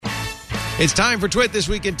It's time for Twit This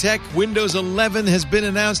Week in Tech. Windows 11 has been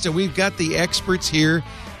announced, and we've got the experts here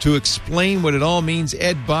to explain what it all means.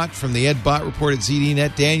 Ed Bott from the Ed Bott Report at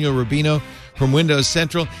ZDNet, Daniel Rubino from Windows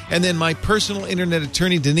Central, and then my personal internet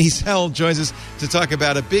attorney, Denise Howell, joins us to talk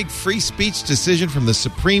about a big free speech decision from the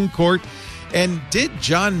Supreme Court. And did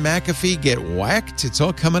John McAfee get whacked? It's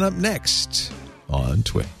all coming up next on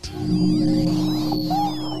Twit.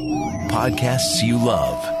 Podcasts you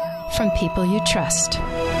love. From people you trust.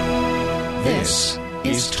 This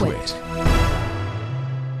is Twit.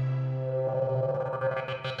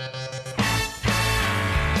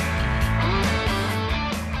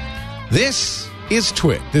 This is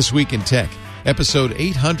Twit, This Week in Tech, episode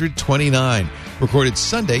 829, recorded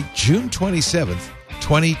Sunday, June 27th,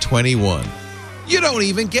 2021. You don't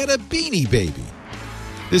even get a Beanie Baby.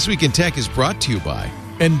 This Week in Tech is brought to you by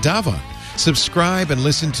Endava. Subscribe and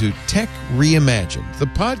listen to Tech Reimagined, the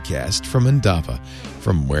podcast from Endava,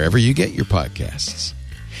 from wherever you get your podcasts.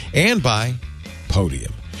 And by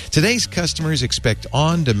Podium. Today's customers expect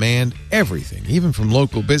on-demand everything, even from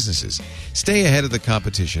local businesses. Stay ahead of the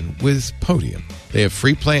competition with Podium. They have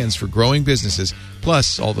free plans for growing businesses,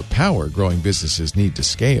 plus all the power growing businesses need to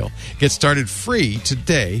scale. Get started free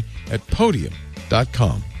today at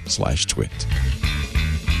podium.com/twit.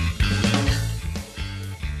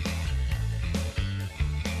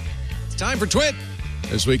 It's time for Twit.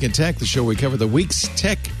 This Week in Tech, the show where we cover the week's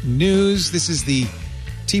tech news. This is the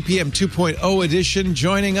TPM 2.0 edition.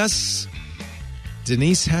 Joining us,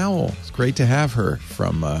 Denise Howell. It's great to have her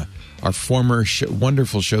from our former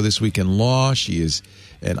wonderful show, This Week in Law. She is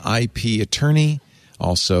an IP attorney,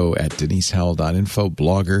 also at denisehowell.info,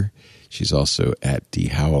 blogger. She's also at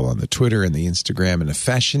dhowell on the Twitter and the Instagram, and a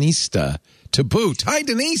fashionista to boot. Hi,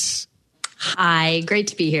 Denise. Hi, great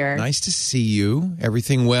to be here. Nice to see you.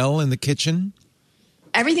 Everything well in the kitchen?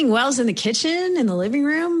 Everything well's in the kitchen, in the living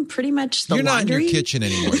room, pretty much the You're laundry. Not in your kitchen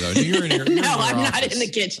anymore, though. You're in your No, you're in your I'm office. not in the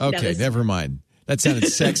kitchen. Okay, never mind. That sounded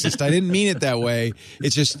sexist. I didn't mean it that way.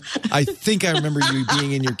 It's just, I think I remember you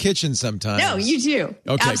being in your kitchen sometimes. No, you do.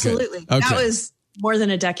 Okay, absolutely. good. Okay. That was more than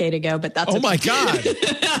a decade ago, but that's my God.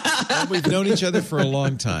 Well, we've known each other for a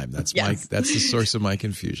long time. That's that's the source of my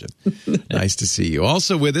confusion. Nice to see you.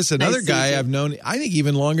 Also with us, another guy I've known, I think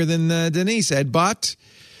even longer than Denise, Ed Bott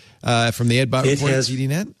from the Ed Bott Report at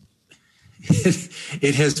ZDNet.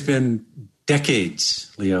 It has been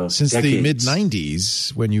decades, Leo. Since the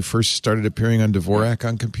mid-'90s, when you first started appearing on Dvorak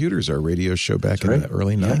on Computers, our radio show back in the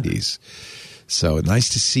early 90s. So nice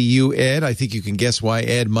to see you, Ed. I think you can guess why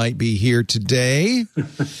Ed might be here today,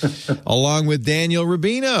 along with Daniel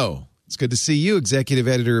Rubino. It's good to see you, executive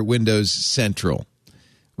editor at Windows Central.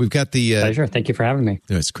 We've got the... Pleasure. Thank you for having me.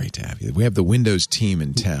 It's great to have you. We have the Windows team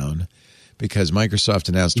in town because Microsoft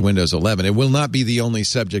announced Windows 11. It will not be the only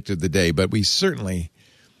subject of the day, but we certainly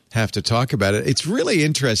have to talk about it. It's really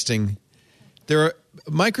interesting.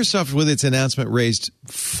 Microsoft, with its announcement, raised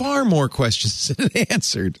far more questions than it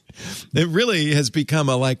answered. It really has become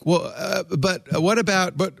but what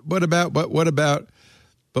about?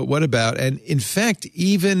 And in fact,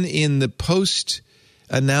 even in the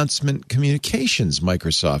post-announcement communications,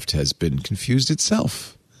 Microsoft has been confused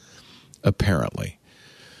itself, apparently.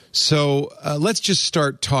 So let's just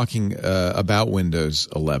start talking about Windows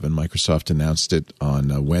 11. Microsoft announced it on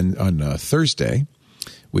Thursday.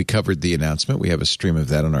 We covered the announcement. We have a stream of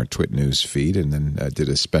that on our Twit News feed, and then did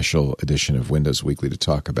a special edition of Windows Weekly to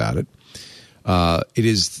talk about it.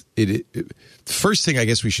 First thing I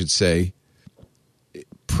guess we should say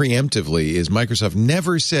preemptively is Microsoft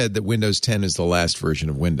never said that Windows 10 is the last version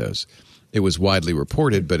of Windows. It was widely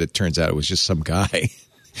reported, but it turns out it was just some guy.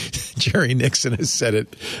 Jerry Nixon has said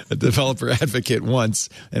it, a developer advocate, once,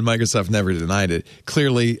 and Microsoft never denied it.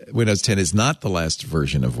 Clearly, Windows 10 is not the last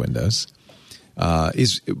version of Windows.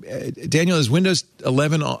 Daniel, is Windows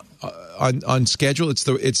 11 on schedule?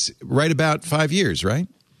 It's right about 5 years, right?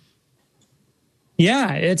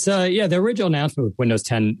 Yeah, it's the original announcement with Windows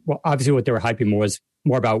 10. Well, obviously, what they were hyping was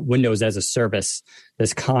more about Windows as a service.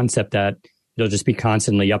 This concept that it'll just be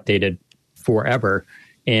constantly updated forever,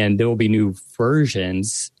 and there will be new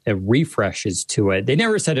versions and refreshes to it. They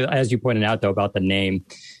never said, as you pointed out, though, about the name.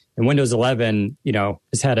 And Windows 11,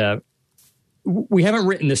 has had we haven't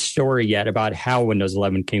written the story yet about how Windows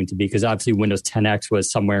 11 came to be, because obviously Windows 10X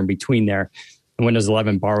was somewhere in between there. And Windows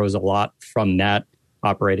 11 borrows a lot from that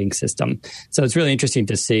operating system. So it's really interesting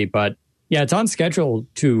to see. But yeah, it's on schedule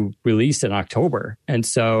to release in October. And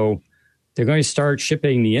so they're going to start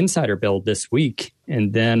shipping the Insider build this week,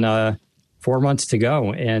 and then 4 months to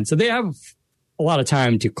go. And so they have a lot of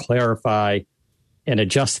time to clarify and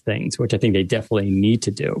adjust things, which I think they definitely need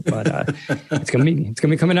to do. But it's gonna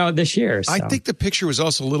be coming out this year. So. I think the picture was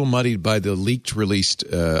also a little muddied by the leaked release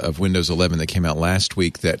of Windows 11 that came out last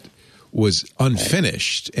week that was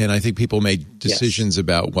unfinished, and I think people made decisions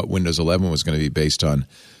about what Windows 11 was going to be based on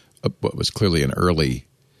what was clearly an early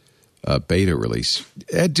beta release.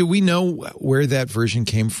 Ed, do we know where that version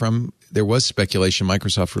came from? There was speculation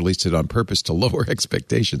Microsoft released it on purpose to lower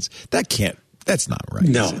expectations. That's not right.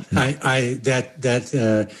 No, they're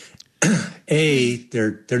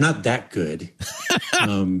not that good,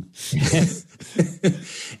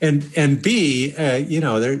 and B,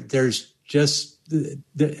 there's just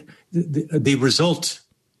the result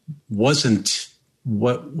wasn't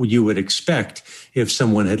what you would expect if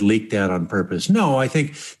someone had leaked that on purpose. No, I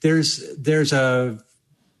think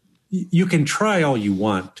you can try all you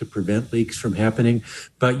want to prevent leaks from happening,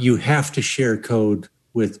 but you have to share code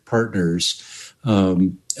with partners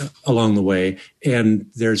along the way.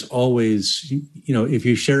 And there's always, if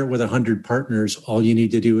you share it with 100 partners, all you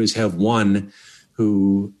need to do is have one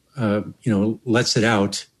who, lets it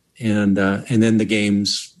out, and then the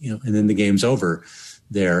game's over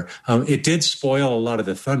there. It did spoil a lot of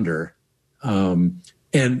the thunder. And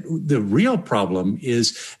the real problem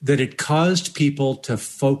is that it caused people to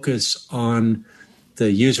focus on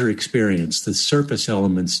the user experience, the surface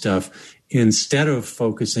element stuff, instead of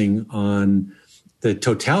focusing on the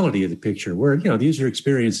totality of the picture, where, the user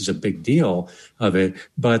experience is a big deal of it.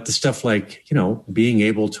 But the stuff like, being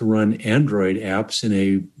able to run Android apps in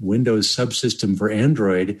a Windows subsystem for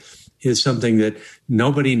Android is something that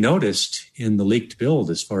nobody noticed in the leaked build,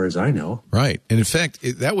 as far as I know. Right. And in fact,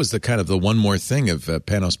 that was the one more thing of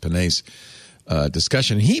Panos Panay's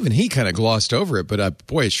discussion. He kind of glossed over it, but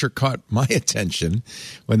boy, it sure caught my attention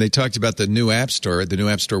when they talked about the new App Store. The new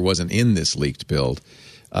App Store wasn't in this leaked build.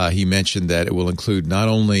 He mentioned that it will include not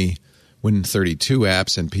only Win32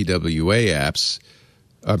 apps and PWA apps,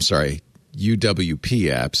 UWP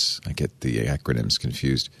apps. I get the acronyms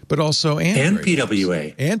confused, but also Android. And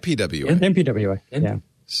PWA. And PWA. And PWA, yeah.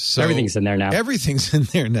 So everything's in there now. Everything's in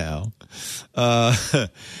there now. Even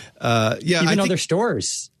other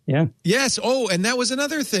stores. Yeah. Yes. Oh, and that was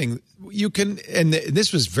another thing. You can, and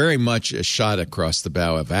this was very much a shot across the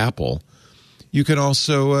bow of Apple. You can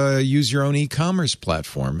also use your own e-commerce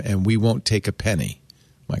platform, and we won't take a penny,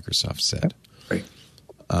 Microsoft said. Right.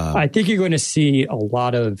 I think you're going to see a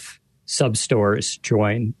lot of sub-stores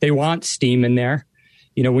join. They want Steam in there.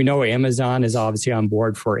 We know Amazon is obviously on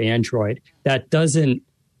board for Android. That doesn't,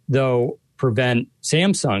 though, prevent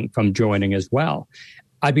Samsung from joining as well.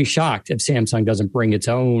 I'd be shocked if Samsung doesn't bring its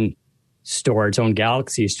own store, its own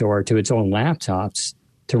Galaxy store, to its own laptops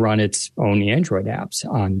to run its own Android apps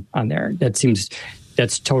on there.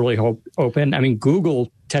 That's totally open. I mean,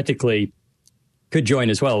 Google technically could join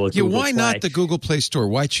as well with Google why Play. Not the Google Play Store?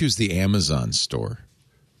 Why choose the Amazon store?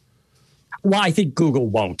 Well, I think Google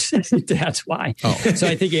won't. That's why. Oh. So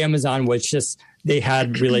I think Amazon was they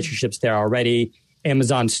had relationships there already.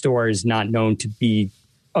 Amazon store is not known to be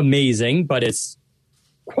amazing, but it's,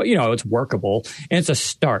 it's workable and it's a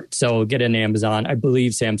start. So get in Amazon. I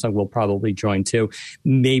believe Samsung will probably join too.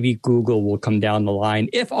 Maybe Google will come down the line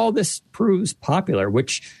if all this proves popular,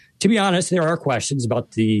 which, to be honest, there are questions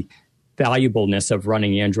about the valuableness of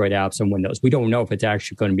running Android apps on Windows. We don't know if it's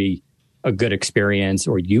actually going to be a good experience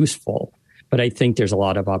or useful, but I think there's a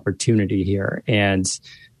lot of opportunity here. And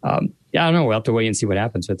I don't know. We'll have to wait and see what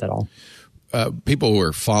happens with it all. People who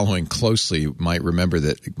are following closely might remember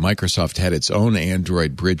that Microsoft had its own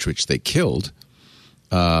Android bridge, which they killed.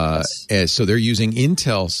 Yes. So they're using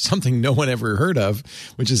Intel, something no one ever heard of,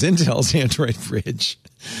 which is Intel's Android bridge.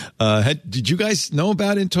 Did you guys know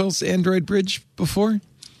about Intel's Android bridge before?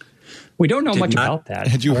 We don't know much about that.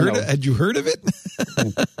 Had you heard of it?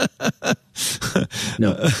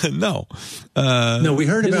 No. No. No, we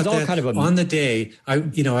heard about that kind of on the day.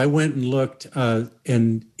 I went and looked,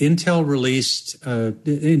 and Intel released.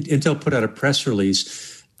 Intel put out a press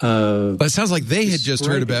release. But it sounds like they had just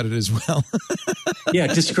heard about it as well.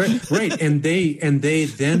 Yeah, right, and they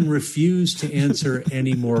then refused to answer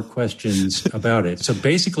any more questions about it. So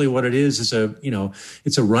basically, what it is it's a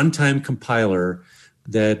runtime compiler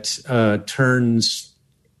that turns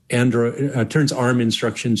ARM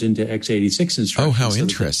instructions into x86 instructions. Oh, how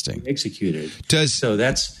interesting! Executed. So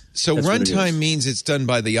runtime means it's done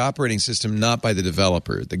by the operating system, not by the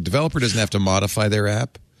developer. The developer doesn't have to modify their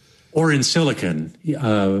app. Or in Silicon,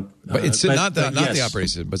 but it's not the operating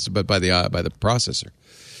system, but by the processor.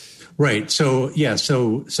 Right. So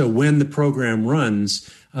So when the program runs,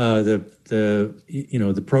 the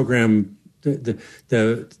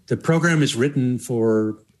program is written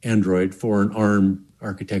for Android for an ARM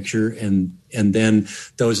architecture, and then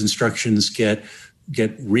those instructions get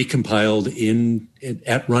recompiled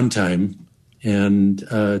at runtime and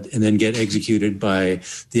then get executed by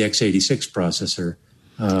the x86 processor.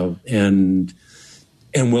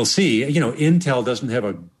 And we'll see. Intel doesn't have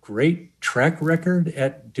a great track record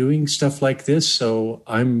at doing stuff like this, so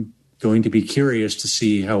I'm going to be curious to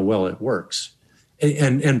see how well it works.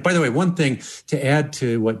 And by the way, one thing to add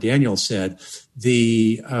to what Daniel said,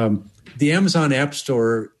 the Amazon App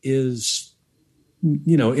Store is,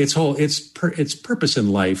 its purpose in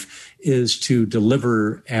life is to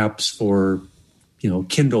deliver apps for,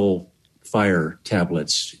 Kindle Fire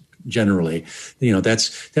tablets. Generally,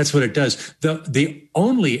 that's what it does. The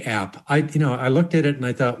only app I looked at it and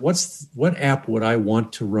I thought, what app would I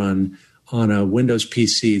want to run on a Windows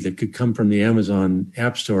PC that could come from the Amazon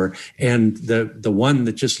App Store? And the one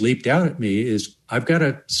that just leaped out at me is, I've got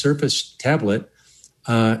a Surface tablet,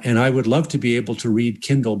 and I would love to be able to read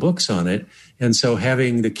Kindle books on it. And so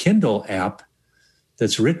having the Kindle app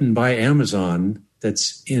that's written by Amazon,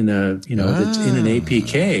 that's in that's in an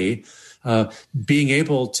APK. Being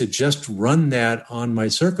able to just run that on my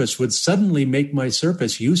Surface would suddenly make my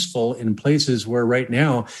Surface useful in places where right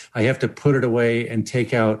now I have to put it away and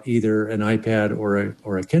take out either an iPad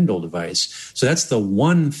or a Kindle device. So that's the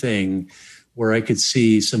one thing where I could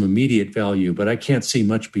see some immediate value, but I can't see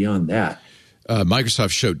much beyond that.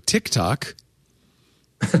 Microsoft showed TikTok.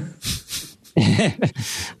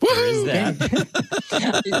 There is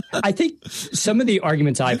that. I think some of the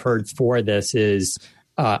arguments I've heard for this is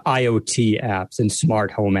IoT apps and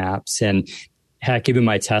smart home apps, and heck, even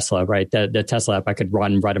my Tesla, right? The Tesla app I could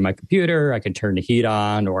run right on my computer. I could turn the heat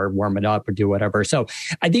on or warm it up or do whatever. So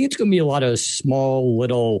I think it's going to be a lot of small,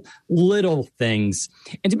 little things.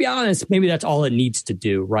 And to be honest, maybe that's all it needs to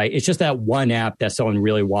do, right? It's just that one app that someone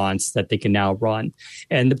really wants that they can now run.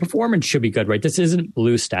 And the performance should be good, right? This isn't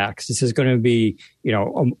BlueStacks. This is going to be,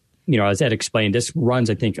 as Ed explained, this runs,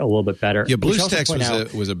 I think, a little bit better. Yeah,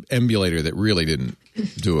 BlueStacks was an emulator that really didn't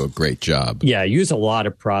do a great job. Yeah, use a lot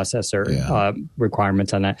of processor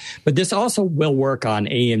requirements on that. But this also will work on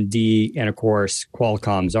AMD and, of course,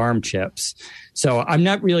 Qualcomm's ARM chips. So I'm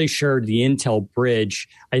not really sure the Intel bridge,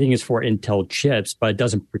 I think, is for Intel chips, but it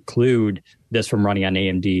doesn't preclude this from running on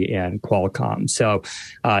AMD and Qualcomm. So,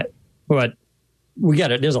 but we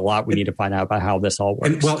got it. There's a lot we need to find out about how this all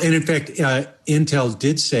works. And in fact, Intel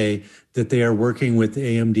did say that they are working with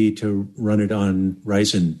AMD to run it on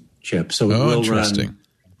Ryzen chips. So it will run.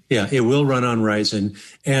 Yeah, it will run on Ryzen,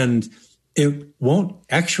 and it won't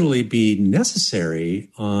actually be necessary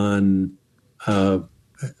on. I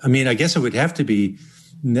guess it would have to be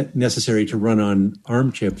necessary to run on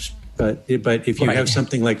ARM chips, but if you have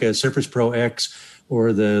something like a Surface Pro X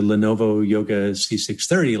or the Lenovo Yoga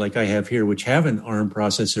C630, like I have here, which have an ARM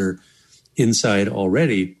processor inside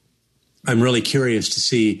already, I'm really curious to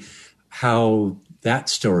see how that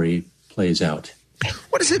story plays out.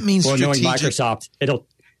 What does it mean? Well, knowing Microsoft,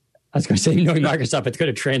 it's going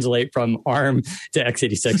to translate from ARM to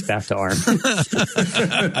x86 back to ARM.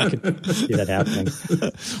 I could see that happening.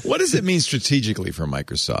 What does it mean strategically for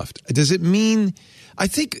Microsoft? Does it mean, I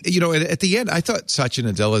think, at the end, I thought Satya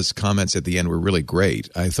Nadella's comments at the end were really great.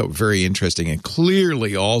 I thought very interesting and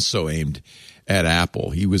clearly also aimed at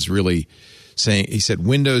Apple. He was really saying, he said,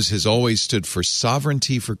 Windows has always stood for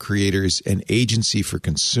sovereignty for creators and agency for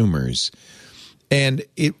consumers. And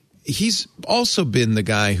he's also been the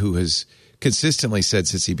guy who has consistently said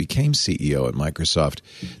since he became CEO at Microsoft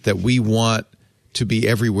that we want to be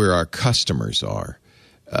everywhere our customers are,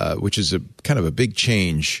 which is a kind of a big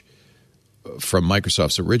change from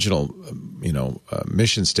Microsoft's original,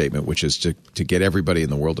 mission statement, which is to get everybody in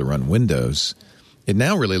the world to run Windows. It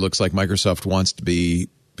now really looks like Microsoft wants to be,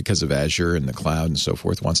 because of Azure and the cloud and so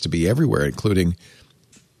forth, wants to be everywhere, including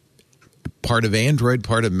part of Android,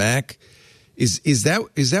 part of Mac. Is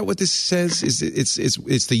that what this says?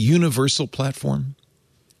 It's the universal platform?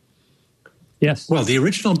 Yes. Well, the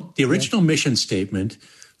original mission statement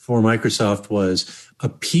for Microsoft was a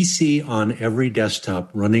PC on every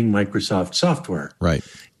desktop running Microsoft software. Right.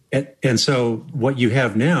 And so what you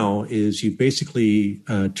have now is you basically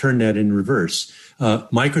turn that in reverse.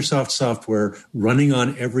 Microsoft software running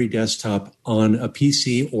on every desktop on a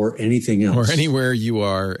PC or anything else. Or anywhere you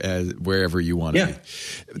are, wherever you want to be.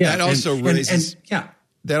 Yeah. That also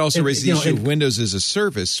raises the issue of Windows as a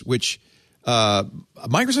service, which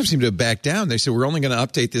Microsoft seemed to have backed down. They said, we're only going to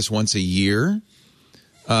update this once a year.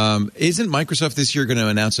 Isn't Microsoft this year going to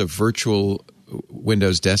announce a virtual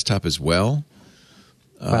Windows desktop as well?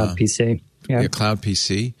 Cloud PC. Yeah, Cloud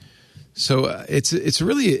PC. So it's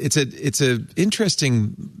an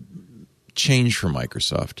interesting change for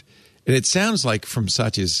Microsoft. And it sounds like from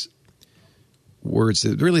Satya's words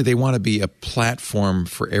that really they want to be a platform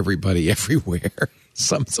for everybody everywhere.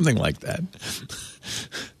 Something like that.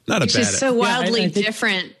 Not a Which bad. is so wildly I think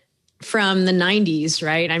different from the 90s,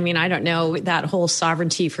 right? I mean, I don't know, that whole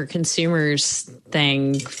sovereignty for consumers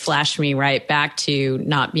thing flashed me right back to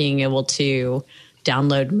not being able to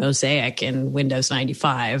download Mosaic in Windows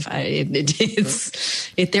 95.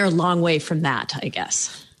 They're a long way from that, I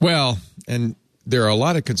guess. Well, and there are a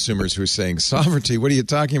lot of consumers who are saying, sovereignty, what are you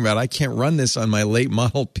talking about? I can't run this on my late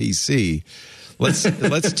model PC. Let's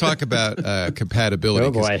talk about compatibility.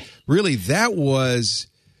 Oh, boy. Really, that was...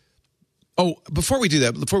 Oh, before we do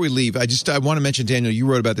that, before we leave, I want to mention, Daniel, you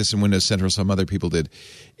wrote about this in Windows Central. Some other people did.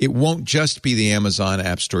 It won't just be the Amazon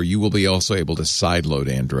App Store. You will be also able to sideload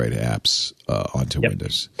Android apps onto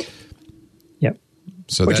Windows. Yep.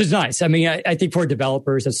 So which is nice. I mean, I think for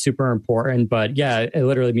developers, that's super important. But yeah, it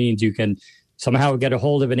literally means you can somehow get a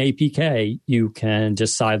hold of an APK. You can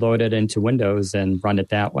just sideload it into Windows and run it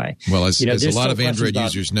that way. Well, as a lot of Android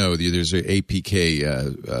about users know, there's an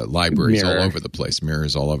APK libraries Mirror. all over the place.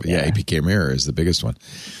 Mirrors all over. Yeah, APK Mirror is the biggest one.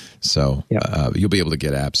 So you'll be able to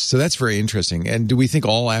get apps. So that's very interesting. And do we think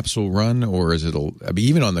all apps will run, or is it? I mean,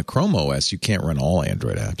 even on the Chrome OS, you can't run all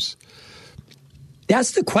Android apps.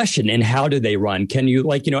 That's the question. And how do they run? Can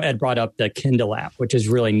you, Ed brought up the Kindle app, which is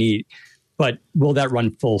really neat. But will that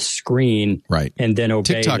run full screen? Right. And then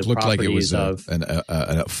obey TikTok the looked like it was properties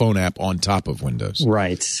a phone app on top of Windows.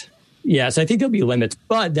 Right. Yes, I think there'll be limits,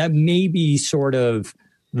 but that may be sort of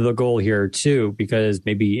the goal here too, because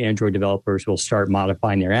maybe Android developers will start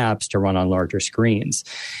modifying their apps to run on larger screens.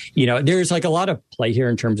 There's like a lot of play here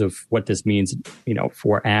in terms of what this means,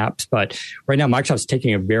 for apps. But right now, Microsoft's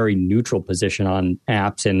taking a very neutral position on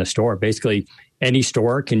apps in the store. Basically, any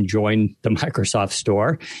store can join the Microsoft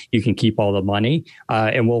Store. You can keep all the money,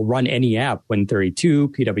 and we'll run any app,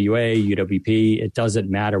 Win32, PWA, UWP. It doesn't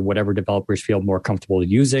matter. Whatever developers feel more comfortable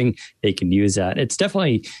using, they can use that. It's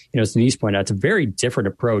definitely, as Denise pointed out, it's a very different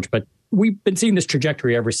approach, but we've been seeing this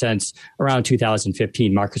trajectory ever since around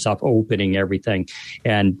 2015, Microsoft opening everything.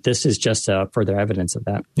 And this is just further evidence of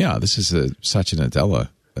that. Yeah, this is a Satya Nadella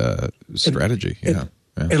strategy. Yeah.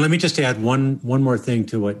 And let me just add one more thing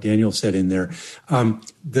to what Daniel said in there.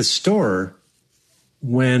 The store,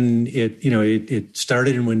 when it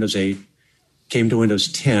started in Windows 8, came to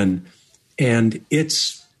Windows 10, and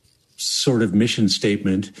its sort of mission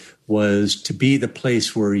statement was to be the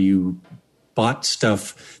place where you bought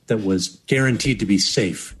stuff that was guaranteed to be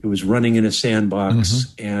safe. It was running in a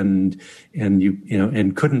sandbox, and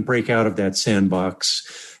you couldn't break out of that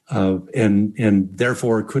sandbox. And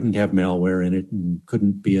therefore couldn't have malware in it and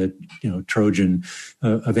couldn't be a Trojan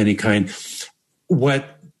of any kind.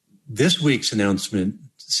 What this week's announcement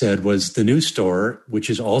said was the new store, which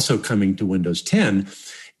is also coming to Windows 10,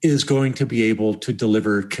 is going to be able to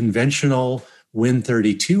deliver conventional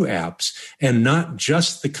Win32 apps, and not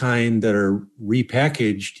just the kind that are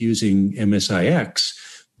repackaged using MSIX,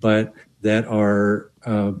 but that are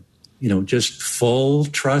just full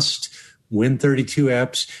trust Win32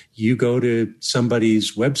 apps. You go to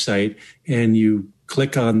somebody's website and you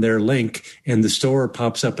click on their link, and the store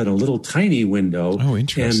pops up in a little tiny window. Oh,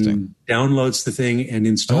 interesting. And downloads the thing and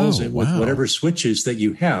installs it with whatever switches that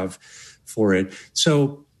you have for it.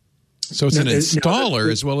 So it's an installer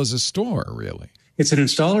as well as a store, really. It's an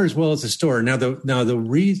installer as well as a store. Now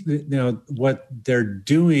what they're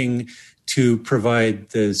doing to provide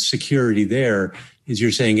the security there is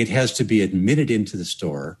you're saying it has to be admitted into the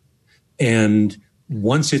store. And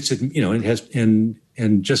once it's, it has,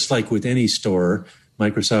 and just like with any store,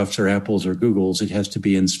 Microsoft's or Apple's or Google's, it has to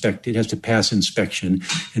be inspected. It has to pass inspection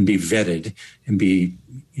and be vetted and be,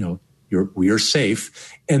 you're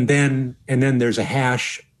safe. And then there's a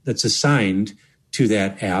hash that's assigned to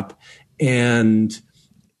that app, and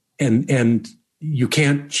you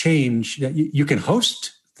can't change. You can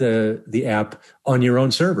host the app on your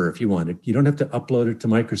own server if you want it. You don't have to upload it to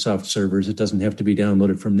Microsoft servers. It doesn't have to be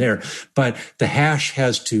downloaded from there. But the hash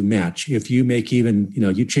has to match. If you make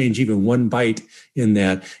you change even 1 byte in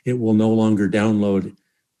that, it will no longer download,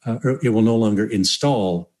 or it will no longer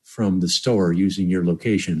install from the store using your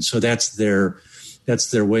location. So that's their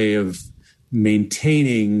way of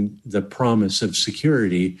maintaining the promise of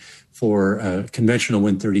security for a conventional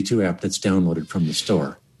Win32 app that's downloaded from the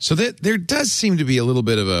store. So there does seem to be a little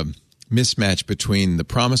bit of a mismatch between the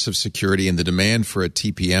promise of security and the demand for a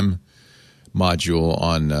TPM module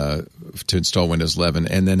on to install Windows 11,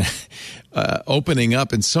 and then opening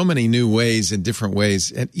up in so many new ways, in different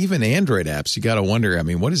ways, and even Android apps. You got to wonder,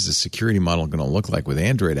 what is the security model going to look like with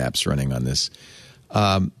Android apps running on this?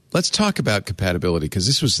 let's talk about compatibility, because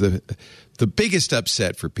this was the biggest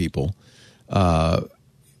upset for people.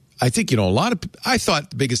 I think, I thought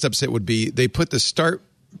the biggest upset would be they put the start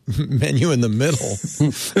menu in the middle.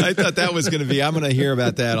 I thought that was going to be, I'm going to hear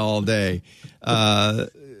about that all day.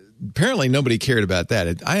 Apparently nobody cared about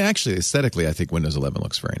that. Aesthetically, I think Windows 11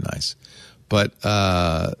 looks very nice. But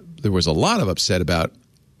there was a lot of upset about,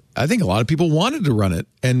 I think a lot of people wanted to run it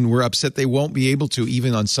and were upset they won't be able to,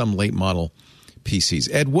 even on some late model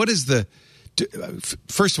PCs. Ed, what is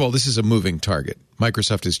first of all, this is a moving target.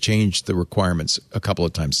 Microsoft has changed the requirements a couple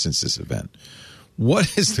of times since this event.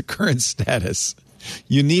 What is the current status?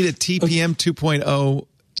 You need a TPM 2.0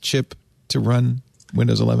 chip to run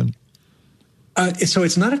Windows 11? So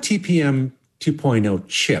it's not a TPM 2.0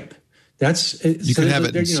 chip. You can have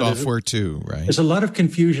it in software too, right? There's a lot of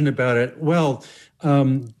confusion about it. Well,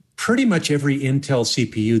 pretty much every Intel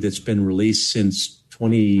CPU that's been released since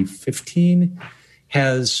 2015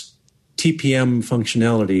 has TPM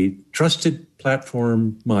functionality, Trusted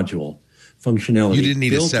Platform Module functionality. You didn't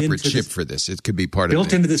need a separate chip for this. It could be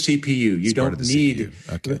built into the CPU. You don't need.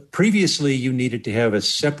 Okay. Previously, you needed to have a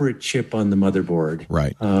separate chip on the motherboard,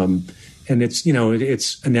 right? And it's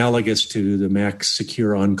analogous to the Mac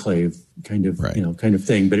Secure Enclave kind of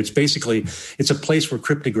thing. But it's a place where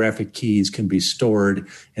cryptographic keys can be stored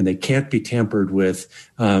and they can't be tampered with,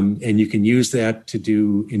 and you can use that to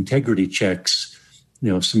do integrity checks.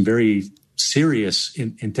 Some very serious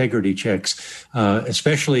integrity checks,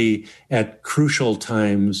 especially at crucial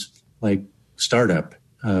times like startup,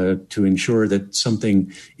 to ensure that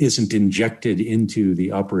something isn't injected into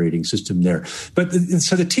the operating system there. But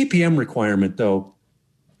so the TPM requirement, though,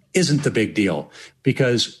 isn't the big deal,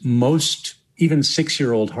 because most, even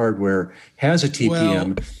 6-year-old hardware has a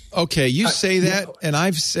TPM. Well, okay, you say that, and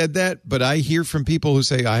I've said that, but I hear from people who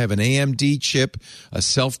say, I have an AMD chip, a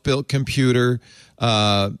self-built computer.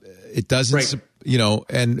 It doesn't, right.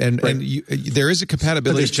 There is a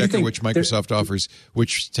compatibility checker which Microsoft offers,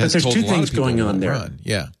 which has told a lot of people going on there. Run.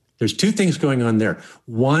 Yeah, there's two things going on there.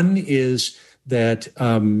 One is that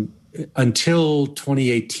until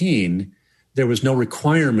 2018, there was no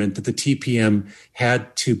requirement that the TPM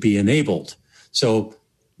had to be enabled. So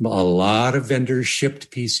a lot of vendors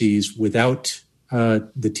shipped PCs without the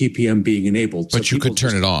TPM being enabled. But you could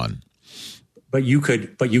turn it on. But you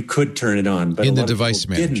could turn it on. But in the device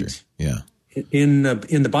manager, in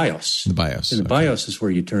the BIOS. The BIOS. The BIOS is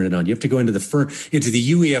where you turn it on. You have to go into the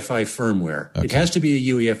UEFI firmware. Okay. It has to be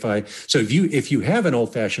a UEFI. So if you have an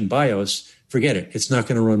old-fashioned BIOS, forget it. It's not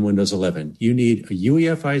going to run Windows 11. You need a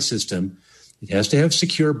UEFI system. It has to have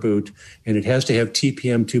secure boot, and it has to have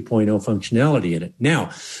TPM 2.0 functionality in it. Now,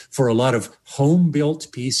 for a lot of home-built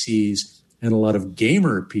PCs and a lot of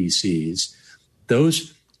gamer PCs,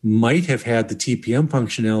 those might have had the TPM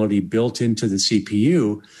functionality built into the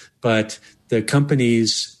CPU, but the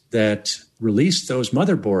companies that released those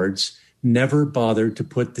motherboards never bothered to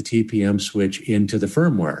put the TPM switch into the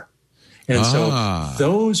firmware. And so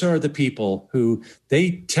those are the people who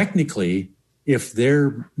they technically, if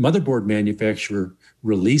their motherboard manufacturer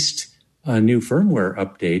released a new firmware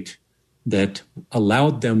update that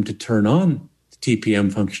allowed them to turn on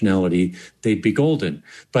TPM functionality, they'd be golden.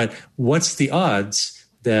 But what's the odds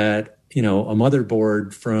that, a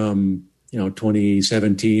motherboard from,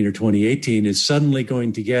 2017 or 2018 is suddenly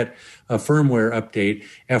going to get a firmware update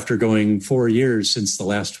after going 4 years since the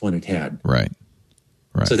last one it had? Right.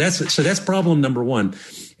 So that's problem number one.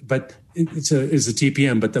 But is the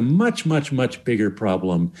TPM. But the much, much, much bigger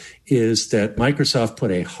problem is that Microsoft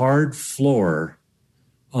put a hard floor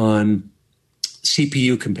on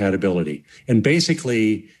CPU compatibility. And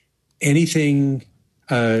basically anything,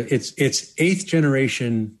 it's 8th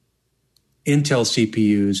generation Intel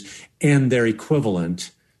CPUs and their equivalent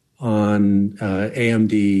on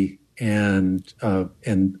AMD and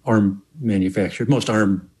ARM manufactured. Most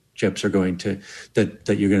ARM chips are going to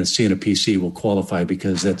that you're going to see in a PC will qualify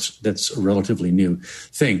because that's a relatively new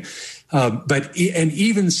thing. But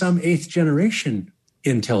even some 8th generation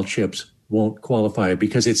Intel chips won't qualify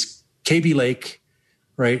because it's Kaby Lake,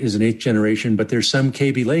 right? Is an 8th generation, but there's some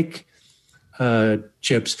Kaby Lake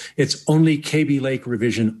chips. It's only Kaby Lake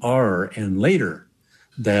revision R and later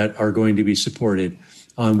that are going to be supported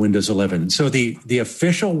on Windows 11. So the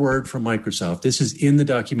official word from Microsoft, this is in the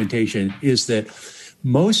documentation, is that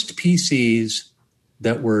most PCs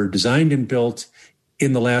that were designed and built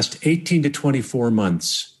in the last 18 to 24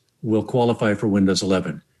 months will qualify for Windows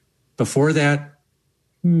 11. Before that,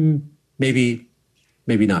 maybe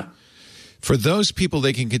not. For those people,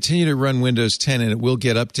 they can continue to run Windows 10 and it will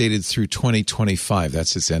get updated through 2025.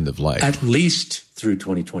 That's its end of life. At least through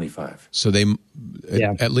 2025. So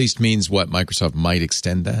at least means what? Microsoft might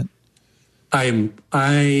extend that?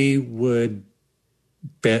 I would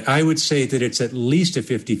bet, I would say that it's at least a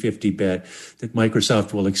 50-50 bet that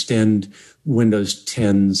Microsoft will extend Windows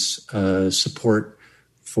 10's support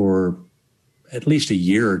for at least a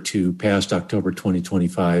year or two past October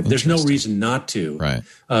 2025. There's no reason not to, right?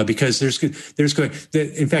 Because there's going.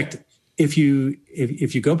 In fact, if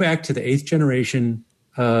you go back to the 8th generation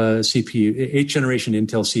CPU, 8th generation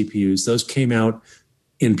Intel CPUs, those came out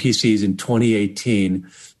in PCs in 2018.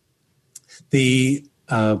 The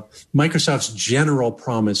Microsoft's general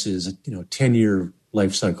promise is 10-year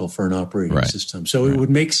life cycle for an operating system. So it would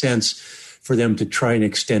make sense for them to try and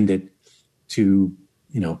extend it to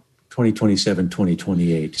 2027,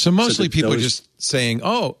 2028. So mostly people are just saying,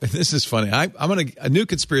 oh, this is funny. I'm on a new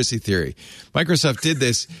conspiracy theory. Microsoft did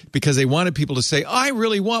this because they wanted people to say, I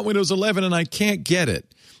really want Windows 11 and I can't get it.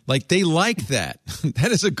 Like, they like that.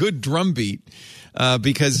 That is a good drumbeat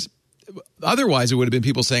because otherwise it would have been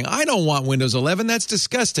people saying, I don't want Windows 11. That's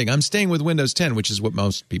disgusting. I'm staying with Windows 10, which is what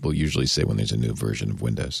most people usually say when there's a new version of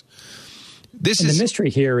Windows. The mystery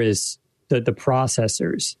here is the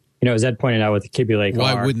processors. As Ed pointed out with the Kaby Lake R.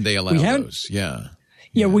 Why wouldn't they allow those? Yeah.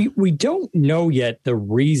 We don't know yet the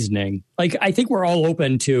reasoning. Like, I think we're all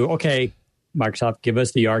open to, okay, Microsoft, give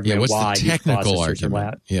us the argument what's why the technical these processors argument? are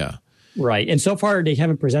allowed. Yeah. Right. And so far, they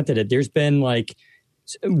haven't presented it. There's been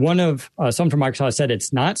someone from Microsoft said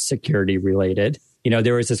it's not security related.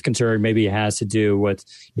 There was this concern maybe it has to do with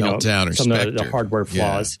Meltdown or some Spectre. of the hardware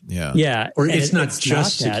flaws. Yeah. Or it's not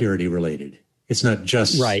just security related. It's not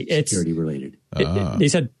just security related. They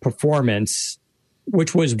said performance,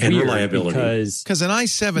 which was and weird reliability. Because an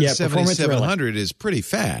i7 7700 is pretty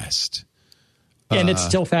fast. And it's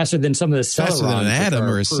still faster than some of the Celerons. Faster than an Atom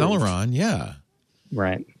or a Celeron, yeah.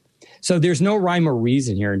 Right. So there's no rhyme or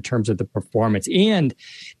reason here in terms of the performance. And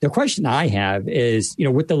the question I have is,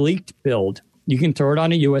 with the leaked build, you can throw it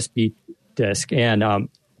on a USB disk and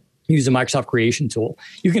use the Microsoft Creation Tool.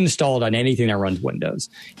 You can install it on anything that runs Windows.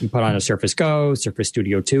 You can put on a Surface Go, Surface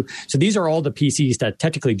Studio 2. So these are all the PCs that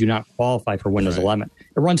technically do not qualify for Windows 11.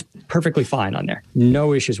 It runs perfectly fine on there.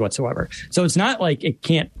 No issues whatsoever. So it's not like it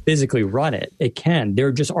can't physically run it. It can.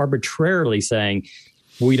 They're just arbitrarily saying,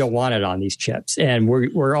 we don't want it on these chips. And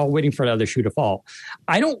we're all waiting for another shoe to fall.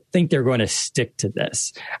 I don't think they're going to stick to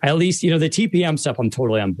this. At least, the TPM stuff I'm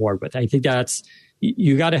totally on board with. I think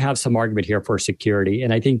you got to have some argument here for security.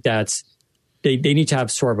 And I think they need to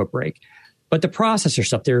have sort of a break. But the processor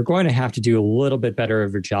stuff, they're going to have to do a little bit better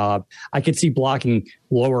of a job. I could see blocking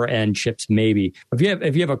lower end chips maybe. If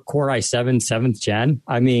you have a Core i7 7th gen,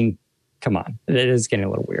 I mean, come on. It is getting a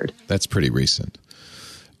little weird. That's pretty recent.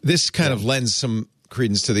 This kind of lends some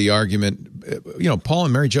credence to the argument. Paul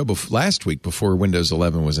and Mary Jo last week before Windows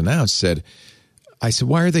 11 was announced I said,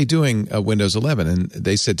 why are they doing Windows 11? And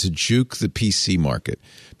they said to juke the PC market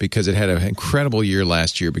because it had an incredible year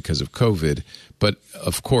last year because of COVID. But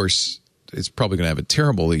of course, it's probably going to have a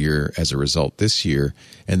terrible year as a result this year.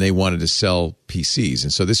 And they wanted to sell PCs.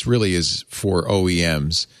 And so this really is for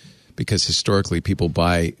OEMs because historically people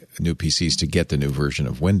buy new PCs to get the new version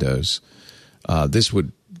of Windows.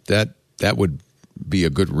 That would be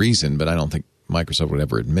a good reason, but I don't think Microsoft would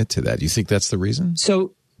ever admit to that. Do you think that's the reason?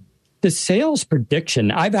 So the sales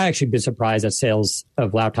prediction, I've actually been surprised that sales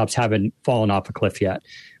of laptops haven't fallen off a cliff yet.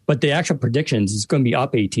 But the actual predictions is going to be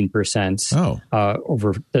up 18%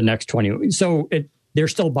 over the next 20. So they're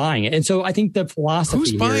still buying it. And so I think the philosophy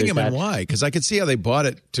Who's buying here them and why? Because I could see how they bought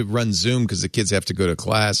it to run Zoom because the kids have to go to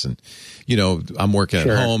class and, I'm working at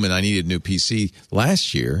home and I needed a new PC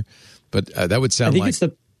last year. But that would sound like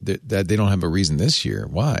that they don't have a reason this year.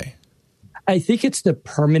 Why? I think it's the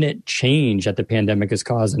permanent change that the pandemic has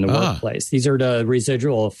caused in the workplace. These are the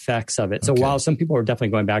residual effects of it. So while some people are definitely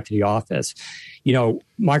going back to the office,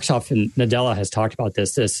 Microsoft and Nadella has talked about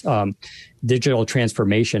this digital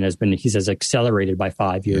transformation he says, accelerated by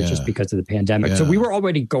 5 years just because of the pandemic. Yeah. So we were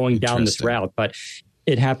already going down this route, but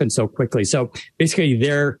it happened so quickly. So basically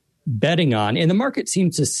they're betting on, and the market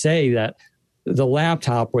seems to say that the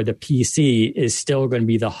laptop or the PC is still going to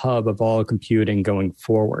be the hub of all computing going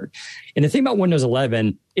forward. And the thing about Windows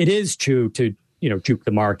 11, it is true to, juke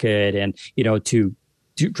the market and, to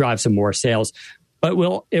drive some more sales. But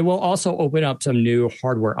it will also open up some new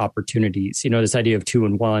hardware opportunities. This idea of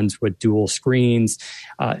 2-in-1s with dual screens.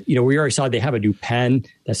 We already saw they have a new pen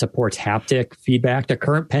that supports haptic feedback. The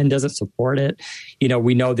current pen doesn't support it.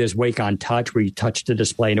 We know there's Wake on Touch where you touch the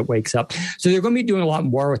display and it wakes up. So they're going to be doing a lot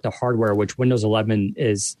more with the hardware, which Windows 11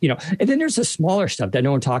 is, and then there's the smaller stuff that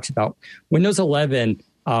no one talks about. Windows 11,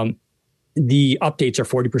 the updates are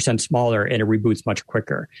 40% smaller and it reboots much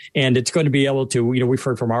quicker. And it's going to be able to, we've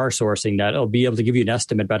heard from our sourcing that it'll be able to give you an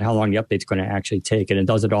estimate about how long the update's going to actually take. And it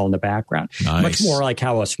does it all in the background. Nice. Much more like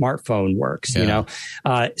how a smartphone works,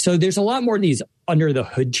 So there's a lot more of these under the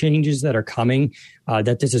hood changes that are coming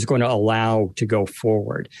that this is going to allow to go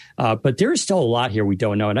forward. But there is still a lot here we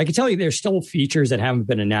don't know. And I can tell you there's still features that haven't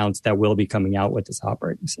been announced that will be coming out with this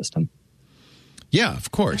operating system. Yeah,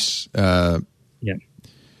 of course.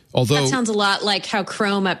 Although that sounds a lot like how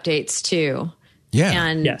Chrome updates too. Yeah.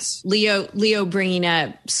 And Leo bringing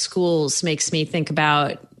up schools makes me think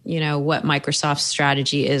about, what Microsoft's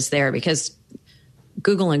strategy is there, because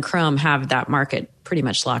Google and Chrome have that market pretty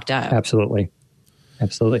much locked up. Absolutely.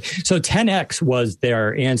 So 10X was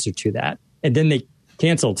their answer to that. And then they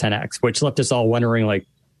canceled 10X, which left us all wondering, like,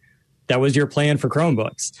 that was your plan for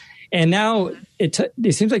Chromebooks. And now it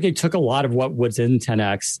seems like they took a lot of what was in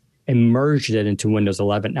 10X and merged it into Windows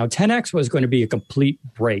 11. Now, 10X was going to be a complete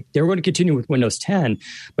break. They were going to continue with Windows 10,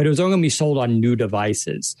 but it was only going to be sold on new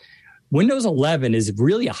devices. Windows 11 is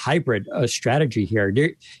really a hybrid strategy here.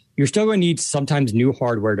 You're still going to need sometimes new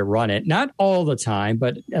hardware to run it. Not all the time,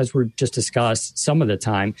 but as we just discussed, some of the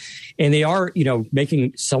time. And they are,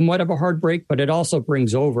 making somewhat of a hard break, but it also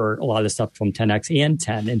brings over a lot of the stuff from 10X and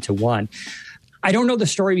 10 into one. I don't know the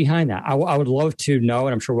story behind that. I would love to know,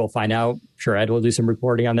 and I'm sure we'll find out. I'm sure Ed will do some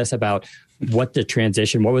reporting on this about what the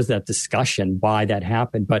transition, what was that discussion, why that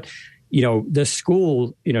happened. But, the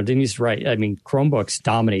school, Denise is right. I mean, Chromebooks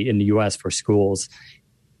dominate in the U.S. for schools.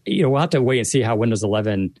 We'll have to wait and see how Windows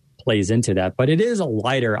 11 plays into that. But it is a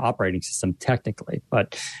lighter operating system technically.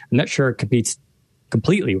 But I'm not sure it competes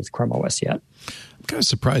completely with Chrome OS yet. I'm kind of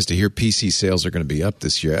surprised to hear PC sales are going to be up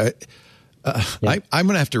this year. I'm going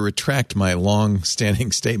to have to retract my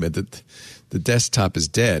long-standing statement that the desktop is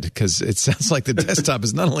dead, because it sounds like the desktop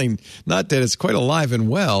is not only not dead, it's quite alive and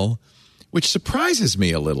well, which surprises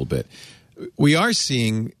me a little bit. We are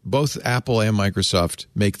seeing both Apple and Microsoft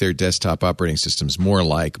make their desktop operating systems more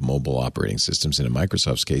like mobile operating systems, and in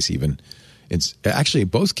Microsoft's case, even actually in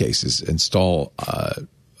both cases, install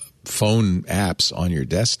phone apps on your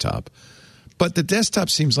desktop. But the desktop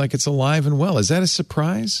seems like it's alive and well. Is that a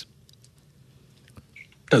surprise?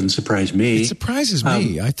 Doesn't surprise me. It surprises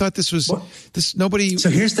me. I thought this was nobody. So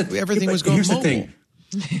everything was going mobile. The thing.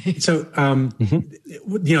 So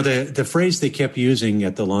the phrase they kept using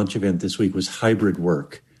at the launch event this week was hybrid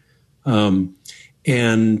work, and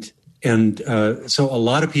so a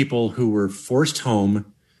lot of people who were forced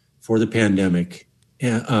home for the pandemic,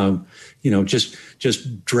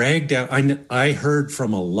 just dragged out. I heard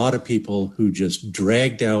from a lot of people who just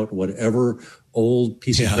dragged out whatever old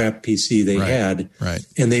piece of crap PC they had,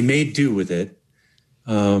 and they made do with it.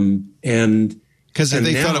 And because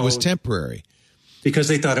they thought it was temporary. Because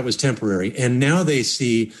they thought it was temporary. And now they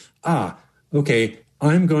see, okay,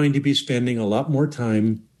 I'm going to be spending a lot more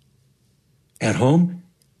time at home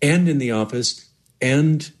and in the office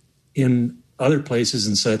and in other places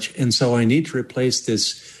and such. And so I need to replace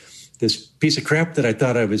this piece of crap that I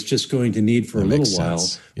thought I was just going to need for a little while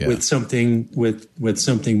with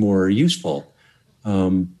something more useful.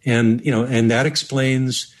 And that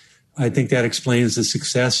explains, I think that explains the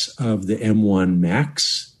success of the M1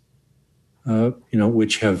 Macs,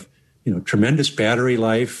 which have, tremendous battery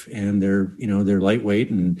life, and they're lightweight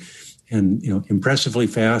and impressively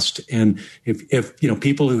fast. And if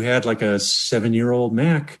people who had like a 7-year-old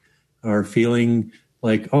Mac are feeling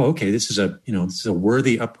like, oh, okay, this is a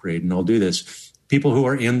worthy upgrade and I'll do this. People who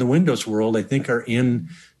are in the Windows world, I think, are in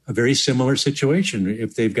a very similar situation.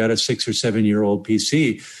 If they've got a 6 or 7-year-old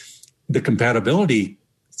PC, the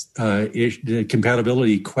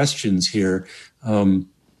compatibility questions here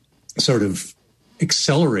sort of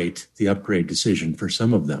accelerate the upgrade decision for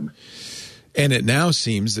some of them. And it now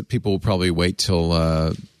seems that people will probably wait till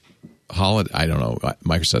holiday. I don't know.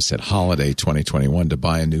 Microsoft said holiday 2021 to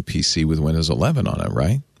buy a new PC with Windows 11 on it,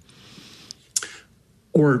 right?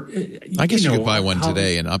 Or I guess you could buy one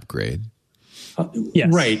today and upgrade.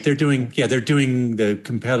 Yes. Right. They're doing the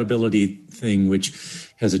compatibility thing, which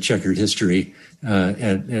has a checkered history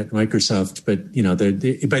at Microsoft.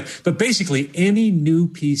 But basically any new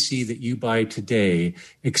PC that you buy today,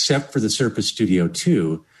 except for the Surface Studio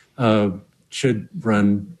 2, should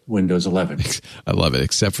run Windows 11. I love it,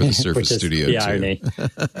 except for the Surface Studio 2. Irony.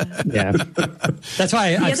 Yeah. That's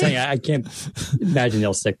why I'm saying I can't imagine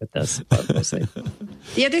they'll stick with this, but we'll see.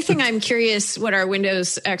 The other thing I'm curious what our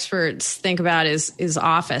Windows experts think about is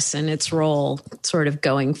Office and its role sort of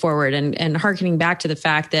going forward, and hearkening back to the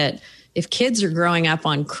fact that if kids are growing up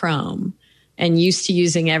on Chrome and used to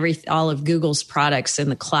using all of Google's products in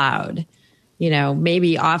the cloud,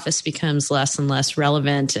 maybe Office becomes less and less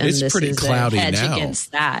relevant, and It's this pretty is cloudy a hedge now.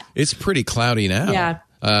 against that. It's pretty cloudy now. Yeah.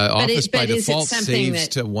 Office by is it default something saves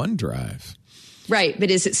to OneDrive. Right,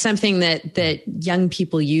 but is it something that young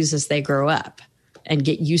people use as they grow up and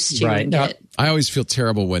get used to? Right. And get, I always feel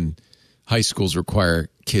terrible when high schools require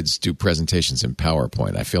kids do presentations in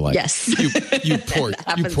PowerPoint. I feel like yes, you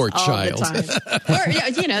poor child.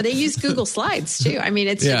 Or they use Google Slides too. I mean,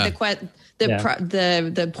 it's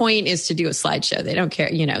the point is to do a slideshow. They don't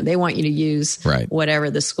care. They want you to use whatever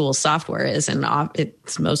the school software is, and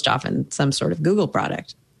it's most often some sort of Google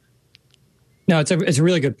product. No, it's a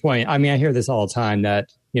really good point. I mean, I hear this all the time that,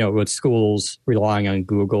 with schools relying on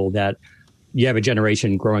Google, that you have a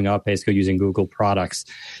generation growing up basically using Google products.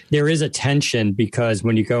 There is a tension because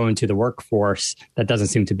when you go into the workforce, that doesn't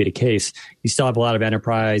seem to be the case. You still have a lot of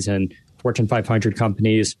enterprise and Fortune 500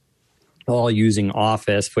 companies all using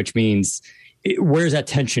Office, which means where does that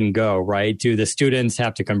tension go, right? Do the students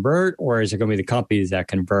have to convert, or is it going to be the companies that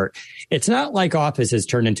convert? It's not like Office has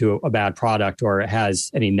turned into a bad product or it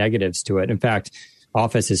has any negatives to it. In fact,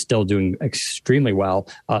 Office is still doing extremely well.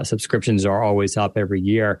 Subscriptions are always up every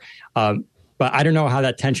year. But I don't know how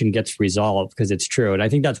that tension gets resolved, because it's true. And I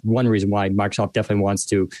think that's one reason why Microsoft definitely wants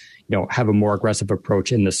to, have a more aggressive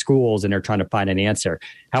approach in the schools, and they're trying to find an answer.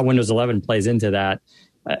 How Windows 11 plays into that,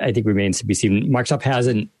 I think remains to be seen. Microsoft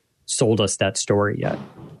hasn't sold us that story yet.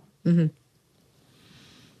 Mm-hmm.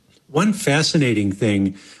 One fascinating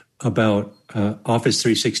thing about Office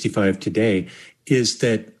 365 today is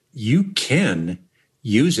that you can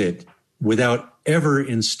use it without ever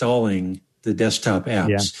installing the desktop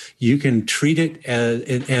apps. Yeah. You can treat it as,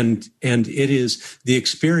 and it is, the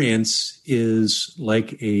experience is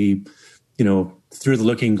like a, through the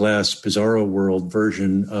looking glass Bizarro world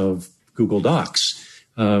version of Google Docs.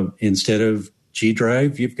 Instead of G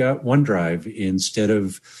Drive, you've got OneDrive. Instead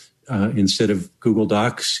of Google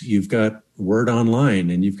Docs, you've got Word Online,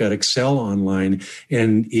 and you've got Excel online,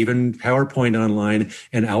 and even PowerPoint online,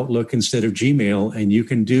 and Outlook instead of Gmail. And you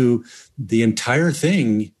can do the entire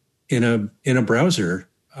thing in a browser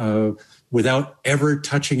without ever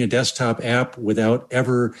touching a desktop app, without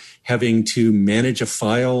ever having to manage a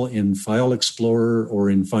file in File Explorer or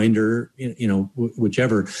in Finder,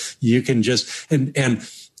 whichever. You can just and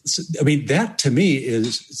I mean, that to me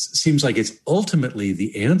seems like it's ultimately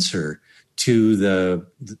the answer to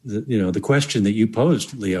the question that you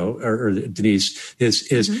posed, Leo or Denise, is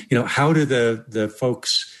mm-hmm. How do the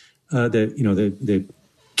folks the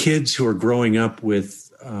kids who are growing up with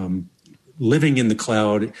living in the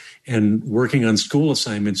cloud and working on school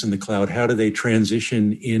assignments in the cloud, how do they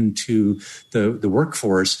transition into the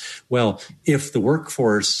workforce? Well, if the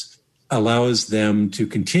workforce allows them to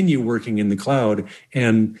continue working in the cloud,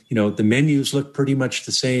 and the menus look pretty much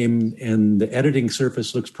the same, and the editing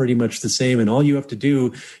surface looks pretty much the same, and all you have to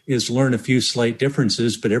do is learn a few slight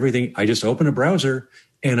differences, but everything, I just open a browser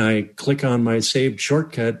and I click on my saved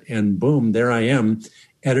shortcut, and boom, there I am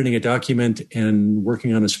editing a document and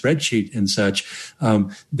working on a spreadsheet and such.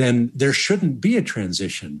 Then there shouldn't be a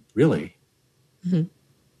transition, really. Mm-hmm.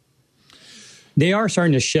 They are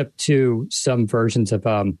starting to ship to some versions of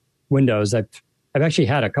Windows. I've actually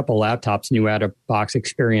had a couple laptops, new out-of-box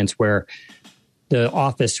experience, where the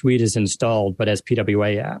Office suite is installed, but as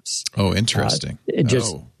PWA apps. Oh, interesting.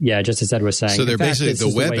 Just as Ed was saying. So they're basically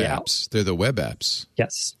the web apps. They're the web apps.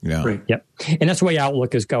 Yes. Yeah. Right. Yep. And that's the way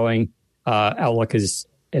Outlook is going. Outlook is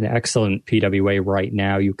an excellent PWA right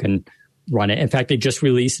now. You can run it. In fact, they just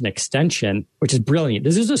released an extension, which is brilliant.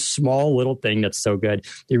 This is a small little thing that's so good.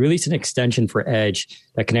 They released an extension for Edge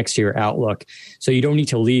that connects to your Outlook. So you don't need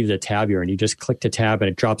to leave the tab you're in. You just click the tab and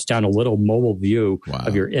it drops down a little mobile view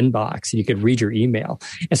of your inbox, and you can read your email.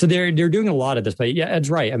 And so they're doing a lot of this. But yeah, Ed's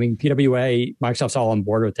right. I mean, PWA, Microsoft's all on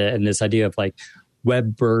board with it. And this idea of like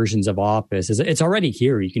web versions of Office, it's already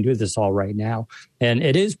here. You can do this all right now. And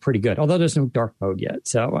it is pretty good, although there's no dark mode yet.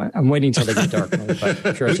 So I'm waiting until they get dark mode, but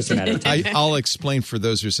I'm sure it's just a matter of time. I'll explain for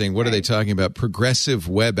those who are saying, what are they talking about? Progressive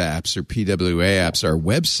web apps, or PWA apps, are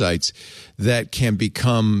websites that can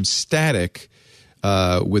become static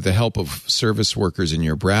with the help of service workers in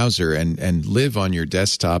your browser and live on your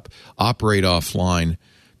desktop, operate offline,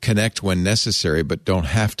 connect when necessary, but don't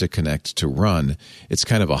have to connect to run. It's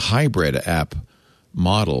kind of a hybrid app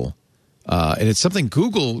model, and it's something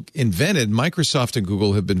Google invented. Microsoft and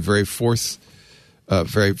Google have been very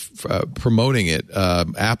promoting it.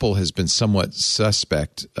 Apple has been somewhat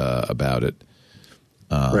suspect about it.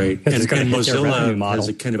 Right, and Mozilla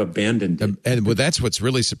has kind of abandoned it. And well, that's what's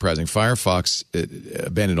really surprising. Firefox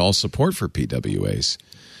abandoned all support for PWAs,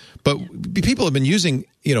 but people have been using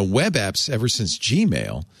web apps ever since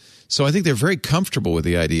Gmail. So I think they're very comfortable with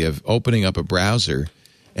the idea of opening up a browser,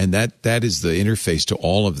 and that is the interface to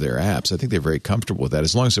all of their apps. I think they're very comfortable with that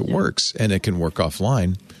as long as it works and it can work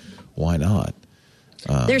offline. Why not?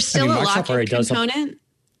 There's still a lock-in component.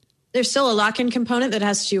 There's still a lock-in component that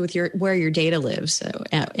has to do with where your data lives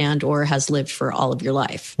and or has lived for all of your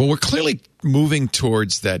life. Well, we're clearly moving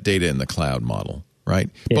towards that data in the cloud model, right?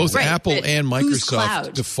 Yeah. Both Apple and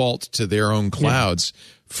Microsoft default to their own clouds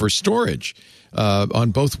for storage.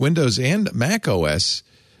 On both Windows and Mac OS,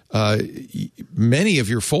 many of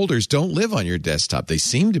your folders don't live on your desktop. They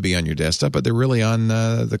seem to be on your desktop, but they're really on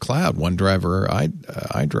the cloud, OneDrive or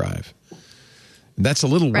iDrive. That's a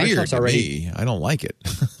little weird to me. I don't like it.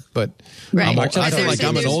 But I feel like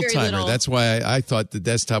I'm an old-timer. That's why I thought the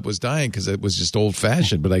desktop was dying, because it was just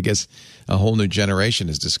old-fashioned. But I guess a whole new generation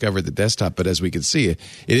has discovered the desktop. But as we can see, it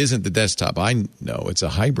isn't the desktop I know. It's a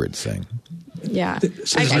hybrid thing. Yeah. I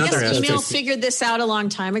guess email figured this out a long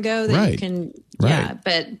time ago. That you can,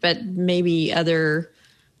 but maybe other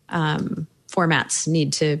formats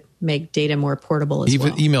need to make data more portable as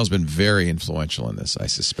well. Email's been very influential in this, I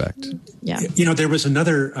suspect. Yeah. There was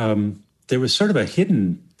there was sort of a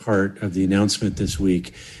hidden part of the announcement this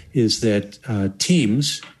week, is that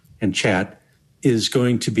Teams and chat is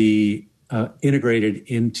going to be integrated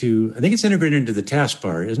into, I think it's integrated into the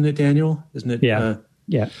taskbar, isn't it, Daniel? Isn't it? Yeah.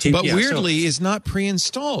 But weirdly, is not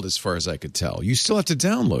pre-installed as far as I could tell. You still have to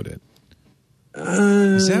download it.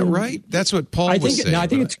 Is that right? That's what Paul was saying.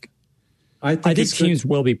 I think Teams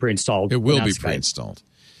will be pre-installed. It will be pre-installed.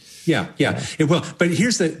 Yeah, it will. But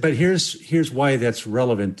here's why that's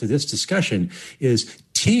relevant to this discussion is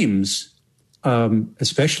Teams,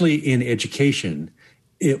 especially in education,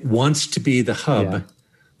 it wants to be the hub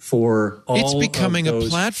for all. It's becoming a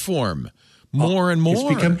platform more and more.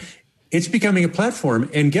 It's becoming a platform.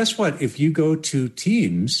 And guess what? If you go to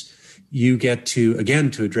Teams, you get to,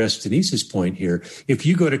 again, to address Denise's point here, if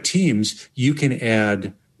you go to Teams, you can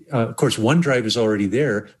add, of course, OneDrive is already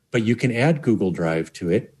there, but you can add Google Drive to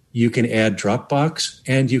it. You can add Dropbox,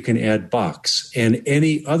 and you can add Box. And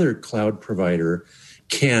any other cloud provider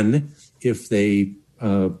can, if they,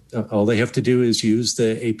 all they have to do is use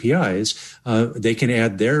the APIs, they can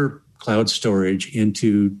add their cloud storage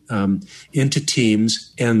into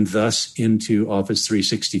Teams and thus into Office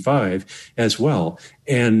 365 as well.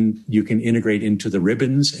 And you can integrate into the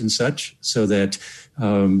ribbons and such so that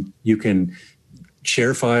you can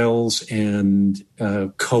share files and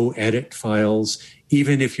co-edit files,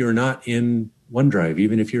 even if you're not in OneDrive,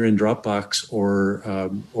 even if you're in Dropbox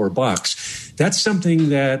or Box. That's something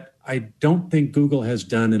that I don't think Google has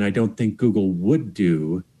done, and I don't think Google would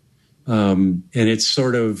do. And it's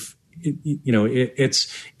sort of,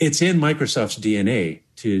 it's in Microsoft's DNA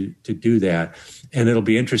to do that, and it'll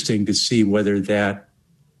be interesting to see whether that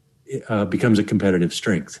becomes a competitive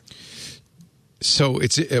strength. So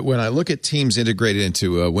when I look at Teams integrated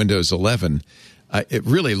into Windows 11, it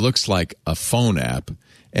really looks like a phone app,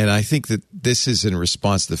 and I think that this is in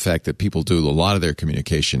response to the fact that people do a lot of their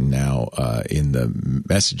communication now in the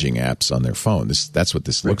messaging apps on their phone. That's what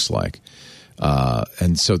this looks like.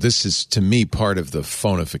 And so this is, to me, part of the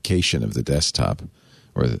phoneification of the desktop,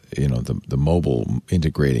 or the mobile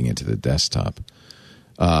integrating into the desktop.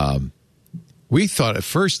 We thought at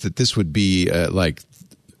first that this would be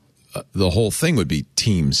the whole thing would be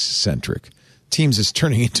Teams centric. Teams is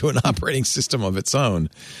turning into an operating system of its own,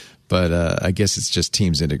 but I guess it's just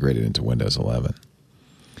Teams integrated into Windows 11.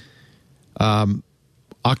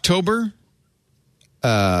 October.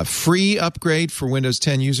 Free upgrade for Windows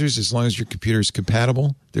 10 users as long as your computer is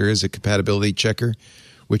compatible. There is a compatibility checker,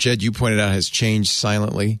 which, Ed, you pointed out has changed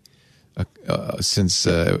silently since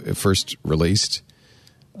first released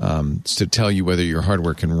to tell you whether your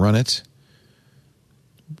hardware can run it.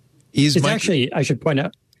 Actually, I should point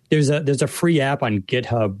out, there's a free app on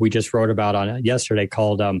GitHub we just wrote about on it yesterday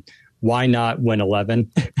called Why Not Win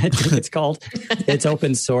 11? I think it's called. It's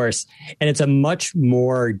open source, and it's a much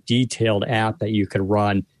more detailed app that you could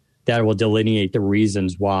run that will delineate the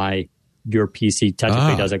reasons why your PC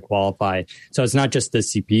technically doesn't qualify. So it's not just the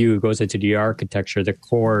CPU. It goes into the architecture, the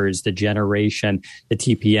cores, the generation, the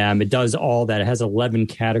TPM. It does all that. It has 11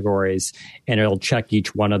 categories, and it'll check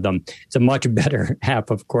each one of them. It's a much better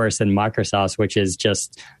app, of course, than Microsoft's, which is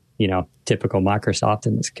just, typical Microsoft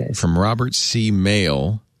in this case. From Robert C.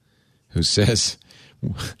 Mail, who says,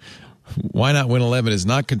 Why Not Win 11 is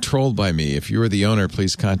not controlled by me. If you are the owner,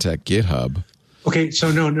 please contact GitHub. Okay,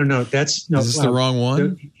 so no. Is this the wrong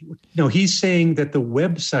one? No, he's saying that the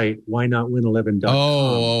website whynotwin11.com is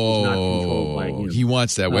not controlled by him. He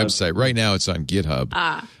wants that website. Right now it's on GitHub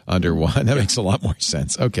under one. That makes a lot more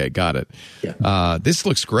sense. Okay, got it. Yeah. This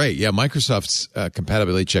looks great. Yeah, Microsoft's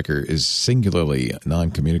compatibility checker is singularly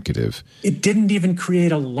non-communicative. It didn't even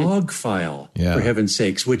create a log file, for heaven's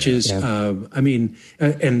sakes, which is, and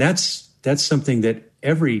that's something that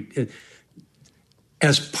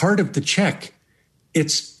as part of the check,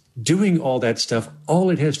 it's doing all that stuff. All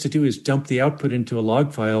it has to do is dump the output into a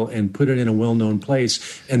log file and put it in a well-known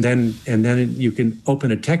place, and then you can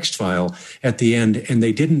open a text file at the end. And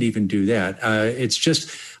they didn't even do that. It's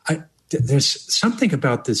just there's something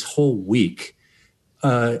about this whole week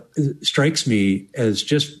strikes me as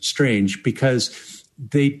just strange, because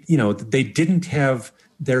they didn't have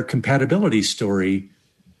their compatibility story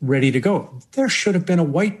ready to go. There should have been a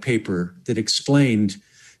white paper that explained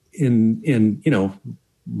in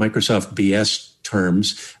Microsoft BS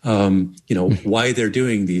terms, why they're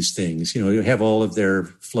doing these things. You have all of their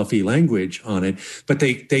fluffy language on it, but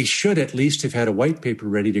they should at least have had a white paper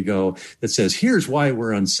ready to go that says, here's why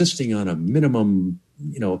we're insisting on a minimum,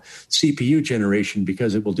 CPU generation,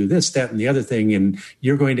 because it will do this, that, and the other thing, and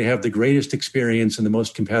you're going to have the greatest experience and the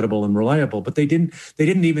most compatible and reliable. But they didn't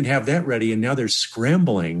even have that ready, and now they're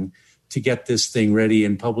scrambling to get this thing ready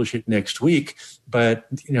and publish it next week. But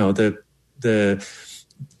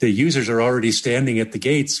the users are already standing at the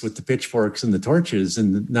gates with the pitchforks and the torches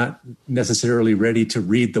and not necessarily ready to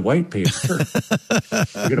read the white paper.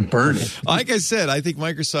 They're going to burn it. Like I said, I think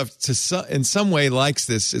Microsoft in some way likes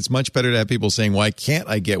this. It's much better to have people saying, why can't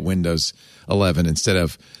I get Windows 11 instead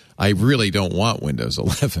of, I really don't want Windows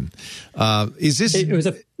 11.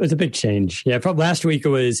 It was a big change. Yeah, from last week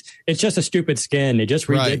it's just a stupid skin. They just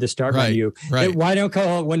redid the start menu. Right. Why don't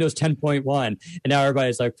call it Windows 10.1? And now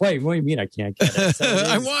everybody's like, wait, what do you mean I can't get it? So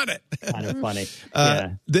I want it. Kind of funny.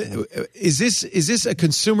 Is this a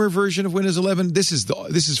consumer version of Windows 11? This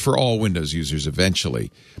is for all Windows users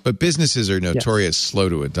eventually, but businesses are notorious slow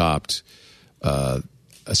to adopt,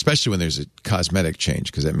 especially when there's a cosmetic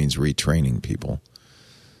change, because that means retraining people.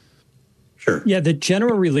 Sure. Yeah, the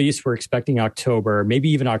general release, we're expecting October, maybe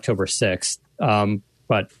even October 6th,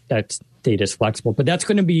 but that date is flexible. But that's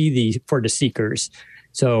going to be for the seekers.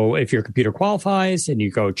 So if your computer qualifies and you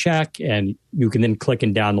go check, and you can then click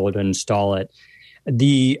and download and install it,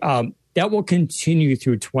 that will continue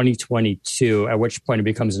through 2022, at which point it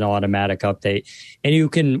becomes an automatic update.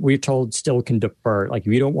 And we're told, still can defer. Like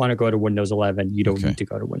if you don't want to go to Windows 11, you don't need to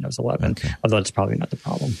go to Windows 11, although that's probably not the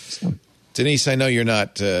problem. So. Denise, I know you're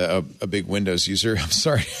not a big Windows user. I'm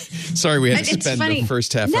sorry. We had to spend the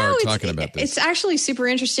first half hour talking about this. It's actually super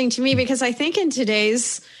interesting to me, because I think in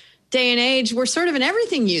today's day and age, we're sort of an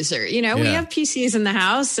everything user. We have PCs in the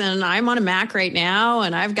house, and I'm on a Mac right now,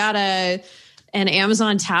 and I've got an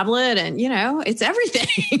Amazon tablet, and it's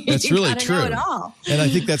everything. That's really true. Know it all. And I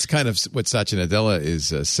think that's kind of what Satya Nadella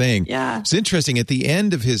is saying. Yeah. It's interesting at the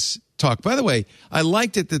end of his talk. By the way, I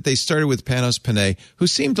liked it that they started with Panos Panay, who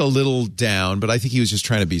seemed a little down, but I think he was just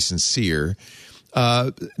trying to be sincere.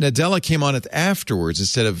 Nadella came on it afterwards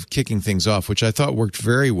instead of kicking things off, which I thought worked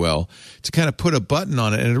very well, to kind of put a button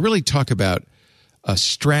on it and to really talk about a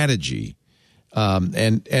strategy.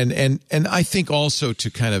 And I think also to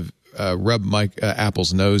kind of rub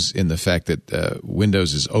Apple's nose in the fact that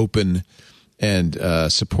Windows is open and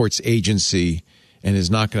supports agency and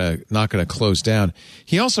is not going to close down.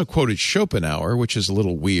 He also quoted Schopenhauer, which is a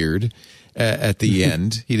little weird at the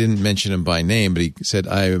end. He didn't mention him by name, but he said,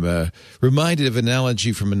 I am reminded of an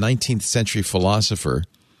analogy from a 19th century philosopher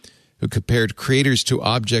who compared creators to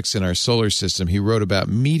objects in our solar system. He wrote about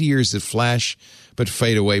meteors that flash but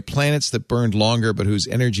fade away, planets that burned longer but whose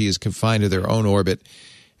energy is confined to their own orbit,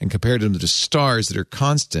 and compared them to stars that are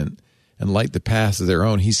constant and light the path of their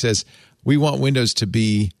own. He says, we want Windows to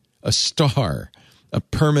be a star, a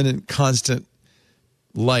permanent, constant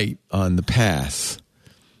light on the path.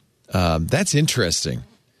 That's interesting.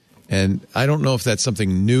 And I don't know if that's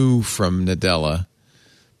something new from Nadella,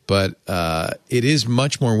 but it is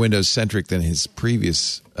much more Windows-centric than his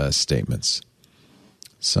previous statements.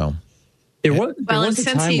 So there was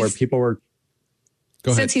a time where people were...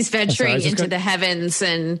 Since he's venturing into the heavens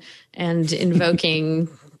and invoking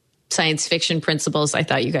science fiction principles, I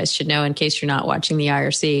thought you guys should know, in case you're not watching the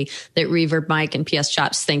IRC, that Reverb Mike and PS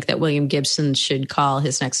Chops think that William Gibson should call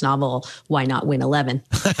his next novel Why Not Win 11?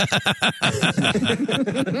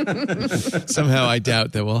 Somehow I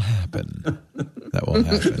doubt that will happen.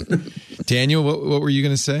 Daniel, what were you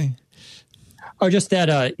going to say? Oh, just that,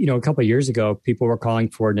 a couple of years ago, people were calling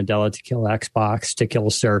for Nadella to kill Xbox, to kill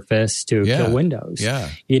Surface, to kill Windows. Yeah.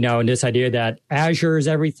 And this idea that Azure is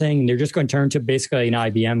everything, and they're just going to turn to basically an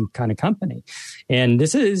IBM kind of company. And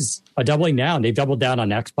this is a doubling down. They've doubled down on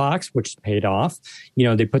Xbox, which paid off.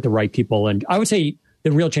 They put the right people in. I would say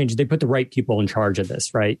the real change is they put the right people in charge of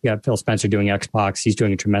this, right? You have Phil Spencer doing Xbox. He's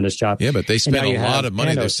doing a tremendous job. Yeah, but they spent a lot of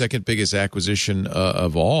money. Their second biggest acquisition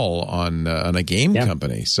of all on a game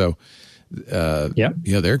company. So,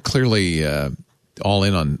 they're clearly all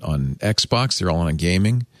in on Xbox. They're all in on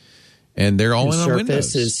gaming. And they're all in on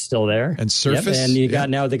Windows. Surface is still there. And Surface. And you got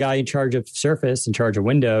now the guy in charge of Surface, in charge of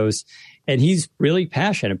Windows. And he's really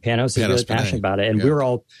passionate. Panos is really passionate about it. And we're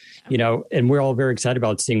all, and we're all very excited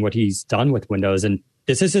about seeing what he's done with Windows. And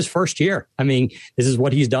this is his first year. I mean, this is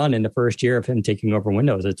what he's done in the first year of him taking over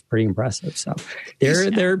Windows. It's pretty impressive. So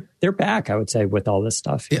they're back, I would say, with all this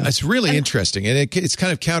stuff. Yeah, it's really interesting. And it's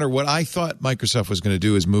kind of counter what I thought Microsoft was going to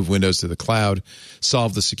do, is move Windows to the cloud,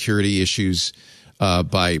 solve the security issues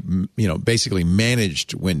by, basically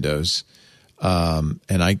managed Windows. And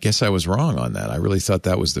I guess I was wrong on that. I really thought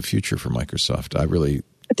that was the future for Microsoft. I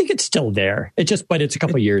think it's still there. But it's a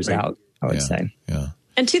couple of years out, I would say. Yeah.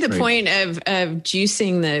 And to the point of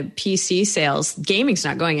juicing the PC sales, gaming's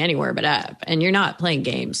not going anywhere but up, and you're not playing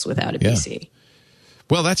games without a PC.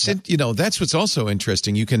 Well, that's it. That's what's also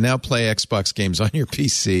interesting. You can now play Xbox games on your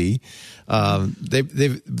PC.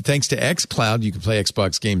 They've thanks to xCloud, you can play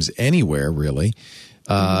Xbox games anywhere, really.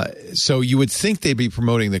 So you would think they'd be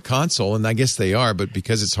promoting the console, and I guess they are, but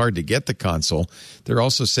because it's hard to get the console, they're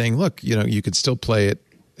also saying, look, you could still play it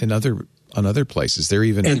on other places.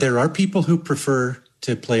 And there are people who prefer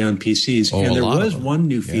to play on PCs. And there was one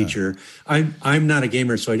new feature. I'm not a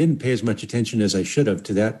gamer, so I didn't pay as much attention as I should have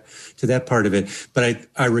to that part of it. But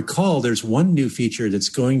I recall there's one new feature that's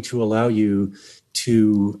going to allow you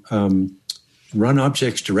to run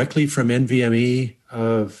objects directly from NVMe.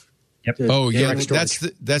 Yep.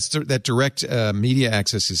 That direct media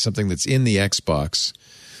access is something that's in the Xbox.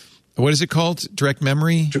 What is it called? Direct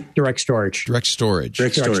memory? Direct storage. Direct storage.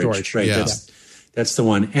 Right. Yeah. That's the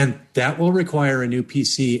one. And that will require a new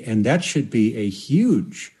PC, and that should be a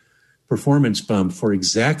huge performance bump for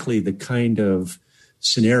exactly the kind of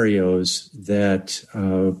scenarios that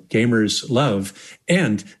gamers love.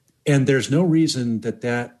 And there's no reason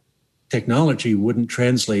that technology wouldn't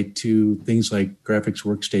translate to things like graphics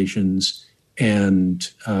workstations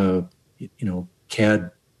and,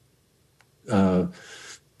 CAD,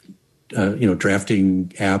 drafting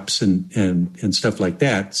apps and stuff like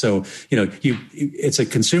that. So, it's a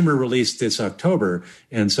consumer release this October.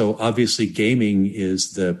 And so obviously gaming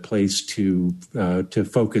is the place to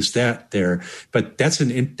focus that there. But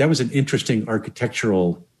that was an interesting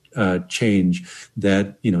architectural change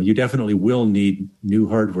that, you definitely will need new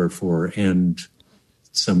hardware for, and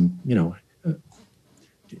some,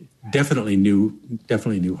 definitely new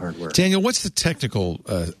hardware. Daniel, what's the technical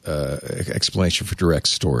explanation for direct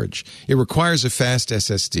storage? It requires a fast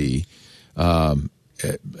SSD,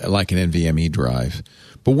 like an NVMe drive.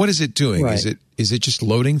 But what is it doing? Right. Is it just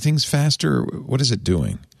loading things faster? Or what is it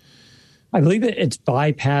doing? I believe it's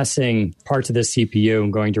bypassing parts of the CPU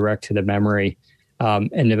and going direct to the memory,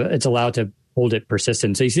 and it's allowed to hold it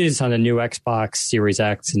persistent. So you see this on the new Xbox Series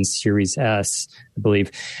X and Series S, I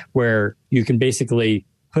believe, where you can basically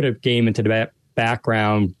put a game into the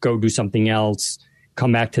background, go do something else,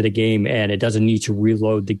 come back to the game, and it doesn't need to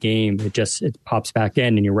reload the game. It pops back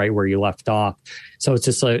in, and you're right where you left off. So it's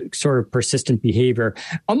just a sort of persistent behavior,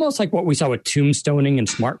 almost like what we saw with tombstoning and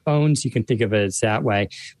smartphones. You can think of it as that way,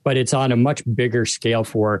 but it's on a much bigger scale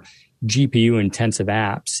for GPU intensive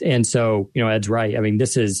apps. And so, Ed's right. I mean,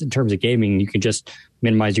 this is, in terms of gaming, you can just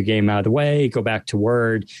minimize your game out of the way, go back to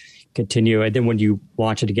Word, continue. And then when you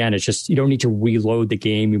launch it again, it's just, you don't need to reload the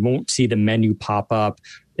game. You won't see the menu pop up.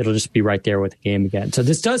 It'll just be right there with the game again. So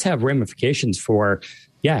this does have ramifications for,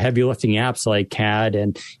 heavy lifting apps like CAD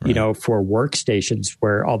and, for workstations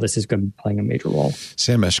where all this is going to be playing a major role.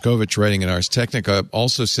 Sam Mashkovich, writing in Ars Technica,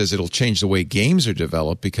 also says it'll change the way games are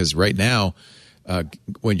developed, because right now,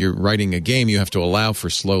 when you're writing a game, you have to allow for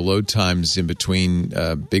slow load times in between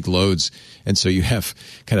big loads. And so you have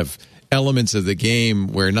kind of elements of the game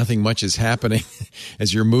where nothing much is happening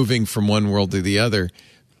as you're moving from one world to the other.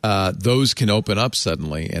 Those can open up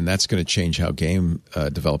suddenly, and that's going to change how game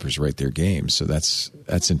developers write their games. So that's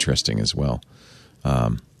interesting as well.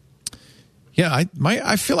 I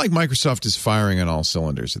feel like Microsoft is firing on all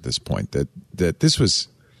cylinders at this point. That this was,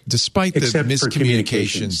 despite the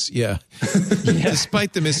miscommunications,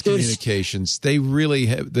 despite the miscommunications, they really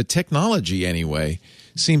have, the technology anyway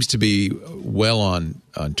seems to be well on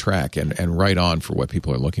track and right on for what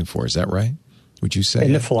people are looking for. Is that right? would you say?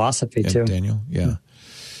 In the philosophy, too. Daniel? Yeah.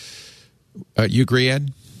 You agree,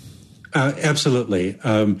 Ed? Absolutely.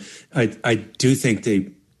 I do think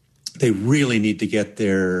they really need to get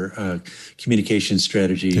their communication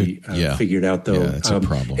strategy figured out, though. Yeah, that's a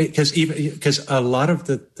problem. Because a lot of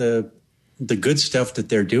the good stuff that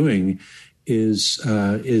they're doing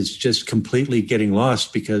is just completely getting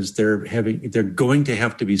lost because they're going to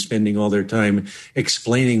have to be spending all their time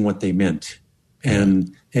explaining what they meant,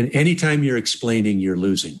 and anytime you're explaining, you're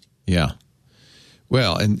losing. Yeah.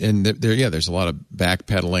 Well, and there's a lot of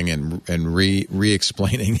backpedaling and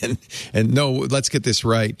re-explaining and no, let's get this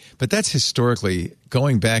right. But that's historically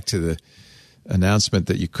going back to the announcement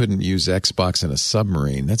that you couldn't use Xbox in a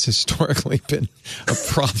submarine. That's historically been a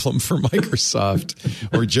problem for Microsoft.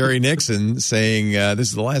 Or Jerry Nixon saying this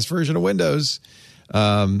is the last version of Windows.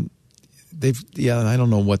 I don't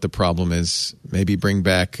know what the problem is. Maybe bring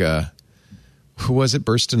back who was it?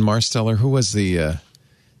 Burston Marsteller? Who was the?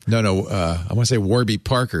 I want to say Warby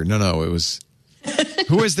Parker. No, it was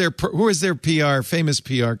who was their famous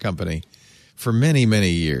PR company for many, many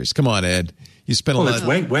years. Come on, Ed. You spent a lot of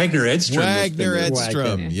Wagner Edstrom. Wagner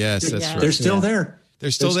Edstrom. Yes, that's right. They're still there.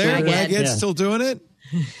 They're still there? Wag Ed's still doing it?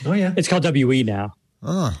 Oh, yeah. It's called WE now.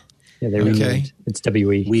 Oh. Yeah, they renamed. It's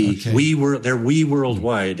WE. They're We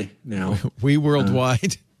Worldwide now. We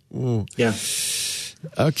Worldwide? Yeah.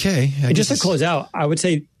 Okay. And just to close out, I would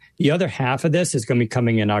say the other half of this is going to be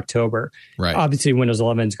coming in October. Right. Obviously, Windows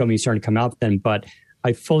 11 is going to be starting to come out then, but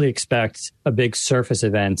I fully expect a big Surface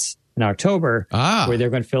event in October where they're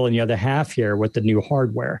going to fill in the other half here with the new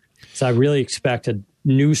hardware. So I really expect a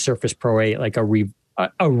new Surface Pro 8, like a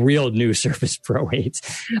real new Surface Pro 8.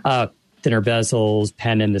 Thinner bezels,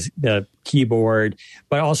 pen in the keyboard,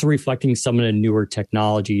 but also reflecting some of the newer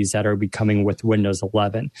technologies that are becoming with Windows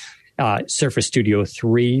 11. Surface Studio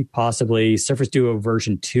 3, possibly. Surface Duo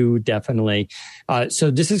version 2, definitely. So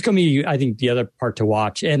this is going to be, I think, the other part to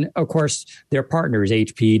watch. And, of course, their partners,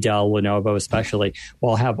 HP, Dell, Lenovo especially,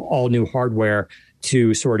 will have all new hardware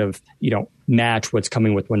to sort of, match what's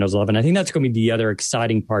coming with Windows 11. I think that's going to be the other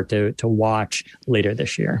exciting part to watch later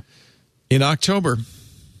this year. In October,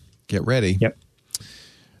 get ready. Yep.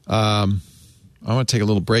 I want to take a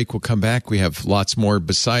little break. We'll come back. We have lots more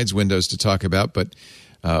besides Windows to talk about, but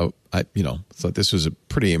I thought this was a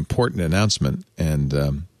pretty important announcement,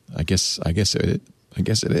 and I guess it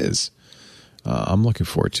is. I'm looking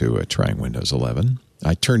forward to trying Windows 11.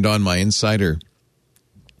 I turned on my Insider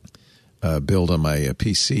build on my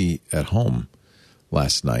PC at home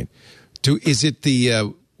last night. Is it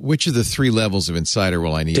the which of the three levels of Insider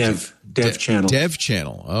will I need? Dev channel. Dev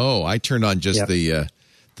channel. Oh, I turned on just the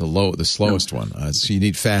slowest one. So you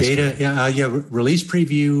need fast beta. Release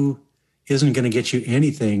preview isn't going to get you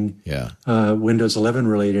anything Windows 11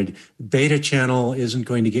 related. Beta channel isn't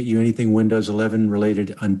going to get you anything Windows 11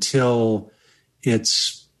 related until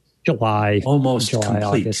it's July complete.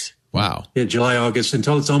 August. Wow. Yeah, July, August,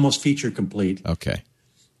 until it's almost feature complete. Okay.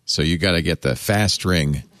 So you got to get the fast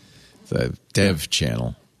ring, the dev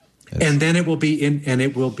channel. And then it will be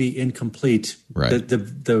incomplete. Right.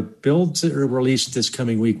 The builds that are released this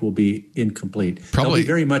coming week will be incomplete. Probably They'll be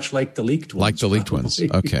very much like the leaked ones. Like the leaked ones.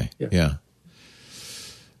 Okay. Yeah.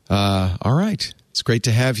 All right. It's great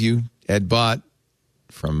to have you, Ed Bott,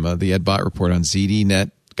 from the Ed Bott Report on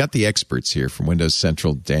ZDNet. Got the experts here from Windows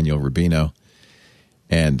Central, Daniel Rubino,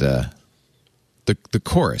 and the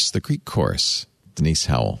chorus, the Greek chorus, Denise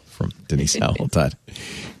Howell from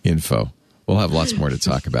DeniseHowell.info. We'll have lots more to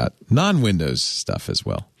talk about. Non-Windows stuff as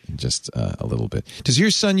well in just a little bit. Does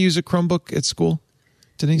your son use a Chromebook at school,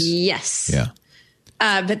 Denise? Yes. Yeah.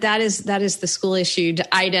 But that is the school issued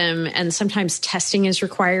item, and sometimes testing is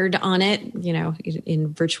required on it,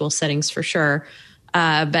 in virtual settings for sure.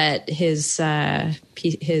 But his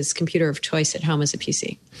computer of choice at home is a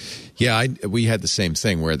PC. Yeah, we had the same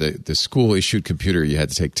thing where the school issued computer you had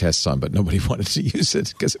to take tests on, but nobody wanted to use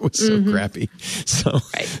it because it was so crappy. So,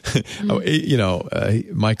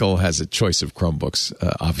 Michael has a choice of Chromebooks,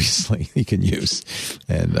 obviously, he can use,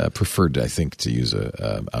 and preferred, I think, to use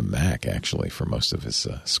a Mac, actually, for most of his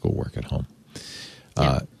schoolwork at home.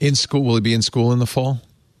 In school, will he be in school in the fall?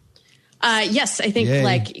 Yes, I think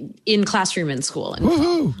like in classroom in school.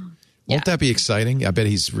 Woohoo! Won't that be exciting? I bet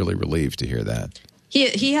he's really relieved to hear that.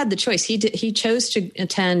 He had the choice. He chose to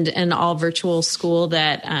attend an all virtual school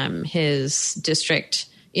that his district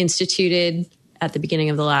instituted at the beginning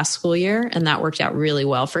of the last school year, and that worked out really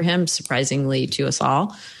well for him, surprisingly to us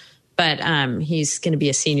all. But he's going to be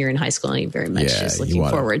a senior in high school, and he very much is looking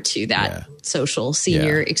forward to that social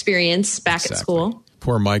senior experience back at school.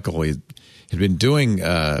 Poor Michael. had been doing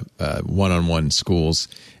one-on-one schools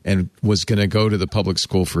and was going to go to the public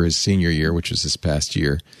school for his senior year, which was this past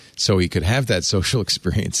year, so he could have that social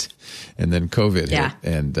experience. And then COVID hit,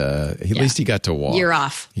 and at least he got to walk. Year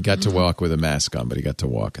off. He got to walk with a mask on, but he got to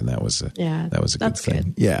walk, and that was a good thing.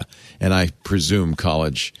 Good. Yeah, and I presume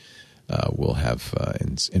college will have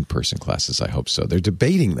in-person classes. I hope so. They're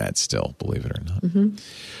debating that still, believe it or not. Mm-hmm.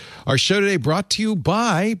 Our show today brought to you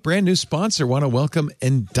by brand new sponsor. Want to welcome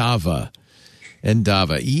Endava.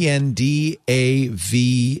 Endava, E-N-D-A-V-A.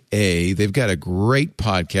 They've got a great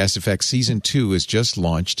podcast. In fact, season 2 is just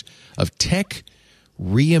launched of Tech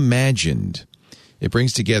Reimagined. It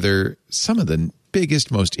brings together some of the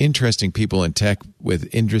biggest, most interesting people in tech with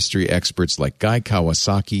industry experts like Guy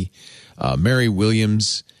Kawasaki, Mary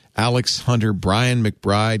Williams, Alex Hunter, Brian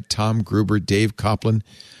McBride, Tom Gruber, Dave Copeland,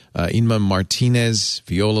 Inma Martinez,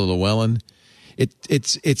 Viola Llewellyn.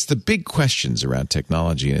 It's the big questions around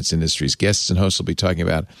technology and its industries. Guests and hosts will be talking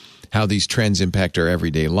about how these trends impact our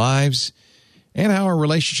everyday lives and how our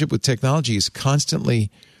relationship with technology is constantly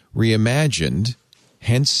reimagined,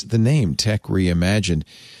 hence the name Tech Reimagined.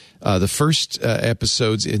 The first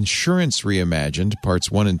episodes, Insurance Reimagined, parts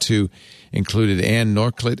 1 and 2, included Ann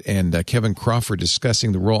Norclett and Kevin Crawford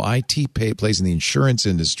discussing the role IT plays in the insurance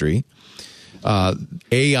industry.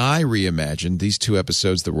 AI Reimagined, these 2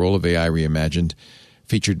 episodes, the role of AI Reimagined,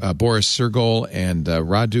 featured Boris Sergol and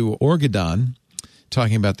Radu Orgadan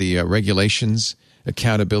talking about the regulations,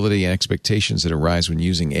 accountability, and expectations that arise when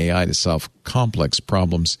using AI to solve complex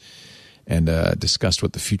problems, and discussed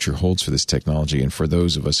what the future holds for this technology and for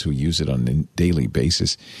those of us who use it on a daily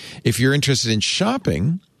basis. If you're interested in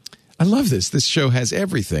shopping, I love this. This show has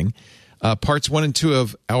everything. Parts 1 and 2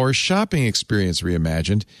 of Our Shopping Experience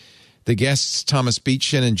Reimagined. The guests, Thomas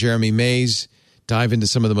Beechin and Jeremy Mays, dive into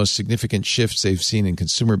some of the most significant shifts they've seen in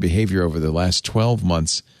consumer behavior over the last 12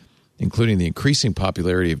 months, including the increasing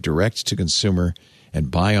popularity of direct-to-consumer and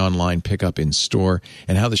buy online, pick up in store,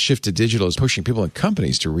 and how the shift to digital is pushing people and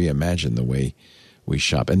companies to reimagine the way we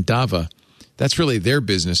shop. And Endava, that's really their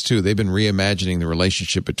business, too. They've been reimagining the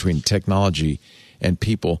relationship between technology and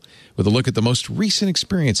people with a look at the most recent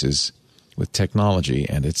experiences with technology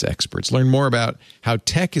and its experts. Learn more about how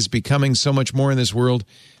tech is becoming so much more in this world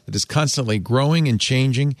that is constantly growing and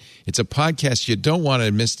changing. It's a podcast you don't want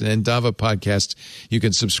to miss, an Endava podcast. You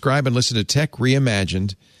can subscribe and listen to Tech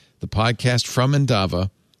Reimagined, the podcast from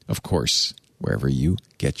Endava, of course, wherever you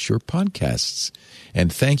get your podcasts.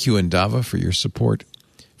 And thank you, Endava, for your support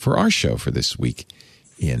for our show for this week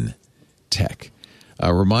in tech.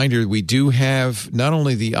 A reminder, we do have not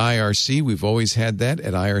only the IRC, we've always had that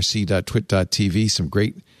at irc.twit.tv, some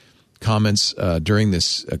great comments during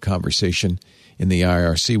this conversation in the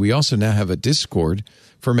IRC. We also now have a Discord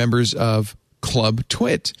for members of Club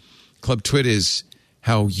Twit. Club Twit is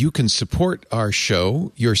how you can support our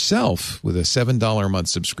show yourself with a $7 a month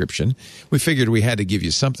subscription. We figured we had to give you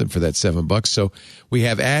something for that $7, so we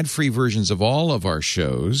have ad-free versions of all of our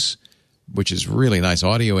shows, which is really nice,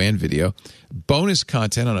 audio and video. Bonus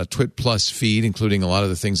content on a Twit Plus feed, including a lot of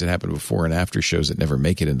the things that happen before and after shows that never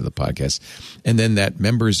make it into the podcast. And then that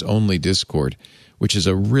members-only Discord, which is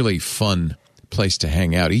a really fun place to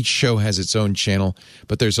hang out. Each show has its own channel,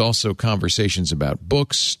 but there's also conversations about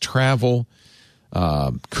books, travel,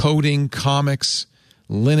 coding, comics,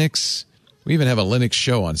 Linux. We even have a Linux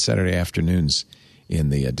show on Saturday afternoons in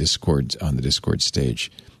the Discord, on the Discord stage.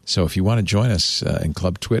 So if you want to join us in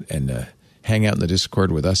Club Twit and hang out in the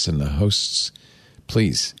Discord with us and the hosts,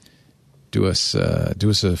 please do us a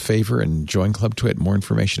favor and join Club Twit. More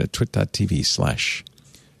information at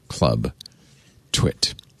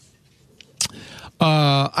twit.tv/clubtwit.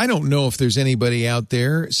 I don't know if there's anybody out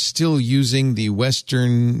there still using the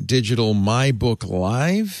Western Digital MyBook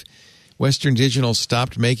Live. Western Digital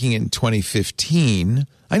stopped making it in 2015.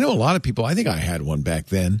 I know a lot of people, I think I had one back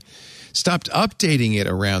then, stopped updating it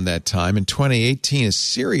around that time. In 2018, a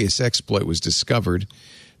serious exploit was discovered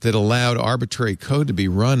that allowed arbitrary code to be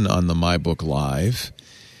run on the MyBook Live.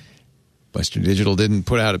 Western Digital didn't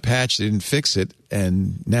put out a patch, they didn't fix it,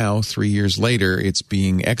 and now, 3 years later, it's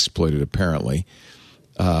being exploited, apparently.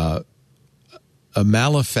 A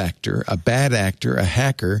malefactor, a bad actor, a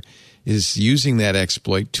hacker, is using that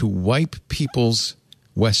exploit to wipe people's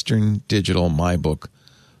Western Digital MyBook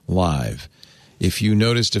Live. If you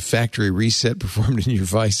noticed a factory reset performed in your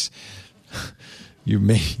device, you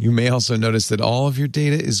may also notice that all of your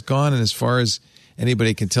data is gone, and as far as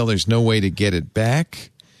anybody can tell, there's no way to get it back.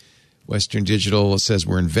 Western Digital says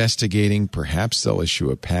we're investigating. Perhaps they'll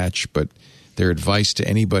issue a patch, but their advice to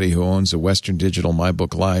anybody who owns a Western Digital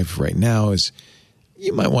MyBook Live right now is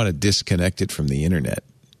you might want to disconnect it from the internet.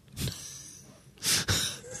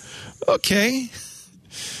 Okay.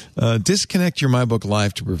 Disconnect your MyBook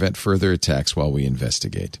Live to prevent further attacks while we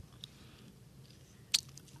investigate.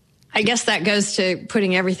 I guess that goes to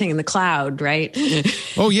putting everything in the cloud, right?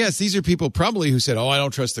 Oh, yes. These are people probably who said, I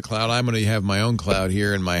don't trust the cloud. I'm going to have my own cloud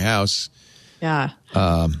here in my house. Yeah.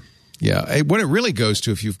 Yeah. What it really goes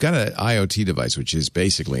to, if you've got an IoT device, which is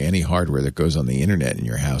basically any hardware that goes on the internet in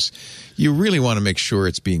your house, you really want to make sure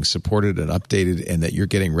it's being supported and updated and that you're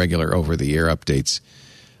getting regular over-the-air updates.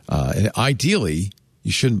 And ideally,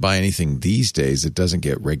 you shouldn't buy anything these days that doesn't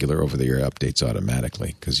get regular over-the-air updates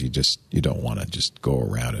automatically, because you don't want to just go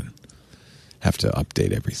around and have to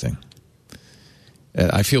update everything.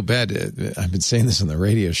 And I feel bad. I've been saying this on the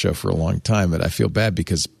radio show for a long time, but I feel bad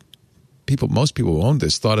because most people who own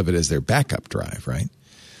this thought of it as their backup drive, right?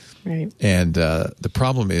 Right. And the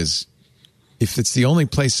problem is, if it's the only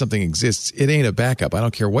place something exists, it ain't a backup. I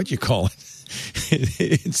don't care what you call it.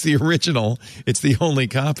 It's the original. It's the only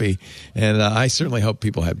copy. And I certainly hope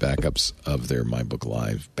people have backups of their MyBook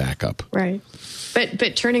Live backup. Right.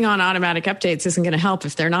 But turning on automatic updates isn't going to help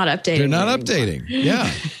if they're not updating. They're not updating.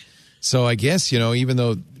 Yeah. So I guess, even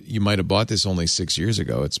though you might have bought this only 6 years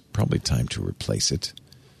ago, it's probably time to replace it.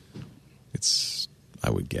 I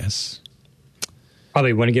would guess.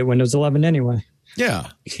 Probably want to get Windows 11 anyway. Yeah.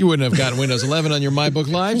 You wouldn't have gotten Windows 11 on your MyBook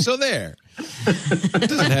Live, so there. It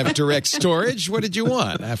doesn't have direct storage. What did you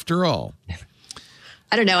want, after all?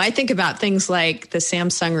 I don't know. I think about things like the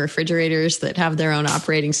Samsung refrigerators that have their own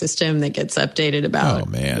operating system that gets updated about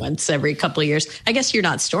once every couple of years. I guess you're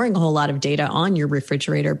not storing a whole lot of data on your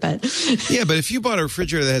refrigerator, but... Yeah, but if you bought a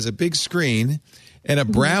refrigerator that has a big screen and a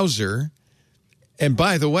browser... And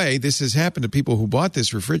by the way, this has happened to people who bought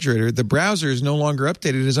this refrigerator. The browser is no longer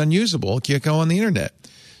updated, is unusable. It can't go on the internet.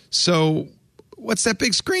 So what's that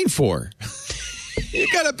big screen for? You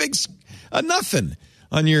got a nothing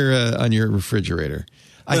on your refrigerator.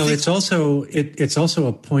 It's also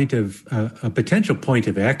a point of a potential point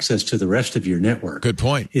of access to the rest of your network. Good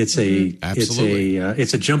point. It's a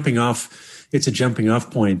jumping off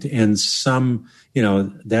point, and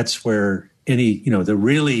that's where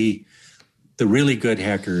the really good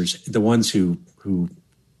hackers, the ones who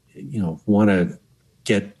want to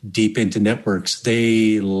get deep into networks,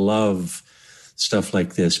 they love stuff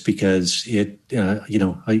like this because it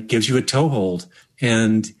gives you a toehold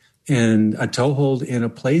and a toehold in a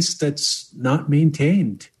place that's not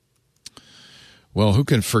maintained. Well, who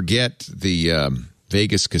can forget the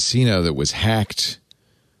Vegas casino that was hacked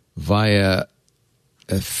via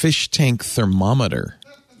a fish tank thermometer?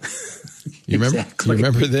 You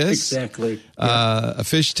remember this? Exactly. A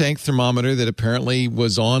fish tank thermometer that apparently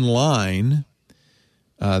was online.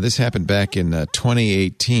 This happened back in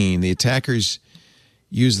 2018. The attackers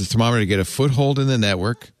used the thermometer to get a foothold in the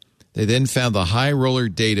network. They then found the high roller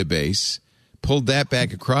database, pulled that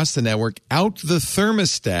back across the network, out the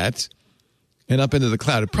thermostat, and up into the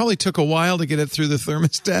cloud. It probably took a while to get it through the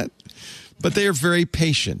thermostat, but they are very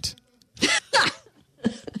patient.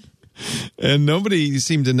 And nobody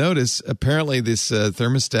seemed to notice. Apparently, this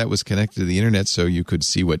thermostat was connected to the internet so you could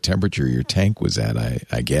see what temperature your tank was at,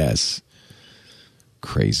 I guess.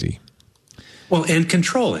 Crazy. Well, and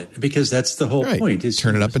control it, because that's the whole point. Is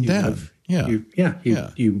turn it up and down. You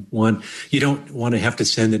don't want to have to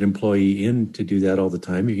send an employee in to do that all the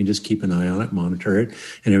time. You can just keep an eye on it, monitor it,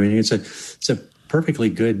 and everything. It's a perfectly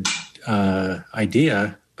good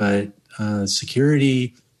idea, but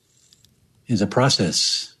security is a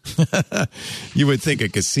process. You would think a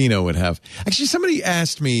casino would have. Actually, somebody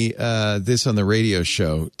asked me this on the radio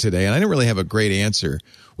show today, and I didn't really have a great answer,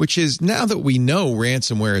 which is, now that we know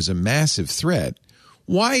ransomware is a massive threat,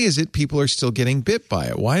 why is it people are still getting bit by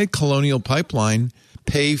it? Why did Colonial Pipeline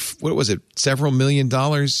pay, several $1 million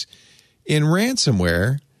in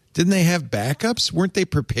ransomware? Didn't they have backups? Weren't they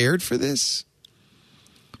prepared for this?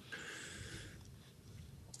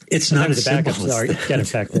 It's not the backups get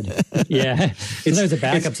infected. Yeah. Sometimes the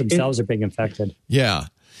backups themselves are being infected. Yeah.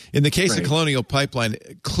 In the case of Colonial Pipeline,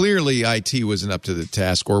 clearly IT wasn't up to the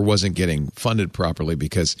task or wasn't getting funded properly,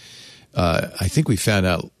 because I think we found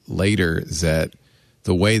out later that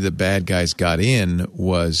the way the bad guys got in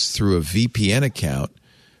was through a VPN account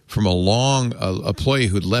from a employee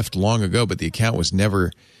who'd left long ago, but the account was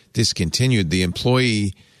never discontinued. The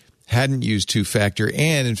employee hadn't used two-factor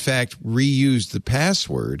and, in fact, reused the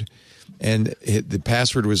password, and the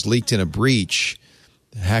password was leaked in a breach.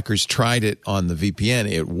 Hackers tried it on the VPN.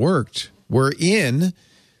 It worked. We're in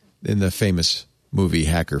the famous movie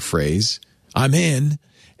hacker phrase, I'm in,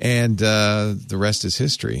 and the rest is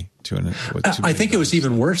history. I think it was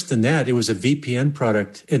even worse than that. It was a VPN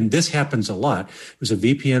product, and this happens a lot. It was a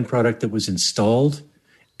VPN product that was installed,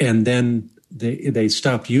 and then they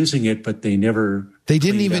stopped using it, but they never.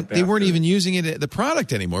 They weren't even using it the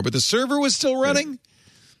product anymore, but the server was still running.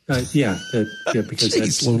 Because Jeez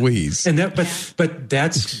that's Louise, and but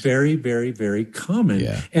that's very, very, very common.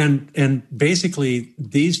 Yeah. And basically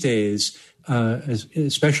these days,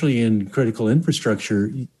 especially in critical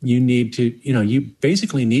infrastructure, you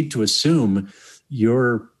basically need to assume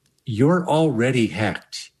you're already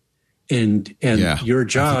hacked. And your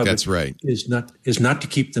job that's right. is not to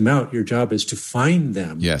keep them out. Your job is to find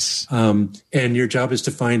them. Yes. And your job is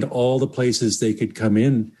to find all the places they could come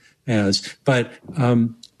in as. But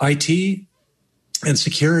IT and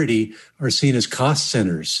security are seen as cost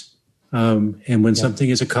centers. And when something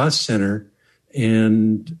is a cost center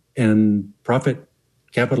and profit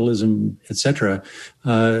capitalism, et cetera,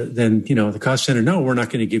 then, the cost center, no, we're not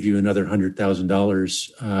going to give you another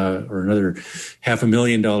 $100,000 or another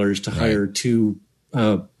 $500,000 to hire two,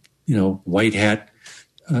 white hat,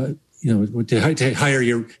 to hire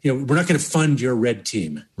your, we're not going to fund your red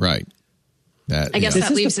team. Right. I guess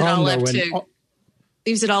that leaves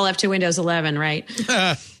it all up to Windows 11, right?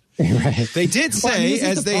 Right. They did say,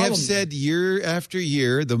 as they have said year after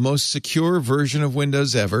year, the most secure version of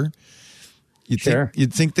Windows ever.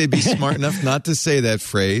 You'd think they'd be smart enough not to say that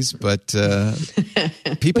phrase, but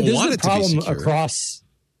people want it to be secure.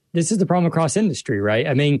 This is the problem across industry, right?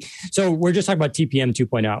 I mean, so we're just talking about TPM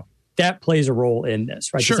 2.0. That plays a role in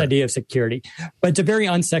this, right? Sure. This idea of security. But it's a very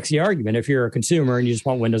unsexy argument if you're a consumer and you just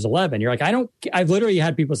want Windows 11. You're like, I've literally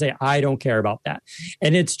had people say, I don't care about that.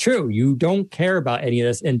 And it's true. You don't care about any of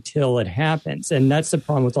this until it happens. And that's the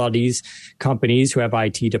problem with a lot of these companies who have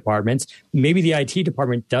IT departments. Maybe the IT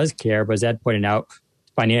department does care, but as Ed pointed out,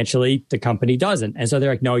 financially, the company doesn't. And so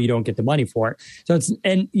they're like, no, you don't get the money for it.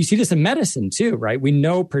 And you see this in medicine too, right? We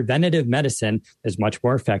know preventative medicine is much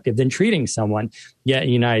more effective than treating someone. Yet in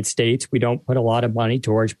the United States, we don't put a lot of money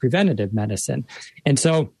towards preventative medicine. And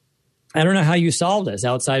so I don't know how you solve this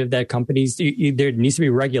outside of that companies. There needs to be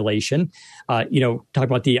regulation. Talk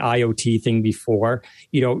about the IoT thing before,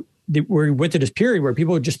 we went to this period where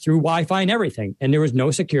people just threw Wi-Fi and everything, and there was no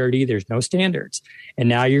security, there's no standards. And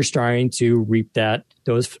now you're starting to reap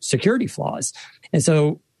those security flaws. And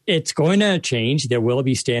so it's going to change. There will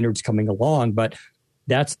be standards coming along, but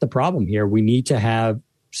that's the problem here. We need to have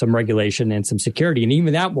some regulation and some security. And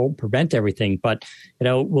even that won't prevent everything, but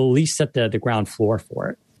will at least set the ground floor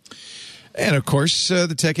for it. And of course,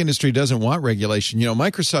 the tech industry doesn't want regulation.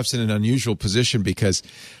 Microsoft's in an unusual position because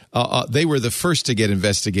they were the first to get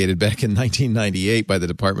investigated back in 1998 by the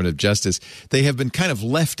Department of Justice. They have been kind of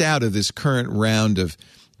left out of this current round of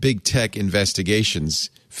big tech investigations.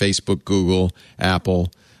 Facebook, Google, Apple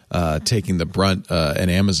taking the brunt, and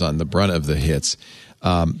Amazon the brunt of the hits.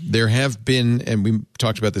 There have been, and we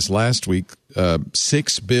talked about this last week,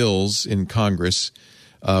 6 bills in Congress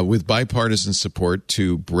with bipartisan support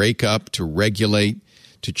to break up, to regulate,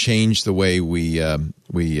 to change the way we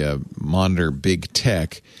monitor big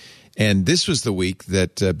tech. And this was the week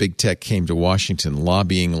that big tech came to Washington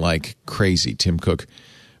lobbying like crazy. Tim Cook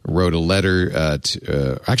wrote a letter,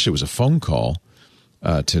 actually it was a phone call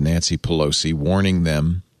to Nancy Pelosi,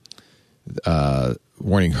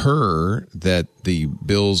 warning her that the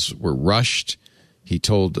bills were rushed. He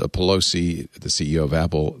told Pelosi, the CEO of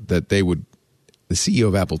Apple, that the CEO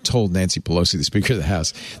of Apple told Nancy Pelosi, the Speaker of the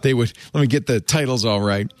House, let me get the titles all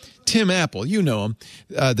right, Tim Apple, you know him,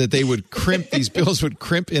 that they would these bills would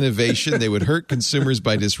crimp innovation. They would hurt consumers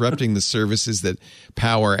by disrupting the services that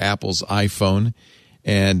power Apple's iPhone.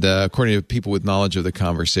 And according to people with knowledge of the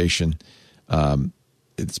conversation,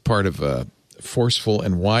 it's part of a forceful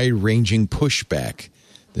and wide-ranging pushback,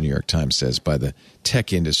 the New York Times says, by the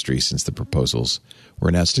tech industry since the proposals were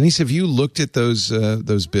announced. Denise, have you looked at those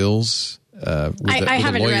bills? I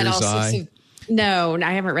haven't read all 6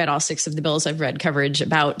 I haven't read all 6 of the bills. I've read coverage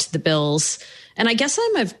about the bills. And I guess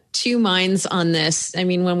I'm of two minds on this. I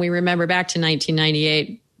mean, when we remember back to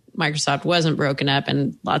 1998, Microsoft wasn't broken up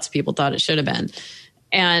and lots of people thought it should have been.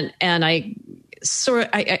 And I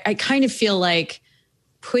kind of feel like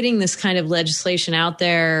putting this kind of legislation out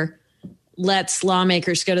there lets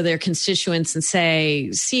lawmakers go to their constituents and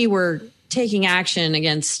say, see, we're taking action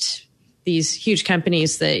against these huge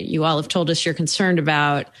companies that you all have told us you're concerned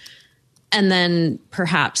about. And then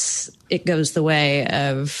perhaps it goes the way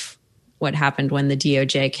of what happened when the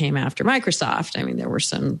DOJ came after Microsoft. I mean, there were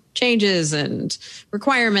some changes and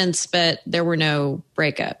requirements, but there were no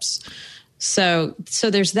breakups. So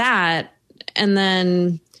there's that. And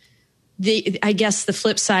then I guess the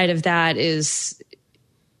flip side of that is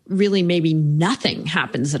really maybe nothing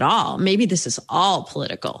happens at all. Maybe this is all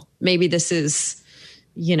political. Maybe this is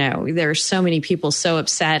there are so many people so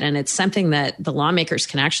upset, and it's something that the lawmakers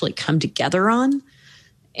can actually come together on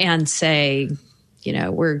and say,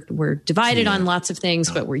 we're divided on lots of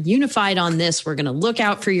things, but we're unified on this. We're going to look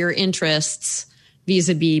out for your interests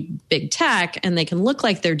vis-a-vis big tech, and they can look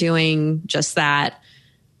like they're doing just that.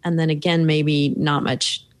 And then again, maybe not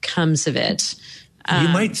much comes of it. You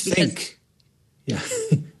might think,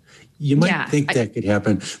 you might think that could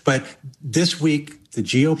happen. But this week, the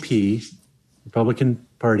GOP, Republican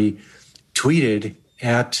Party, tweeted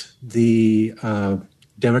at the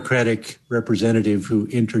Democratic representative who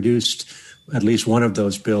introduced at least one of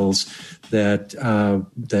those bills that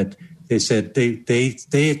they said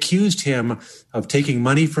they accused him of taking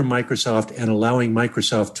money from Microsoft and allowing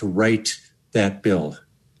Microsoft to write that bill.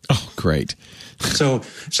 Oh, great. So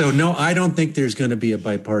no, I don't think there's going to be a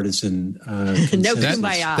bipartisan no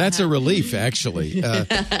kumbaya. That's a relief, actually.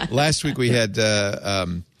 Last week we had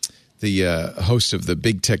the host of the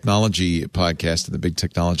Big Technology podcast and the Big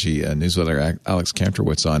Technology newsletter, Alex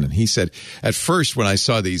Kantrowitz, on, and he said, at first when I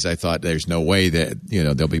saw these, I thought there's no way that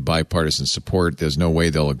there'll be bipartisan support. There's no way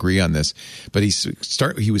they'll agree on this. But he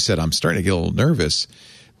said, I'm starting to get a little nervous.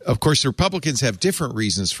 Of course, the Republicans have different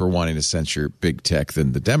reasons for wanting to censure big tech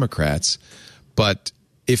than the Democrats. But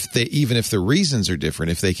even if the reasons are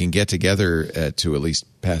different, if they can get together to at least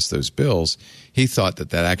pass those bills, he thought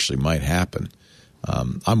that actually might happen.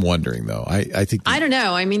 I'm wondering, though. I think I don't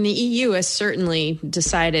know. I mean, the EU has certainly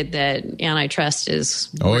decided that antitrust is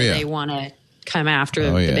where they want to come after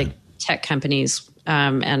the big tech companies,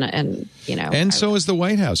 and so is the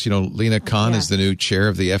White House. Lena Khan is the new chair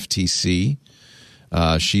of the FTC.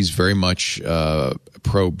 She's very much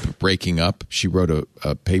pro breaking up. She wrote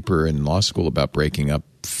a paper in law school about breaking up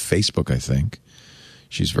Facebook, I think.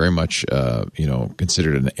 She's very much,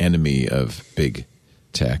 considered an enemy of big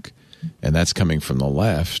tech, and that's coming from the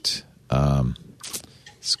left.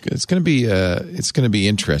 It's going to be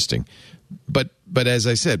interesting. But as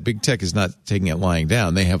I said, big tech is not taking it lying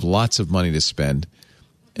down. They have lots of money to spend.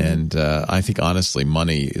 And I think, honestly,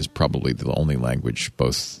 money is probably the only language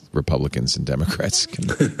both Republicans and Democrats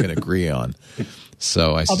can agree on.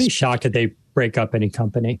 So I'll be shocked if they break up any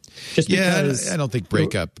company. Just because I don't think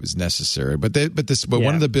breakup is necessary. But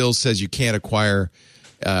one of the bills says you can't acquire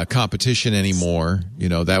competition anymore.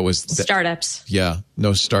 That was startups.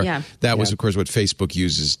 No start. Yeah. That was, of course, what Facebook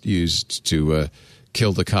used to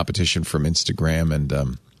kill the competition from Instagram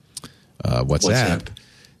and WhatsApp.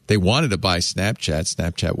 They wanted to buy Snapchat.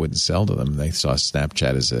 Snapchat wouldn't sell to them. They saw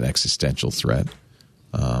Snapchat as an existential threat.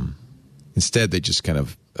 Instead, they just kind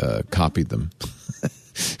of copied them,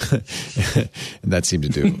 and that seemed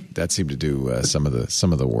to do some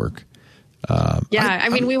of the work. I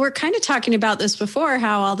mean, we were kind of talking about this before,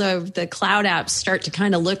 how although the cloud apps start to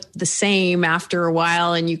kind of look the same after a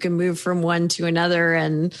while, and you can move from one to another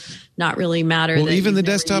and not really matter. Well, that even the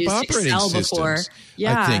never desktop used operating Excel systems. Before.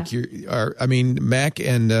 Yeah. I think Mac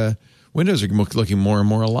and Windows are looking more and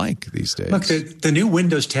more alike these days. Look, the new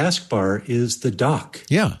Windows taskbar is the dock.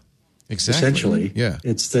 Yeah. Exactly. Essentially,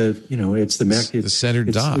 it's the Mac. The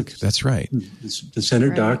centered dock. That's right. The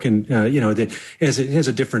centered dock, and it has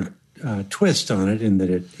a different twist on it in that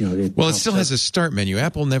it still has a start menu.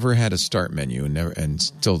 Apple never had a start menu and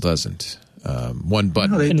still doesn't. One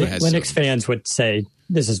button. Linux fans would say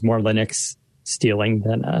this is more Linux stealing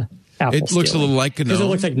than Apple. It looks a little like GNOME. Because it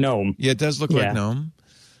looks like GNOME. Yeah, it does look like GNOME.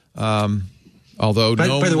 Although by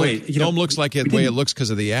the way, GNOME looks like the way it looks because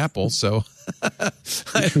of the Apple. So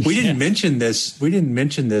we didn't mention this. We didn't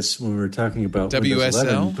mention this when we were talking about WSL. Windows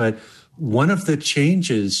 11, but one of the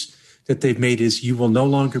changes that they've made is you will no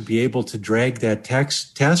longer be able to drag that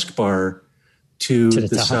taskbar to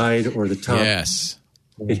the side or the top. Yes.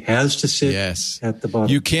 It has to sit at the bottom.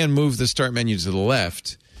 You can move the start menu to the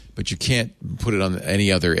left, but you can't put it on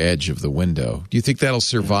any other edge of the window. Do you think that'll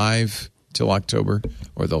survive till October,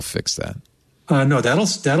 or they'll fix that? No,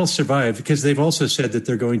 that'll survive, because they've also said that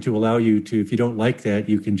they're going to allow you to, if you don't like that,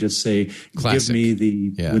 you can just say, Classic. give me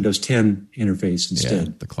the Windows 10 interface instead.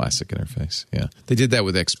 Yeah, the classic interface. Yeah. They did that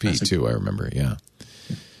with XP too, I remember. Yeah.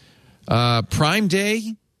 Prime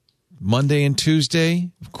Day, Monday and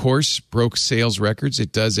Tuesday, of course, broke sales records.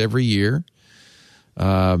 It does every year.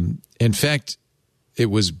 In fact, it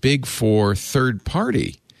was big for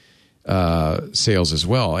third-party sales as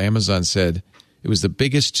well. Amazon said it was the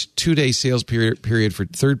biggest two-day sales period for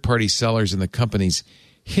third-party sellers in the company's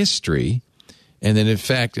history. And then, in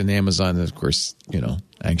fact, in Amazon, of course,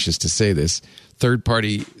 anxious to say this,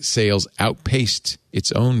 third-party sales outpaced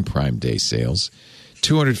its own Prime Day sales.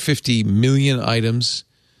 250 million items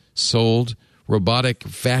sold. Robotic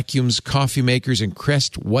vacuums, coffee makers, and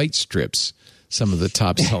Crest white strips some of the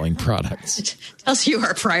top-selling products. Tells you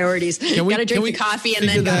our priorities. You got to drink the coffee and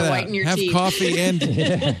then got to whiten your teeth. Have coffee and...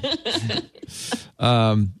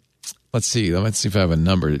 Let's see if I have a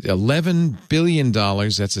number. $11 billion.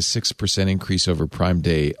 That's a 6% increase over Prime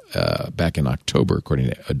Day back in October, according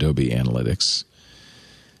to Adobe Analytics.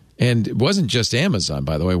 And it wasn't just Amazon,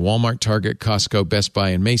 by the way. Walmart, Target, Costco, Best Buy,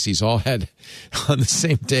 and Macy's all had on the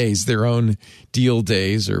same days their own deal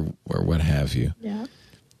days or what have you. Yeah.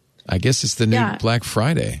 I guess it's the new Black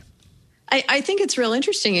Friday. I think it's real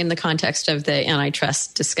interesting in the context of the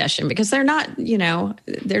antitrust discussion because they're not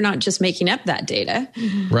just making up that data.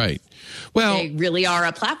 Right. Well, they really are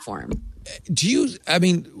a platform.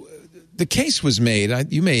 The case was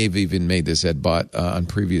made, you may have even made this, Ed Bott, on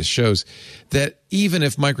previous shows, that even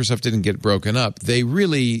if Microsoft didn't get broken up, they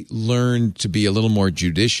really learned to be a little more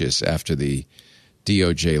judicious after the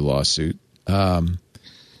DOJ lawsuit.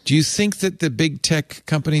 Do you think that the big tech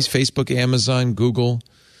companies, Facebook, Amazon, Google,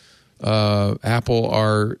 Apple,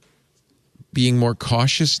 are being more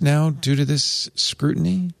cautious now due to this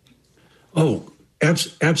scrutiny? Oh,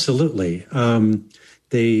 absolutely.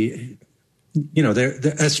 They're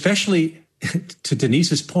especially to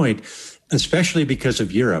Denise's point, especially because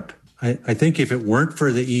of Europe. I think if it weren't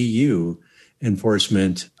for the EU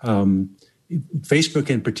enforcement, Facebook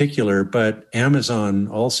in particular, but Amazon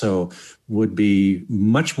also would be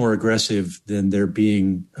much more aggressive than they're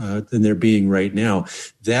being right now.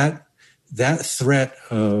 That threat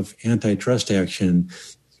of antitrust action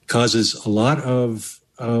causes a lot of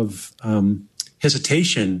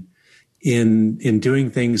hesitation in doing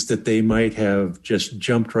things that they might have just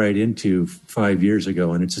jumped right into 5 years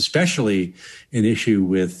ago, and it's especially an issue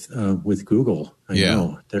with Google. I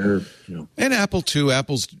know they're and Apple too.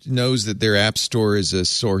 Apple knows that their App Store is a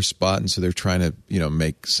sore spot, and so they're trying to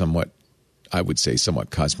make somewhat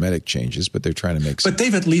cosmetic changes, but they're trying to make. But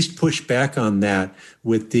they've at least pushed back on that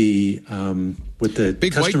with the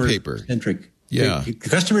big white paper centric,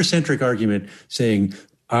 customer centric argument, saying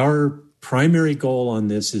our primary goal on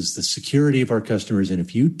this is the security of our customers, and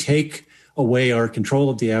if you take away our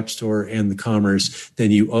control of the App Store and the commerce,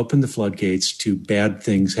 then you open the floodgates to bad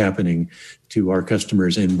things happening to our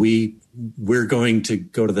customers, and we're going to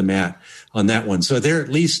go to the mat on that one. So they're at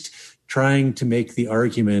least trying to make the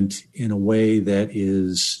argument in a way that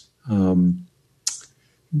is, that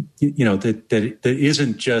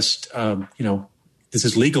isn't just, this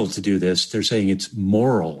is legal to do this. They're saying it's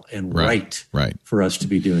moral and right for us to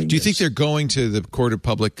be doing this. Do you think they're going to the court of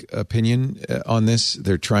public opinion on this?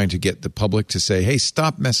 They're trying to get the public to say, hey,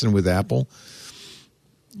 stop messing with Apple.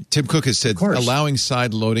 Tim Cook has said allowing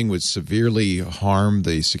side loading would severely harm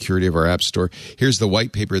the security of our App Store. Here's the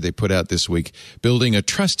white paper they put out this week, building a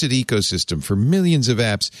trusted ecosystem for millions of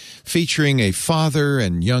apps, featuring a father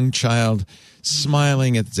and young child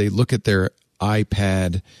smiling as they look at their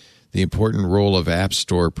iPad, the important role of App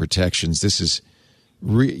Store protections. This is,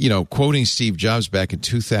 quoting Steve Jobs back in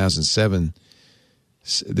 2007.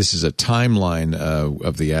 This is a timeline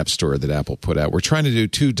of the App Store that Apple put out. We're trying to do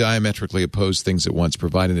two diametrically opposed things at once: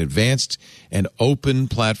 provide an advanced and open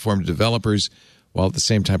platform to developers, while at the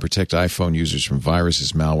same time protect iPhone users from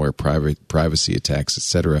viruses, malware, privacy attacks,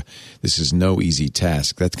 etc. This is no easy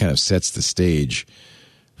task. That kind of sets the stage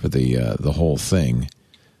for the whole thing.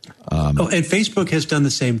 And Facebook has done the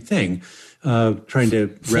same thing, trying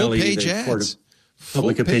to rally the court of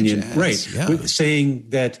public opinion, saying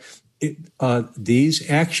that these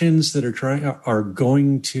actions that are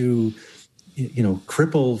going to,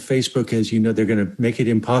 cripple Facebook. As you know, they're going to make it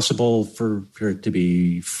impossible for it to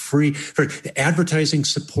be free for advertising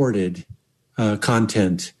supported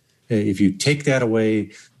content. If you take that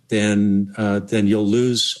away, then you'll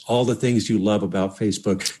lose all the things you love about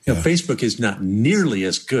Facebook. Facebook is not nearly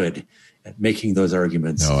as good at making those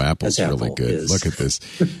arguments. No, Apple's really good. Is. Look at this.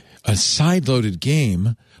 A side-loaded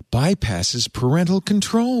game bypasses parental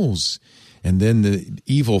controls. And then the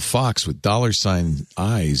evil fox with $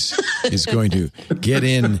 eyes is going to get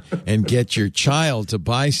in and get your child to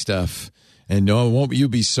buy stuff. And no, won't you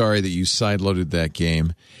be sorry that you side-loaded that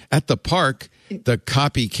game. At the park, the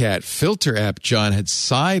copycat filter app John had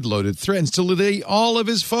side-loaded threatens to delete all of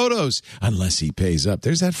his photos unless he pays up.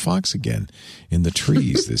 There's that fox again in the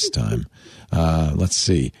trees this time. Let's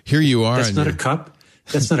see. Here you are. That's not a cop.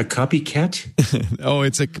 That's not a copycat. Oh,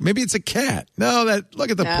 maybe it's a cat. No,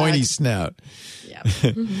 look at the pointy snout. Yeah.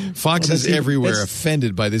 Foxes everywhere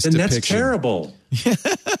offended by this depiction. That's terrible.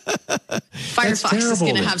 Firefox is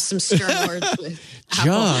going to have some stern words with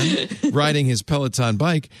John, riding his Peloton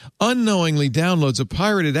bike, unknowingly downloads a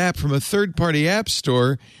pirated app from a third-party app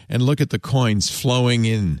store, and look at the coins flowing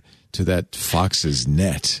in to that fox's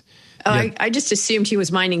net. Oh, yeah. I just assumed he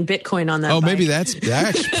was mining Bitcoin on that. Oh, bike. maybe that's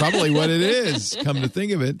probably what it is. Come to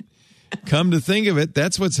think of it,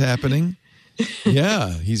 that's what's happening. Yeah,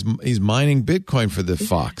 he's mining Bitcoin for the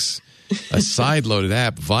Fox. A side-loaded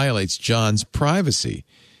app violates John's privacy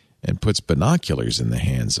and puts binoculars in the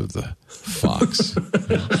hands of the Fox.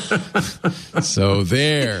 So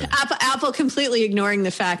there. Apple completely ignoring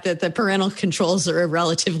the fact that the parental controls are a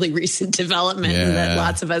relatively recent development and that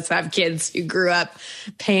lots of us have kids who grew up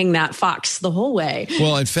paying that Fox the whole way.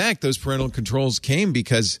 Well, in fact, those parental controls came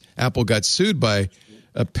because Apple got sued by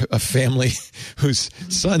a family whose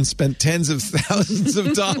son spent tens of thousands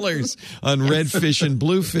of dollars on redfish and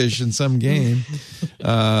bluefish in some game.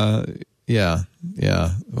 Yeah.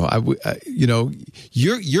 Well,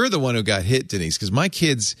 you're the one who got hit, Denise, because my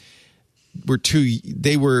kids were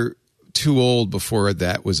too old before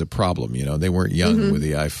that was a problem. They weren't young with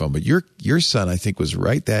the iPhone, but your son, I think, was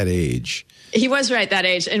right that age. He was right that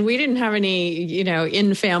age, and we didn't have any,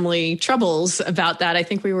 in-family troubles about that. I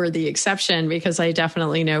think we were the exception because I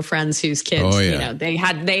definitely know friends whose kids, they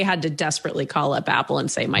had to desperately call up Apple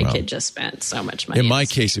and say, my kid just spent so much money. In my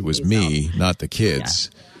case, it was me, not the kids.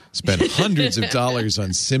 Yeah. Spent hundreds of dollars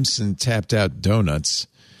on Simpson tapped out donuts.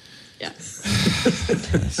 Yeah.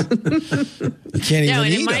 You can't even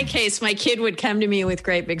eat in my them. case, my kid would come to me with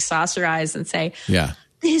great big saucer eyes and say, yeah,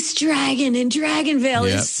 this dragon in Dragonvale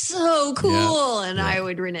is so cool. And I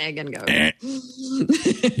would renege and go,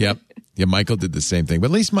 Yep. Yeah, Michael did the same thing. But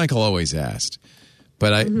at least Michael always asked.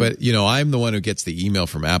 But I'm the one who gets the email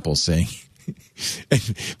from Apple saying,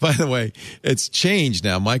 and by the way, it's changed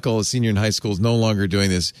now. Michael, a senior in high school, is no longer doing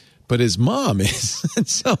this, but his mom is. And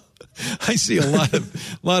so I see a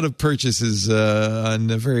lot of purchases on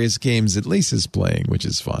various games that Lisa's playing, which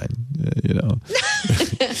is fine.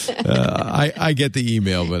 I get the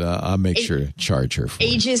email, but I'll make sure to charge her for it.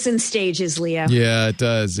 Ages and stages, Leo. Yeah, it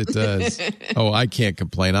does. It does. Oh, I can't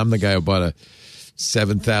complain. I'm the guy who bought a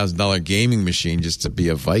 $7,000 gaming machine just to be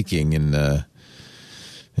a Viking in a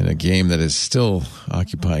game that is still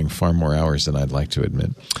occupying far more hours than I'd like to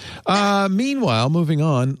admit. Meanwhile, moving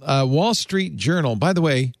on, Wall Street Journal. By the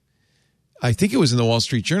way, I think it was in the Wall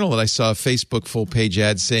Street Journal that I saw a Facebook full-page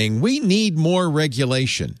ad saying, we need more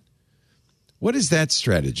regulation. What is that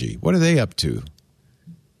strategy? What are they up to?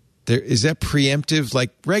 Is that preemptive? Like,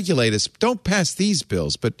 regulate us. Don't pass these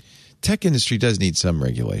bills, but tech industry does need some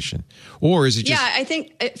regulation. Or is it just... Yeah, I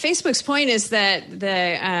think Facebook's point is that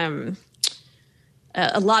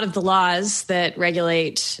a lot of the laws that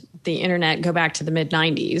regulate the internet go back to the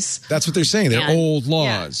mid-90s. That's what they're saying. They're old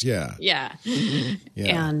laws. Yeah.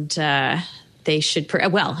 And they should...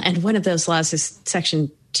 and one of those laws is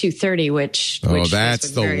Section 230, which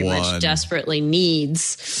that's the very one. Much desperately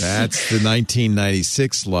needs. That's the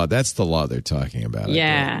 1996 law. That's the law they're talking about.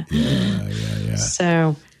 Yeah.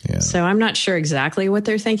 So I'm not sure exactly what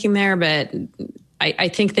they're thinking there, but I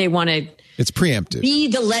think they want to... It's preemptive. Be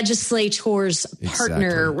the legislator's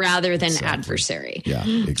partner rather than adversary. Yeah,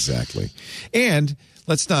 exactly. And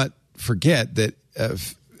let's not forget that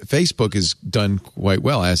Facebook has done quite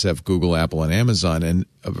well, as have Google, Apple, and Amazon, and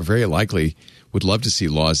very likely would love to see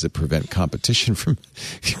laws that prevent competition from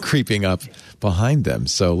creeping up behind them.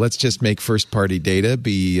 So let's just make first-party data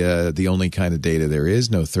be the only kind of data there is,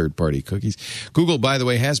 no third-party cookies. Google, by the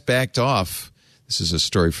way, has backed off. This is a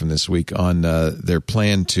story from this week on their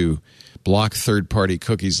plan to block third-party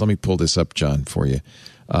cookies. Let me pull this up, John, for you.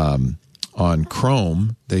 On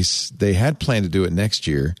Chrome, they had planned to do it next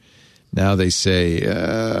year. Now they say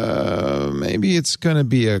maybe it's going to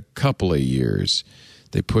be a couple of years.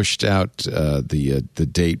 They pushed out the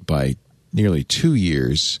date by nearly 2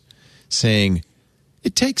 years, saying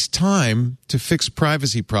it takes time to fix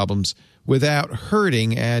privacy problems without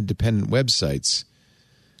hurting ad-dependent websites.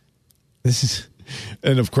 This is...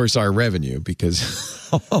 And, of course, our revenue,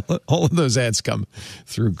 because all of those ads come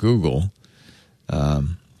through Google.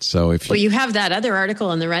 So if you have that other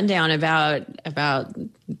article in the rundown about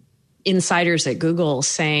insiders at Google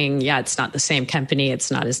saying, it's not the same company.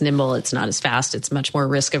 It's not as nimble. It's not as fast. It's much more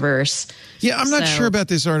risk averse. Yeah, I'm not sure about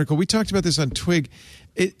this article. We talked about this on Twig.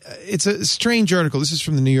 It's a strange article. This is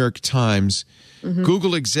from the New York Times. Mm-hmm.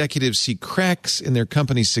 Google executives see cracks in their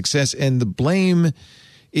company's success, and the blame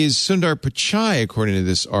is Sundar Pichai, according to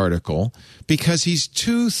this article, because he's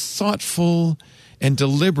too thoughtful and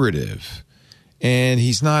deliberative, and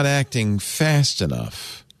he's not acting fast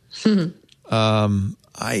enough. This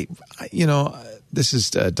is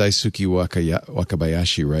Daisuke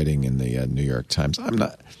Wakabayashi writing in the New York Times. I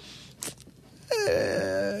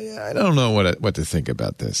don't know what to think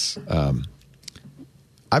about this.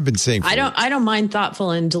 I've been saying I don't mind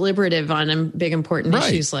thoughtful and deliberative on big important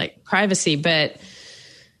issues like privacy, but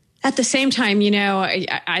At the same time,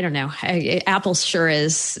 I don't know. Apple sure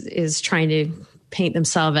is trying to paint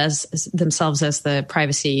themselves as the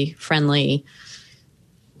privacy friendly,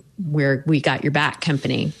 where we got your back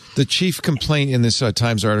company. The chief complaint in this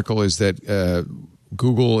Times article is that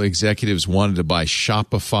Google executives wanted to buy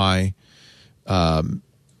Shopify. Mr.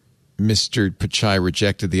 Pichai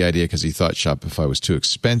rejected the idea because he thought Shopify was too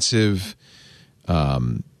expensive.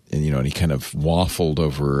 And he kind of waffled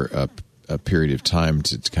over a period of time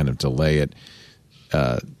to kind of delay it.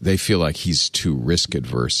 They feel like he's too risk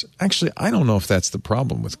adverse. Actually, I don't know if that's the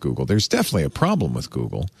problem with Google. There's definitely a problem with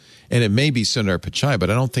Google, and it may be Sundar Pichai, but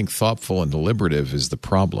I don't think thoughtful and deliberative is the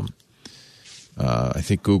problem. I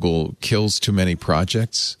think Google kills too many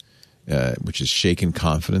projects, which has shaken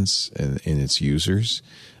confidence in its users.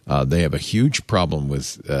 They have a huge problem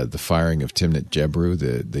with the firing of Timnit Gebru,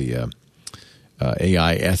 the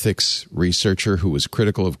AI ethics researcher who was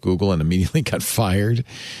critical of Google and immediately got fired,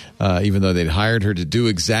 even though they'd hired her to do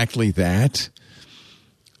exactly that.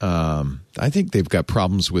 I think they've got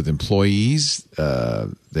problems with employees.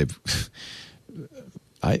 I'm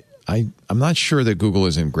not sure that Google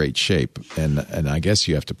is in great shape, and I guess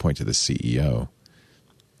you have to point to the CEO.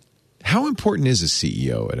 How important is a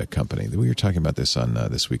CEO at a company? We were talking about this on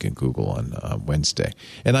This Week in Google on Wednesday,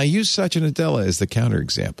 and I use Satya Nadella as the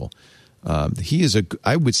counterexample. He is,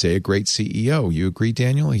 I would say, a great CEO. You agree,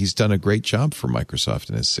 Daniel? He's done a great job for Microsoft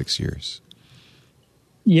in his 6 years.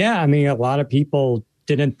 Yeah, I mean, a lot of people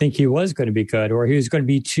didn't think he was going to be good, or he was going to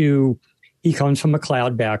be too. He comes from a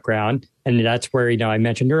cloud background, and that's where I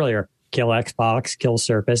mentioned earlier, kill Xbox, kill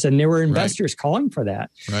Surface, and there were investors calling for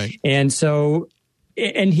that. Right. And so,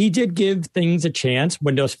 and he did give things a chance.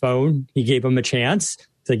 Windows Phone, he gave them a chance.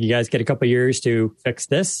 It's like, you guys get a couple of years to fix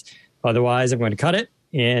this, otherwise I'm going to cut it.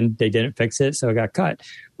 And they didn't fix it, so it got cut.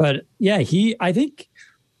 But yeah, I think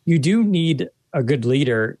you do need a good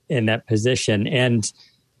leader in that position. And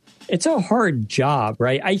it's a hard job,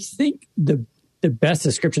 right? I think the best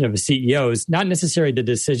description of a CEO is not necessarily the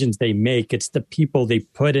decisions they make. It's the people they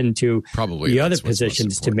put into the other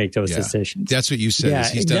positions to make those decisions. That's what you said.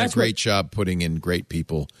 He's done a great job putting in great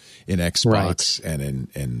people in Xbox and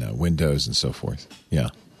in Windows and so forth. Yeah.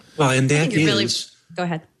 Well, and that is... Go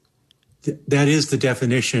ahead. That is the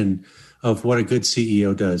definition of what a good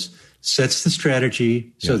CEO does. Sets the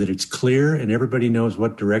strategy so that it's clear and everybody knows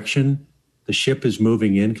what direction the ship is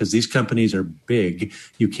moving in, because these companies are big.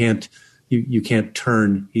 You can't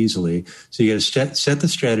turn easily. So you got to set the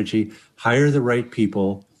strategy, hire the right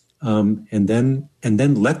people, and then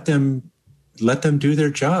let them do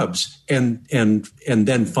their jobs, and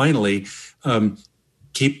then finally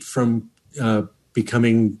keep from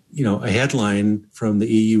becoming, a headline from the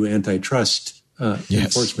EU antitrust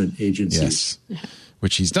enforcement agencies. Yes,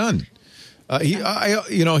 which he's done.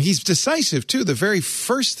 He's decisive too. The very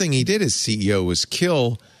first thing he did as CEO was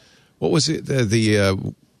kill. What was it?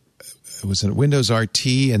 It was a Windows RT,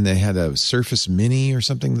 and they had a Surface Mini or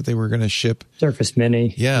something that they were going to ship. Surface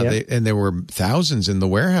Mini. Yeah, yep. And there were thousands in the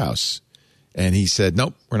warehouse, and he said,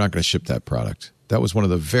 "Nope, we're not going to ship that product." That was one of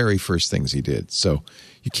the very first things he did. So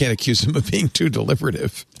you can't accuse him of being too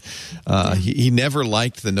deliberative. He never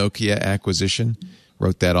liked the Nokia acquisition,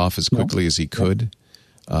 wrote that off as quickly as he could,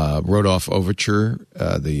 wrote off Overture,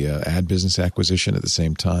 the ad business acquisition at the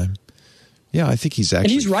same time. Yeah, I think he's actually...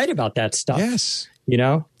 And he's right about that stuff. Yes. He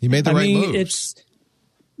made the right moves.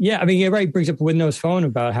 Everybody brings up Windows Phone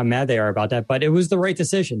about how mad they are about that, but it was the right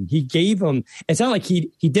decision. He gave them... It's not like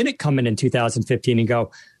he didn't come in 2015 and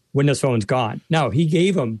go, Windows Phone's gone. No, he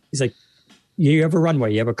gave them, he's like, you have a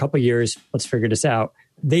runway, you have a couple of years, let's figure this out.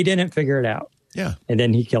 They didn't figure it out. Yeah. And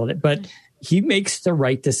then he killed it. But he makes the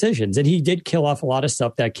right decisions. And he did kill off a lot of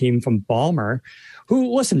stuff that came from Ballmer,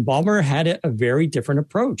 who, listen, Ballmer had a very different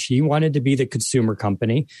approach. He wanted to be the consumer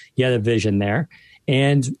company. He had a vision there.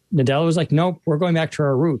 And Nadella was like, nope, we're going back to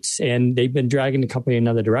our roots. And they've been dragging the company in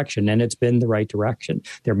another direction. And it's been the right direction.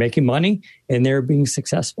 They're making money and they're being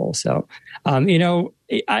successful. So,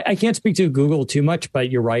 I can't speak to Google too much,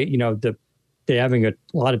 but you're right. They're having a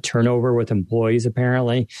lot of turnover with employees,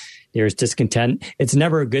 apparently. There's discontent. It's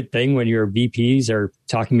never a good thing when your VPs are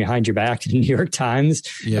talking behind your back to the New York Times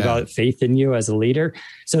about faith in you as a leader.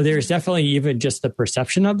 So there's definitely even just the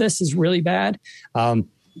perception of this is really bad.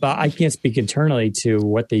 But I can't speak internally to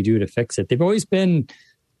what they do to fix it. They've always been,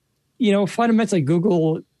 fundamentally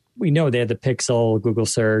Google, we know they have the Pixel, Google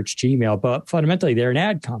Search, Gmail, but fundamentally they're an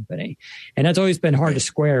ad company. And that's always been hard to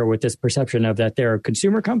square with this perception of that they're a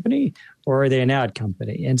consumer company or are they an ad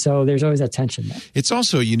company? And so there's always that tension there. It's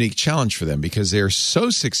also a unique challenge for them because they're so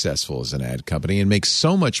successful as an ad company and make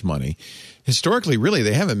so much money historically, really,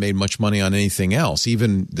 they haven't made much money on anything else.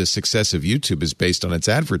 Even the success of YouTube is based on its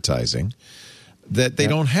advertising, that they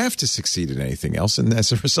don't have to succeed in anything else. And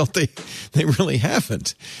as a result, they really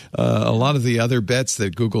haven't. A lot of the other bets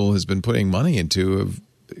that Google has been putting money into have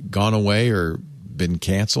gone away or been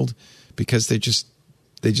canceled because they just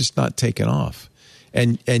not taken off.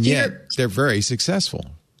 And yet they're very successful.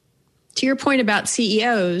 To your point about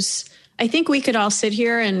CEOs, I think we could all sit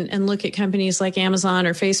here and look at companies like Amazon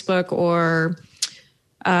or Facebook or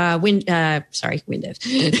Windows,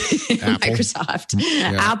 Microsoft,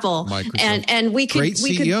 Apple, Microsoft. and we could great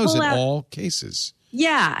CEOs could pull in out, all cases.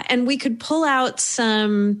 Yeah, and we could pull out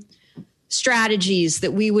some strategies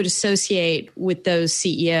that we would associate with those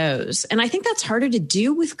CEOs, and I think that's harder to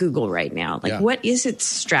do with Google right now. Like, what is its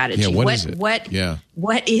strategy? Yeah, what is it?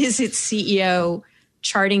 What is its CEO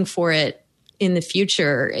charting for it in the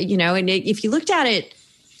future? And if you looked at it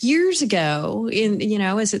years ago,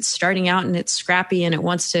 as it's starting out and it's scrappy and it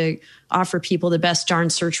wants to offer people the best darn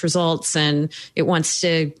search results and it wants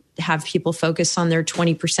to have people focus on their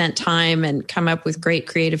 20% time and come up with great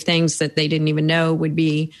creative things that they didn't even know would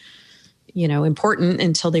be, important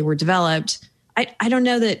until they were developed. I don't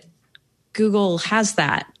know that Google has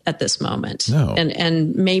that at this moment. No.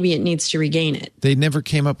 And maybe it needs to regain it. They never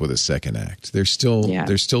came up with a second act. They're still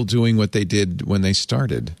doing what they did when they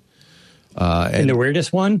started. And the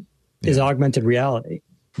weirdest one is augmented reality.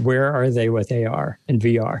 Where are they with AR and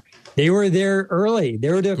VR? They were there early. They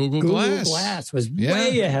were Google Glass was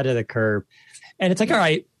way ahead of the curve. And it's like, all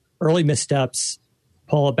right, early missteps,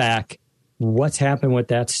 pull it back. What's happened with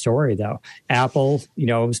that story, though? Apple,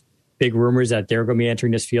 big rumors that they're going to be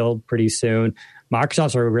entering this field pretty soon.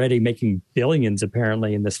 Microsoft's already making billions,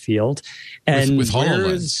 apparently, in this field. And with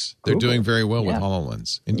HoloLens. They're doing very well with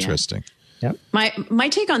HoloLens. Interesting. Yep. My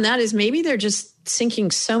take on that is maybe they're just sinking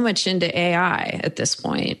so much into AI at this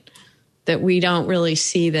point that we don't really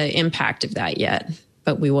see the impact of that yet,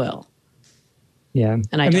 but we will. Yeah.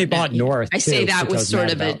 And they bought North. I say that with sort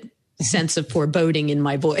of a sense of foreboding in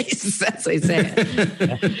my voice. That's how I say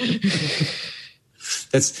it.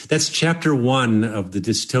 That's chapter 1 of the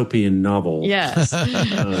dystopian novel. Yes.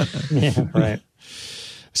 Right.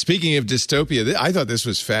 Speaking of dystopia, I thought this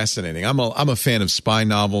was fascinating. I'm a fan of spy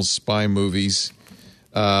novels, spy movies.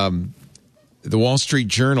 The Wall Street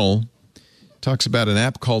Journal talks about an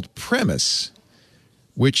app called Premise,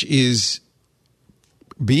 which is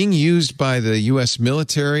being used by the U.S.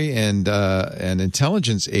 military and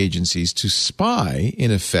intelligence agencies to spy,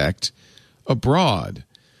 in effect, abroad.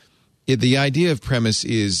 The idea of Premise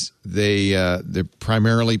is they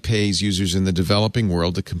primarily pays users in the developing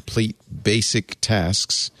world to complete basic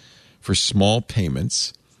tasks for small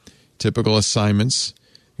payments. Typical assignments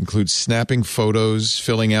include snapping photos,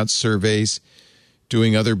 filling out surveys,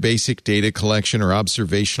 doing other basic data collection or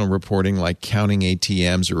observational reporting like counting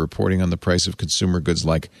ATMs or reporting on the price of consumer goods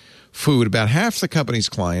like food. About half the company's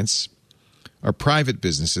clients are private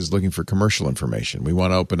businesses looking for commercial information. We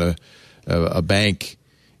want to open a bank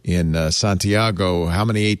in Santiago. How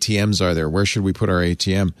many ATMs are there? Where should we put our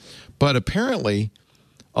ATM? But apparently,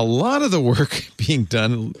 a lot of the work being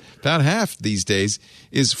done, about half these days,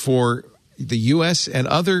 is for the U.S. and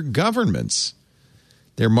other governments.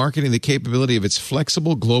 They're marketing the capability of its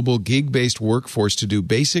flexible global gig-based workforce to do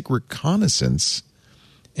basic reconnaissance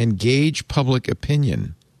and gauge public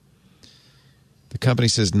opinion. The company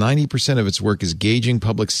says 90% of its work is gauging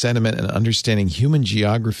public sentiment and understanding human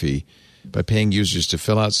geography by paying users to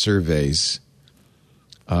fill out surveys.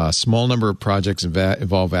 A small number of projects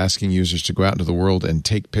involve asking users to go out into the world and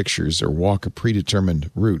take pictures or walk a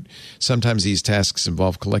predetermined route. Sometimes these tasks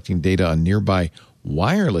involve collecting data on nearby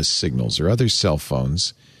wireless signals or other cell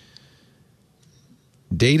phones.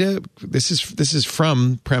 Data, this is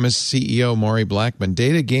from Premise CEO Maury Blackman.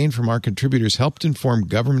 Data gained from our contributors helped inform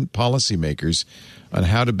government policymakers on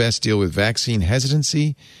how to best deal with vaccine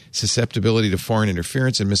hesitancy, susceptibility to foreign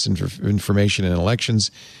interference and misinformation in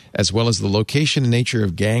elections, as well as the location and nature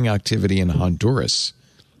of gang activity in Honduras,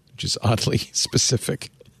 which is oddly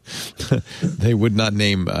specific. They would not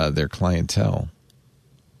name their clientele.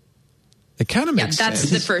 It kind of makes sense.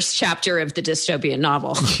 That's the first chapter of the dystopian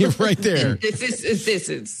novel. You're right there. This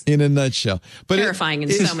is in a nutshell. But terrifying in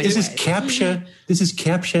so many ways. This is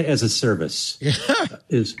CAPTCHA as a service.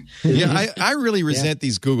 I really resent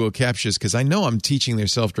these Google CAPTCHAs because I know I'm teaching their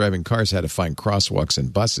self-driving cars how to find crosswalks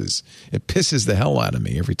and buses. It pisses the hell out of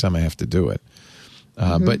me every time I have to do it.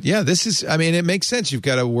 But yeah, it makes sense. You've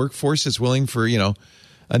got a workforce that's willing for,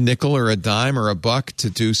 a nickel or a dime or a buck to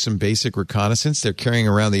do some basic reconnaissance. They're carrying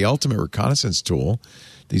around the ultimate reconnaissance tool.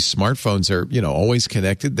 These smartphones are, always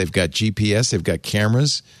connected. They've got GPS, they've got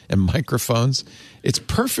cameras and microphones. It's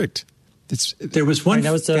perfect There was one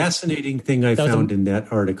fascinating thing I found in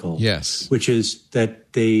that article. Yes. Which is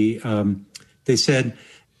that they said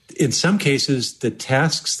in some cases the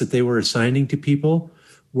tasks that they were assigning to people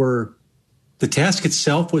the task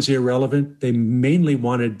itself was irrelevant. They mainly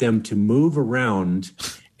wanted them to move around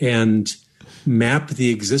and map the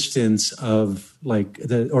existence of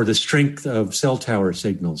the strength of cell tower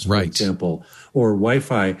signals, for example, or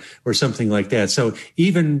Wi-Fi or something like that. So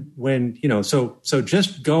even when, so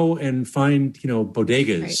just go and find,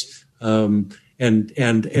 bodegas. And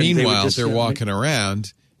meanwhile, they're walking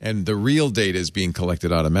around and the real data is being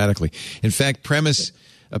collected automatically. In fact, Premise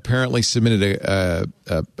apparently submitted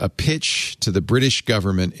a pitch to the British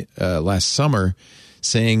government last summer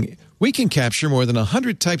saying, we can capture more than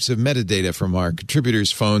 100 types of metadata from our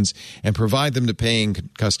contributors' phones and provide them to paying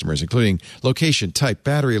customers, including location, type,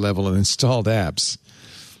 battery level, and installed apps.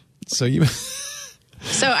 So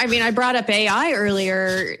I brought up AI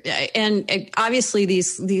earlier, and obviously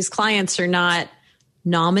these clients are not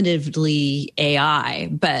nominatively AI,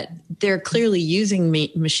 but they're clearly using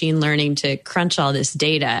machine learning to crunch all this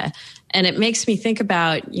data. And it makes me think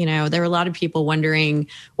about, there are a lot of people wondering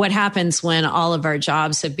what happens when all of our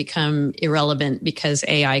jobs have become irrelevant because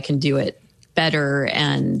AI can do it better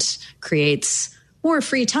and creates more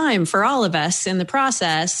free time for all of us in the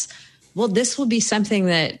process. Well, this will be something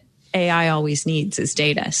that AI always needs is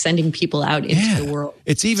data, sending people out into the world.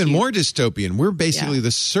 It's even more dystopian. We're basically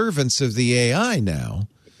the servants of the AI now.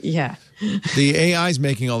 Yeah. The AI is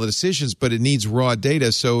making all the decisions, but it needs raw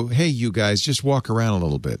data. So, hey, you guys, just walk around a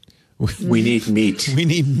little bit. We need meat. We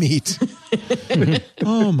need meat.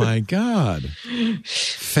 Oh, my God.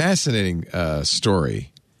 Fascinating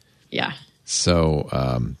story. Yeah. So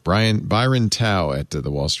Byron Tao at the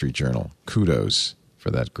Wall Street Journal, kudos for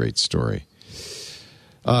that great story.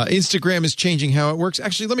 Instagram is changing how it works.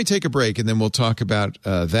 Actually, let me take a break, and then we'll talk about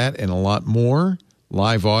that and a lot more.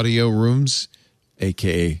 Live audio rooms,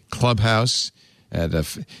 a.k.a. Clubhouse at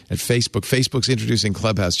Facebook. Facebook's introducing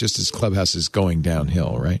Clubhouse just as Clubhouse is going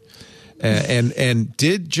downhill, right? And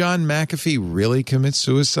did John McAfee really commit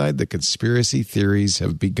suicide? The conspiracy theories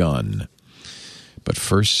have begun. But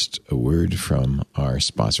first, a word from our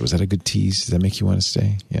sponsor. Was that a good tease? Does that make you want to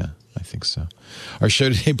stay? Yeah, I think so. Our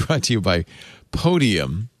show today brought to you by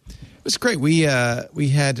Podium. It was great. We had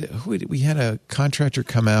a contractor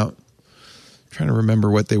come out. I'm trying to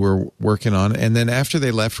remember what they were working on, and then after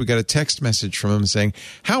they left, we got a text message from them saying,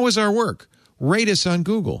 "How was our work? Rate us on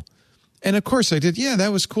Google." And of course, I did. Yeah,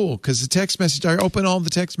 that was cool because the text message. I opened all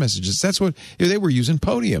the text messages. That's what they were using.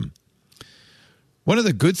 Podium. One of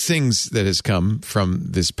the good things that has come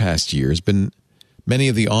from this past year has been many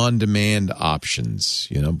of the on-demand options.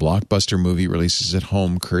 Blockbuster movie releases at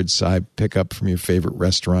home, curbside pickup from your favorite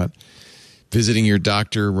restaurant, visiting your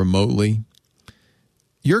doctor remotely.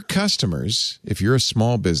 Your customers, if you're a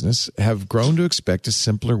small business, have grown to expect a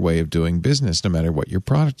simpler way of doing business no matter what your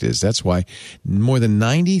product is. That's why more than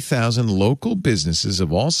 90,000 local businesses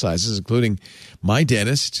of all sizes, including my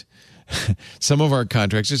dentist, some of our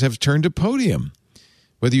contractors have turned to Podium.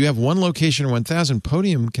 Whether you have one location or 1,000,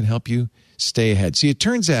 Podium can help you stay ahead. See, it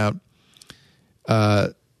turns out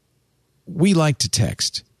we like to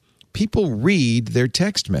text. People read their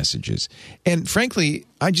text messages. And frankly,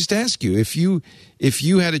 I just ask you, if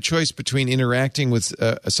you had a choice between interacting with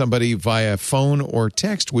somebody via phone or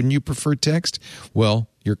text, wouldn't you prefer text? Well,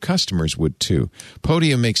 your customers would too.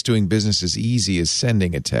 Podium makes doing business as easy as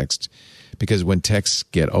sending a text because when texts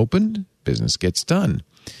get opened, business gets done.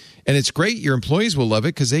 And it's great. Your employees will love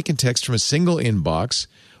it because they can text from a single inbox,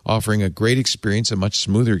 offering a great experience, a much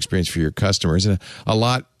smoother experience for your customers, and a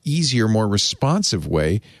lot easier, more responsive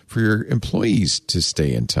way for your employees to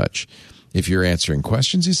stay in touch. If you're answering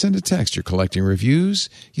questions, you send a text. You're collecting reviews,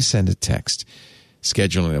 you send a text.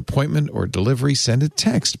 Scheduling an appointment or delivery, send a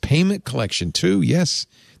text. Payment collection, too. Yes,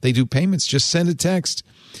 they do payments. Just send a text.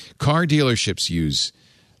 Car dealerships use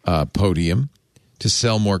Podium to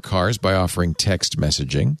sell more cars by offering text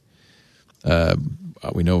messaging.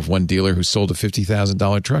 We know of one dealer who sold a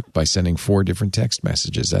 $50,000 truck by sending 4 different text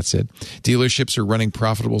messages. That's it. Dealerships are running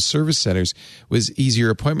profitable service centers with easier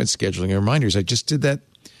appointment scheduling and reminders. I just did that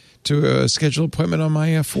to schedule an appointment on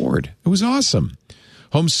my Ford. It was awesome.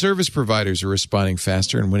 Home service providers are responding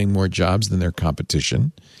faster and winning more jobs than their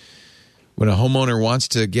competition. When a homeowner wants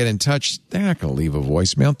to get in touch, they're not going to leave a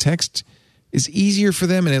voicemail. Text is easier for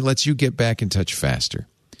them, and it lets you get back in touch faster.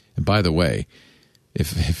 And by the way,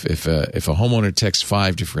 if a homeowner texts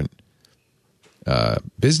 5 different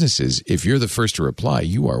businesses, if you're the first to reply,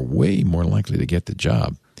 you are way more likely to get the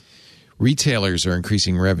job. Retailers are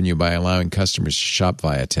increasing revenue by allowing customers to shop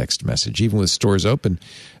via text message. Even with stores open,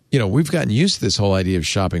 we've gotten used to this whole idea of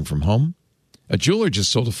shopping from home. A jeweler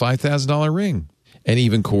just sold a $5,000 ring. And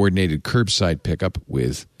even coordinated curbside pickup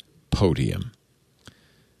with Podium.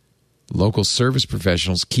 Local service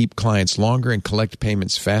professionals keep clients longer and collect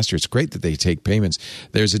payments faster. It's great that they take payments.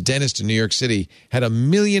 There's a dentist in New York City, had $1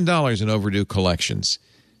 million in overdue collections.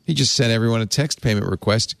 He just sent everyone a text payment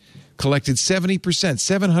request, collected 70%,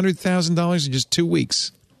 $700,000 in just 2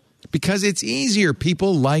 weeks. Because it's easier.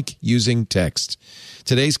 People like using text.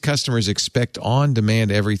 Today's customers expect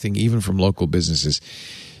on-demand everything, even from local businesses.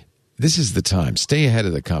 This is the time. Stay ahead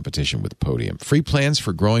of the competition with Podium. Free plans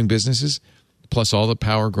for growing businesses, plus all the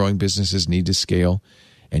power growing businesses need to scale.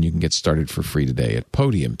 And you can get started for free today at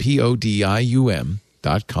Podium,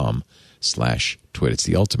 podium.com/twit. It's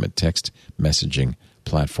the ultimate text messaging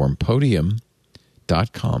platform,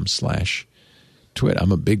 podium.com/twit.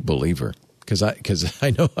 I'm a big believer because I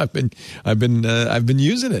know I've been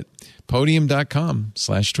using it.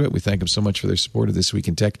 Podium.com/twit. We thank them so much for their support of This Week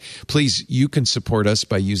in Tech. Please, you can support us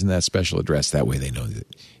by using that special address. That way they know that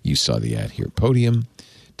you saw the ad here.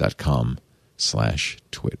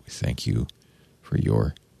 Podium.com/twit. We thank you for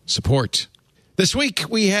your support. This week,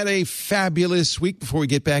 we had a fabulous week. Before we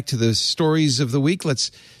get back to the stories of the week,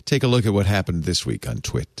 let's take a look at what happened this week on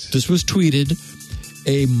Twit. This was tweeted.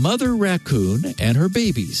 A mother raccoon and her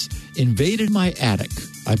babies invaded my attic.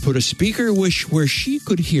 I put a speaker where she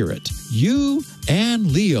could hear it. You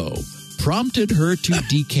and Leo prompted her to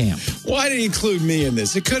decamp. Why did you include me in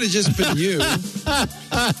this? It could have just been you.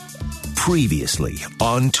 Previously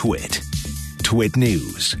on Twit. Twit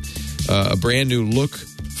News. A brand new look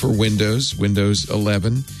for Windows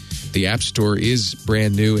 11. The App Store is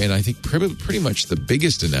brand new, and I think pretty much the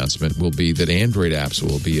biggest announcement will be that Android apps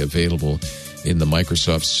will be available in the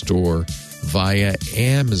Microsoft Store via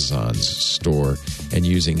Amazon's store and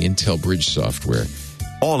using Intel Bridge software.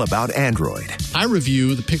 All about Android. I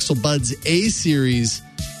review the Pixel Buds A-Series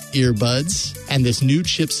earbuds and this new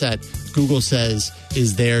chipset Google says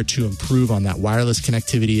is there to improve on that wireless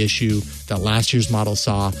connectivity issue that last year's model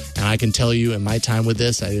saw. And I can tell you in my time with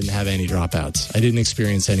this, I didn't have any dropouts. I didn't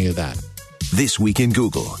experience any of that. This Week in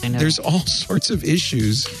Google. There's all sorts of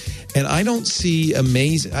issues, and I don't see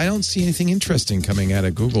anything interesting coming out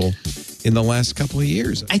of Google in the last couple of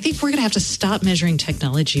years. I think we're going to have to stop measuring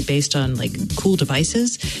technology based on like cool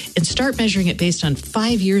devices and start measuring it based on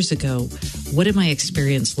 5 years ago. What did my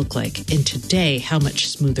experience look like? And today, how much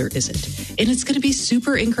smoother is it? And it's going to be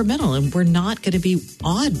super incremental, and we're not going to be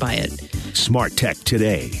awed by it. Smart Tech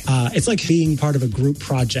Today. It's like being part of a group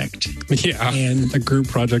project. Yeah, and a group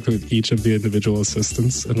project with each of the individual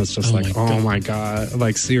assistants. And it's just oh my God.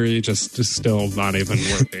 Like Siri just still not even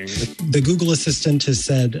working. The Google Assistant has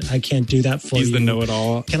said, I can't do that for you. He's the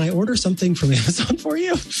know-it-all. Can I order something from Amazon for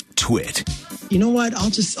you? Twit. You know what? I'll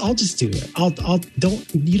just do it. I'll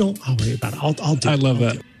worry about it. I'll do it. I love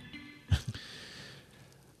that.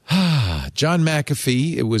 John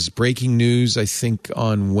McAfee, it was breaking news, I think,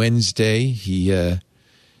 on Wednesday. He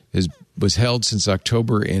was held since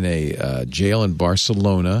October in a jail in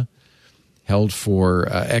Barcelona, held for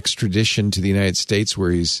extradition to the United States,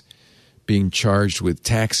 where he's being charged with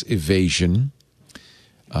tax evasion.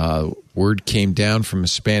 Word came down from a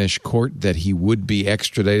Spanish court that he would be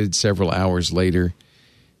extradited. Several hours later,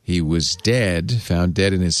 he was dead, found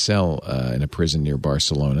dead in his cell in a prison near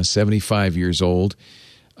Barcelona, 75 years old.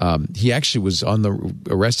 He actually was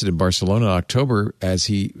arrested in Barcelona in October as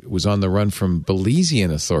he was on the run from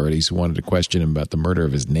Belizean authorities who wanted to question him about the murder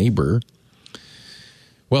of his neighbor.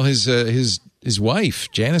 Well, his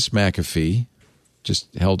wife, Janice McAfee,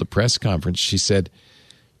 just held a press conference. She said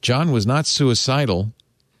John was not suicidal.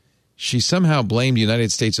 She somehow blamed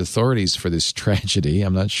United States authorities for this tragedy.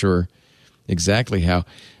 I'm not sure exactly how.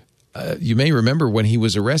 You may remember when he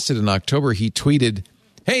was arrested in October, he tweeted,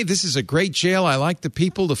 "Hey, this is a great jail. I like the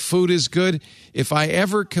people. The food is good. If I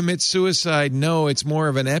ever commit suicide, no, it's more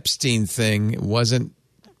of an Epstein thing. It wasn't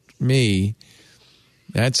me."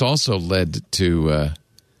 That's also led to a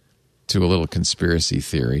little conspiracy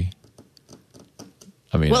theory.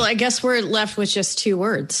 I mean, well, I guess we're left with just two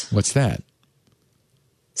words. What's that?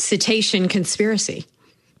 Cetacean conspiracy.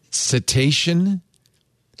 Cetacean?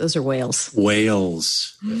 Those are whales.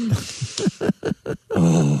 Whales. Sorry,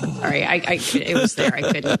 it was there. I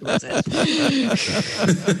couldn't lose it.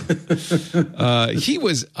 He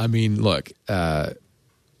was, I mean, look,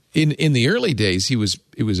 in the early days, he was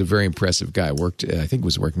a very impressive guy. I think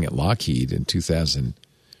was working at Lockheed in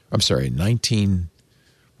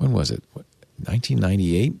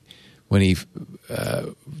 1998, when he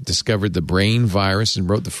discovered the brain virus and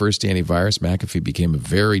wrote the first antivirus. McAfee became a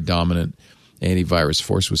very dominant antivirus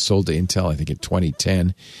force, was sold to Intel, I think, in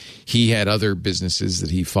 2010. He had other businesses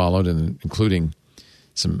that he followed, including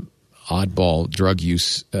some oddball drug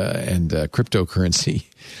use and cryptocurrency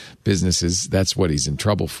businesses. That's what he's in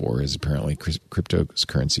trouble for, is apparently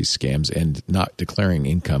cryptocurrency scams and not declaring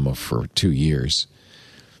income for 2 years.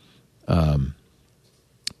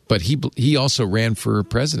 But he also ran for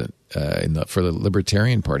president for the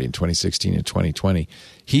Libertarian Party in 2016 and 2020.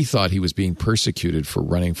 He thought he was being persecuted for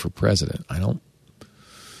running for president. I don't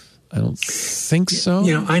think so.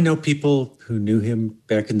 I know people who knew him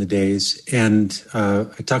back in the days, and I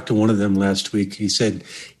talked to one of them last week. He said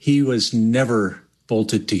he was never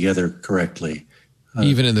bolted together correctly,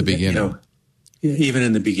 even in the beginning. Even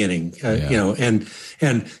in the beginning, and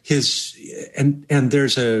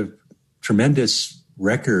there's a tremendous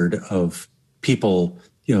record of people.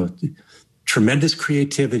 Tremendous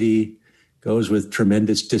creativity goes with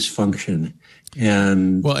tremendous dysfunction,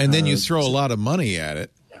 and then you throw a lot of money at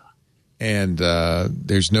it. And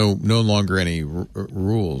there's no longer any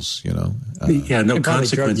rules, no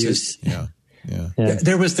consequences. Yeah.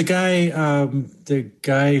 There was the guy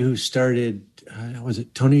who started, was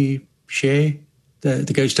it Tony Hsieh?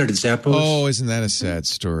 The guy who started Zappos? Oh, isn't that a sad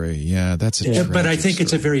story? Yeah, that's a tragic but I think story.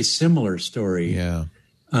 It's a very similar story. Yeah.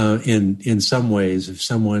 In some ways, of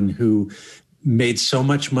someone who made so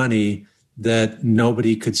much money that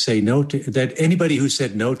nobody could say no to, that anybody who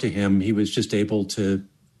said no to him, he was just able to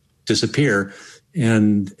disappear,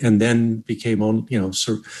 and then became at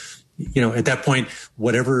that point,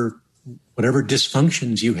 whatever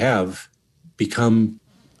dysfunctions you have become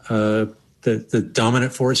the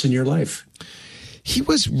dominant force in your life. He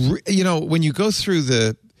was, when you go through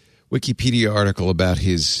the Wikipedia article about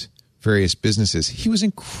his various businesses, he was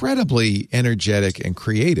incredibly energetic and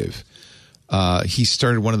creative. He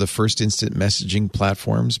started one of the first instant messaging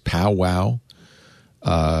platforms, Powwow,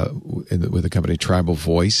 with the company Tribal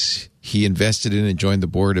Voice. He invested in and joined the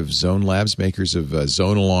board of Zone Labs, makers of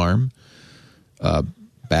Zone Alarm,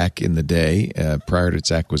 back in the day, prior to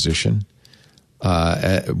its acquisition.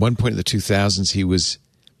 At one point in the 2000s, he was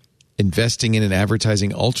investing in and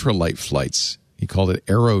advertising ultralight flights. He called it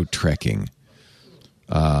aero trekking.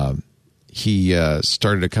 He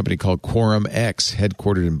started a company called Quorum X,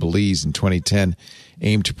 headquartered in Belize in 2010,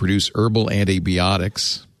 aimed to produce herbal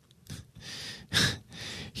antibiotics.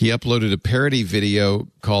 He uploaded a parody video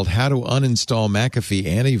called How to Uninstall McAfee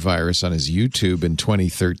Antivirus on his YouTube in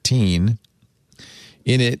 2013.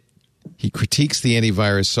 In it, he critiques the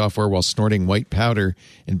antivirus software while snorting white powder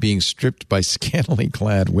and being stripped by scantily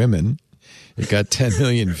clad women. It got 10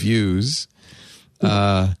 million views.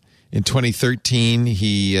 In 2013,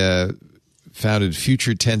 he founded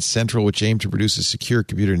Future Tense Central, which aimed to produce a secure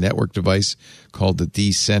computer network device called the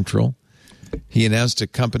D-Central. He announced a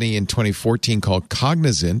company in 2014 called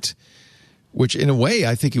Cognizant, which in a way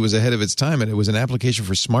I think he was ahead of its time, and it was an application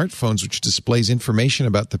for smartphones which displays information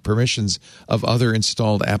about the permissions of other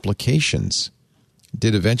installed applications.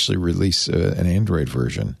 Did eventually release an Android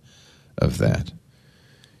version of that.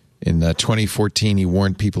 In 2014, he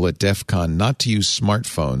warned people at DEF CON not to use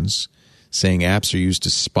smartphones, saying apps are used to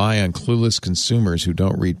spy on clueless consumers who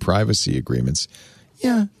don't read privacy agreements.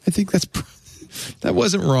 Yeah, I think that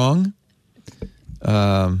wasn't wrong.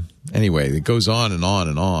 Anyway, it goes on and on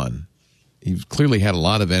and on. He clearly had a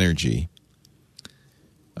lot of energy.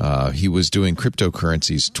 He was doing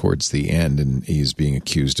cryptocurrencies towards the end, and he's being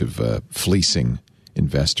accused of fleecing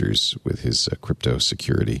investors with his crypto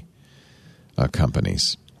security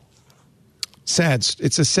companies.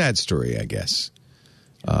 It's a sad story, I guess.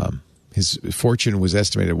 His fortune was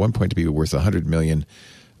estimated at one point to be worth $100 million.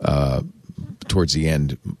 Towards the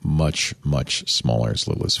end, much, much smaller, as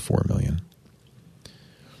little as $4 million.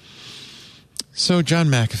 So John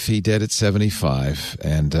McAfee dead at 75,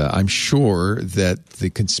 and I'm sure that the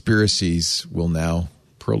conspiracies will now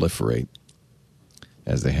proliferate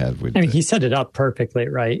as they have with. He set it up perfectly,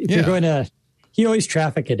 right? If you're going to, he always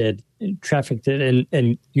trafficked it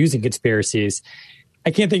in using conspiracies.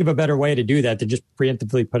 I can't think of a better way to do that than just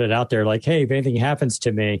preemptively put it out there, like, hey, if anything happens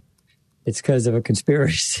to me, it's because of a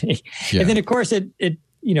conspiracy. Yeah. And then, of course, it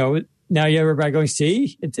now you have everybody going,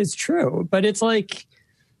 see, it's true, but it's like,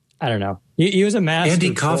 I don't know. He was a master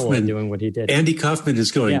Andy Kaufman doing what he did. Andy Kaufman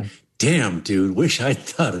is going, damn, dude, wish I'd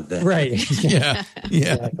thought of that. Right. Yeah.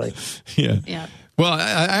 Exactly. Yeah. Well,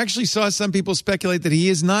 I actually saw some people speculate that he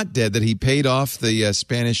is not dead, that he paid off the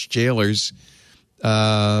Spanish jailers. So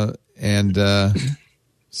I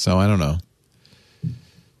don't know.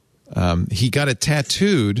 He got it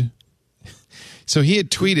tattooed. So he had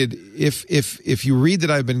tweeted, if you read that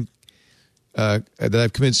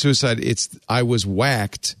I've committed suicide, it's I was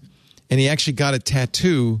whacked. And he actually got a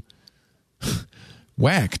tattoo,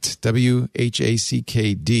 whacked,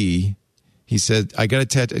 WHACKD. He said, I got a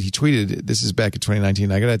tattoo. He tweeted, this is back in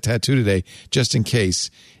 2019, I got a tattoo today just in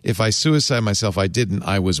case. If I suicide myself, I didn't.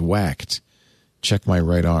 I was whacked. Check my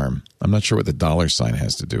right arm. I'm not sure what the $sign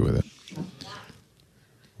has to do with it.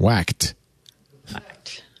 Whacked.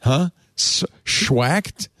 Huh?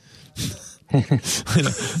 Schwacked? I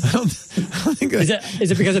don't think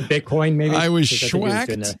is it because of Bitcoin, maybe? I was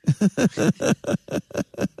schwacked.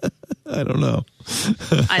 I don't know.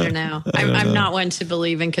 I don't know. I'm not one to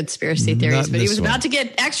believe in conspiracy theories, but he was about to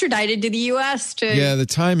get extradited to the U.S. to. Yeah, the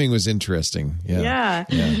timing was interesting. Yeah.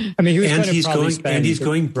 I mean, he's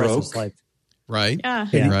going broke. Right.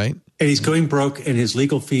 Yeah. Right. And he's going broke, and his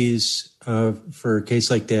legal fees for a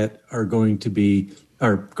case like that are going to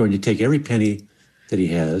take every penny that he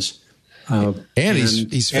has. And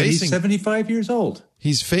he's 75 years old.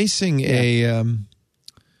 He's facing a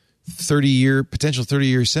potential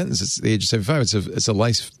 30-year sentence at the age of 75. It's a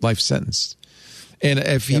life sentence. And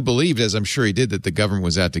if he believed, as I'm sure he did, that the government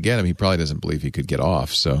was out to get him, he probably doesn't believe he could get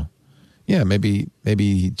off. So, yeah, maybe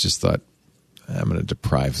he just thought, I'm going to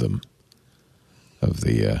deprive them of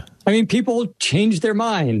the. I mean, people change their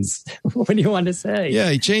minds. What do you want to say? Yeah,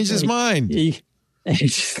 he changed his mind. He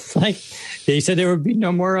said there would be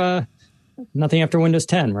no more. Nothing after Windows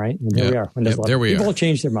 10, right? And here we are. Windows 11. There we People are.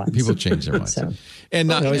 change their minds. People change their minds.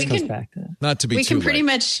 And it always comes back to that. Not to be we too can pretty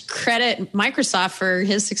much credit Microsoft for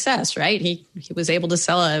his success, right? He was able to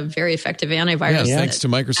sell a very effective antivirus. Yeah, thanks to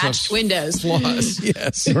Microsoft's Windows flaws.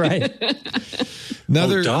 Yes. Right.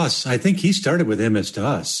 DOS. I think he started with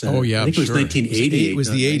MS-DOS. Oh, yeah. I think it was 1980. It was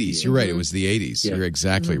the 80s. You're right. It was the 80s. Yeah. You're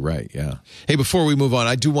exactly right. Yeah. Hey, before we move on,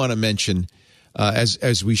 I do want to mention,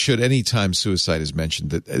 as we should anytime suicide is mentioned,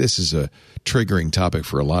 that this is a triggering topic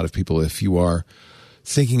for a lot of people. If you are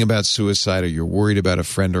thinking about suicide or you're worried about a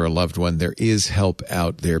friend or a loved one, there is help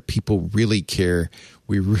out there. People really care.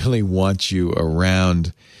 We really want you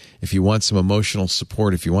around. If you want some emotional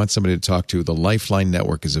support, if you want somebody to talk to, the Lifeline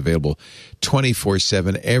Network is available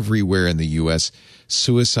 24/7 everywhere in the U.S.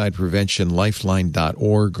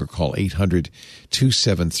 SuicidePreventionLifeline.org or call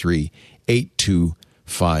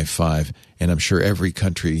 800-273-8255. And I'm sure every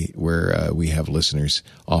country where we have listeners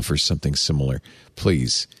offers something similar.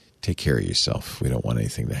 Please take care of yourself. We don't want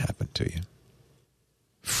anything to happen to you.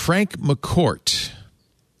 Frank McCourt,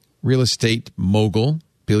 real estate mogul,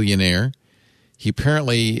 billionaire. He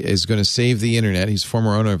apparently is going to save the internet. He's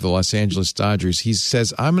former owner of the Los Angeles Dodgers. He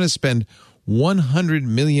says, I'm going to spend $100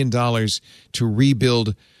 million to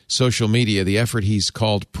rebuild social media. The effort he's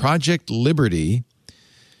called Project Liberty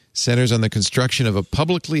centers on the construction of a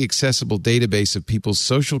publicly accessible database of people's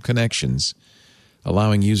social connections,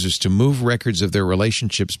 allowing users to move records of their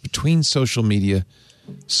relationships between social media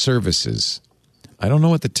services. I don't know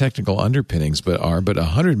what the technical underpinnings are, but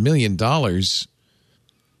 $100 million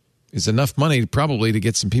is enough money probably to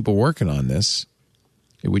get some people working on this.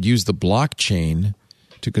 It would use the blockchain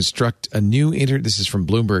to construct a new this is from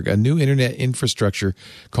Bloomberg, a new internet infrastructure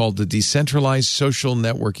called the Decentralized Social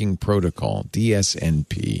Networking Protocol,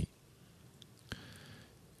 DSNP.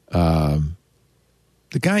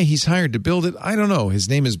 The guy he's hired to build it, I don't know. His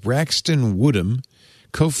name is Braxton Woodham,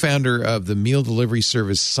 co-founder of the meal delivery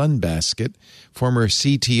service Sunbasket, former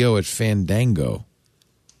CTO at Fandango.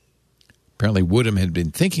 Apparently Woodham had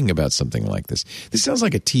been thinking about something like this. This sounds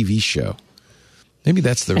like a TV show. Maybe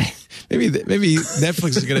that's maybe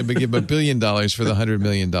Netflix is going to give him $1 billion for the $100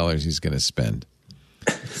 million he's going to spend.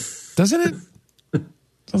 Doesn't it?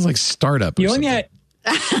 Sounds like startup. The one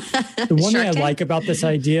thing I like about this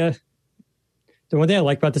idea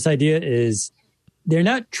is they're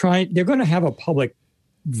not trying. They're going to have a public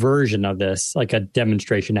version of this, like a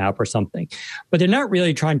demonstration app or something, but they're not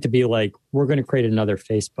really trying to be like, we're going to create another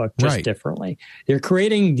Facebook just differently. They're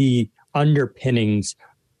creating the underpinnings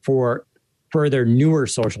for further newer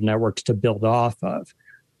social networks to build off of.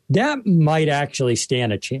 That might actually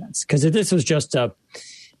stand a chance, because if this was just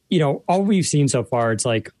all we've seen so far, it's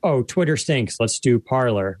like, oh, Twitter stinks, let's do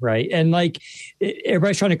Parler, right? And like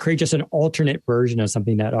everybody's trying to create just an alternate version of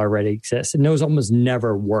something that already exists, and those almost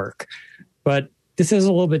never work. But this is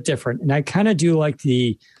a little bit different, and I kind of do like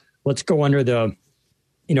let's go under the,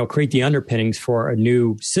 create the underpinnings for a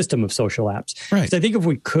new system of social apps. Right. So I think if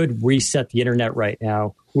we could reset the internet right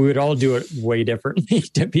now, we would all do it way differently.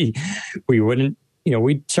 We wouldn't,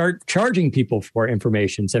 we'd start charging people for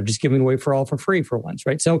information instead of just giving away for free for once,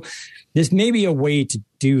 right? So this may be a way to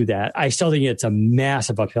do that. I still think it's a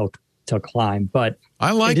massive uphill to climb, but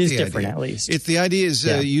I like it is the different idea. At least. If the idea is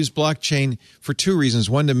use blockchain for two reasons.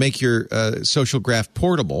 One, to make your social graph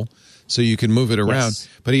portable, so you can move it around. Yes.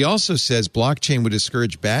 But he also says blockchain would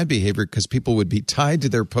discourage bad behavior because people would be tied to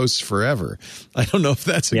their posts forever. I don't know if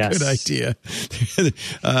that's a good idea.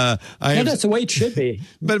 That's the way it should be.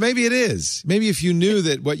 But maybe it is. Maybe if you knew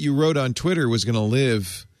that what you wrote on Twitter was going to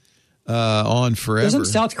live on forever. Doesn't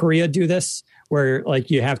South Korea do this, where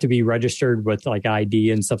like you have to be registered with like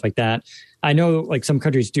ID and stuff like that? I know like some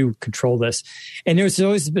countries do control this, and there's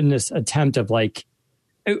always been this attempt of like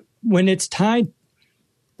when it's tied,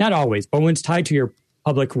 not always, but when it's tied to your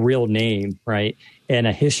public real name, right, and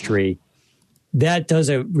a history, that does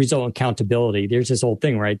result in accountability. There's this whole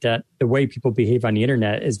thing, right, that the way people behave on the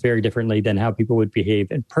internet is very differently than how people would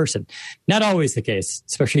behave in person. Not always the case,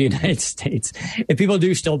 especially in the United States. And people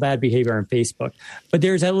do still bad behavior on Facebook. But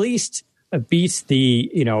there's at least beats the,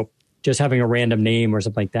 just having a random name or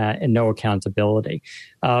something like that and no accountability.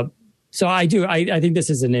 So I think this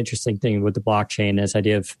is an interesting thing with the blockchain, this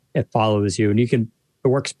idea of it follows you, and it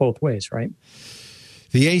works both ways, right?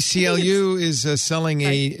 The ACLU is selling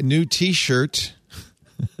a new T-shirt.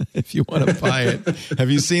 If you want to buy it, have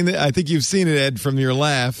you seen it? I think you've seen it, Ed, from your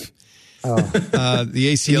laugh. Oh,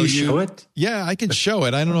 the ACLU. Can you show it? Yeah, I can show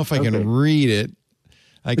it. I don't know if I can read it.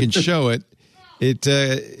 I can show it.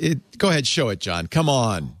 Go ahead, show it, John. Come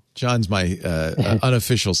on, John's my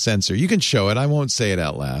unofficial censor. You can show it. I won't say it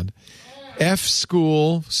out loud. F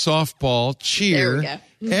school, softball, cheer,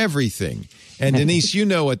 everything. And Denise, you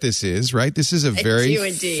know what this is, right? This is a very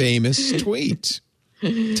famous tweet.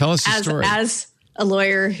 Tell us the story. As a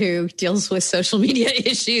lawyer who deals with social media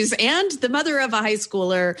issues and the mother of a high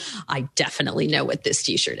schooler, I definitely know what this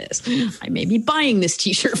T-shirt is. I may be buying this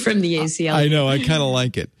T-shirt from the ACLU. I know. I kind of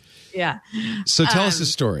like it. Yeah. So tell us the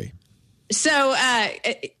story. So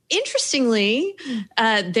interestingly,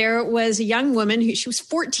 there was a young woman she was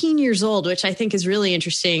 14 years old, which I think is really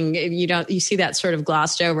interesting. You see that sort of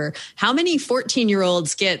glossed over. How many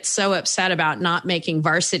 14-year-olds get so upset about not making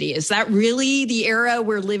varsity? Is that really the era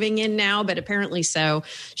we're living in now? But apparently so.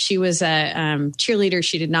 She was a cheerleader.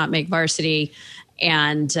 She did not make varsity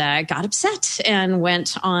and got upset and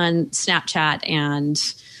went on Snapchat and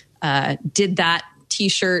did that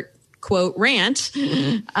T-shirt quote rant.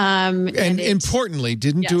 And importantly,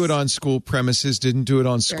 didn't do it on school premises, didn't do it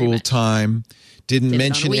on school time, didn't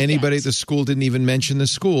mention anybody at the school, didn't even mention the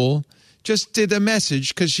school, just did a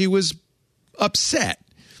message because she was upset.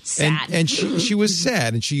 Sad. And she was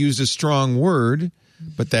sad, and she used a strong word,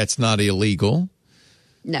 but that's not illegal.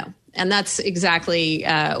 No. And that's exactly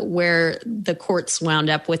where the courts wound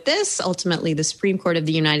up with this. Ultimately, the Supreme Court of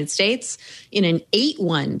the United States, in an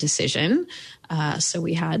 8-1 decision, so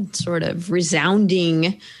we had sort of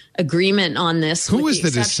resounding agreement on this. Who was the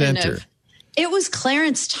dissenter? It was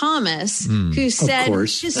Clarence Thomas, who said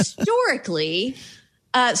historically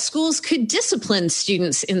schools could discipline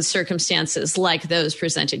students in circumstances like those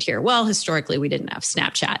presented here. Well, historically, we didn't have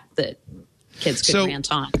Snapchat that kids could rant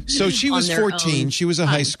on. So she was 14. She was a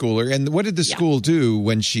high schooler. And what did the school do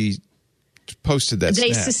when she posted that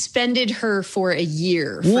They snap? suspended her for a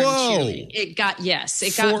year from cheerleading. It got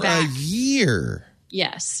back. A year.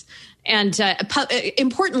 Yes. And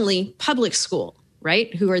importantly, public school,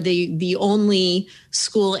 right? Who are the only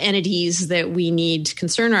school entities that we need to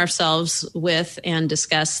concern ourselves with and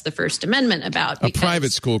discuss the First Amendment about. A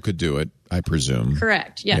private school could do it, I presume.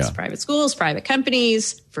 Correct. Yes. Yeah. Private schools, private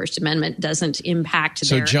companies. First Amendment doesn't impact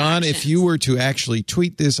their John, actions. If you were to actually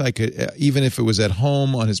tweet this, I could, even if it was at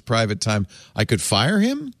home on his private time, I could fire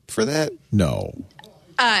him for that? No.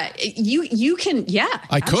 You can,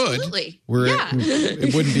 I absolutely. Could.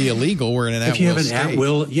 It wouldn't be illegal. We're in an at-will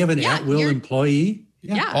state. You have an at-will employee?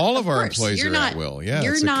 Yeah, all of our employees are at will. Yeah,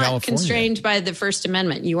 you're not constrained by the First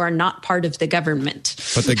Amendment. You are not part of the government.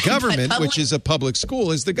 But the government, which is a public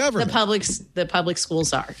school, is the government. The public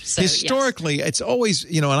schools are. So, historically, it's always,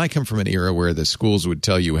 and I come from an era where the schools would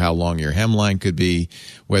tell you how long your hemline could be,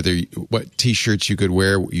 what T-shirts you could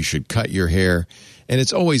wear, you should cut your hair, and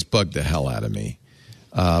it's always bugged the hell out of me.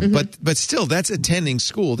 But still, that's attending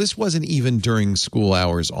school. This wasn't even during school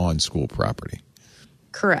hours on school property.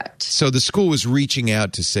 Correct. So the school was reaching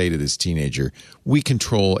out to say to this teenager, we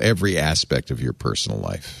control every aspect of your personal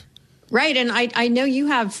life. Right. And I know you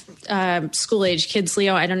have school-age kids,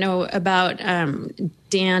 Leo. I don't know about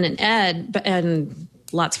Dan and Ed and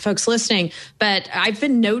lots of folks listening, but I've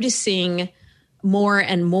been noticing more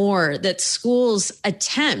and more that schools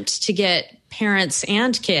attempt to get parents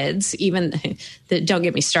and kids, even don't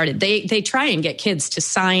get me started, they try and get kids to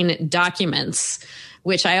sign documents,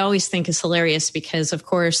 which I always think is hilarious because, of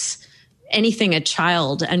course, anything a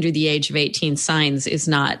child under the age of 18 signs is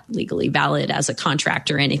not legally valid as a contract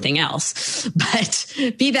or anything else. But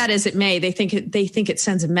be that as it may, they think it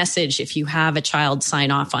sends a message if you have a child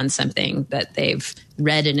sign off on something that they've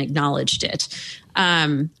read and acknowledged it.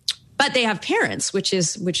 But they have parents, which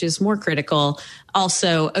is more critical,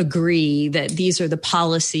 also agree that these are the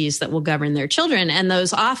policies that will govern their children. And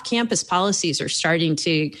those off-campus policies are starting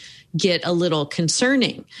to get a little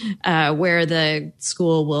concerning, where the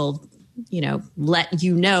school will let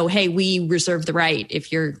you know, hey, we reserve the right,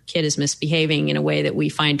 if your kid is misbehaving in a way that we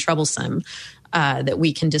find troublesome, that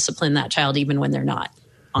we can discipline that child even when they're not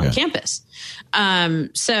on campus.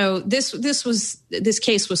 So this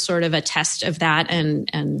case was sort of a test of that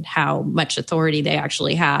and how much authority they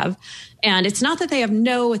actually have. And it's not that they have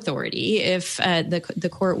no authority. If the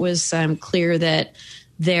court was clear that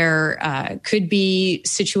there could be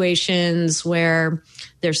situations where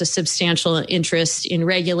there's a substantial interest in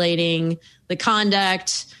regulating the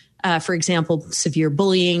conduct. For example, severe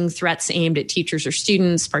bullying, threats aimed at teachers or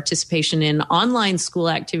students, participation in online school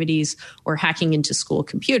activities, or hacking into school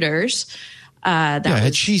computers.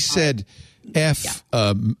 Had she said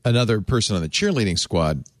another person on the cheerleading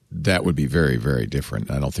squad, that would be very, very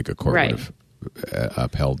different. I don't think a court would have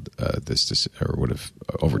upheld this or would have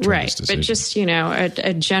overturned this decision. But just,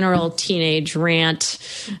 a general teenage rant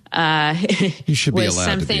you should be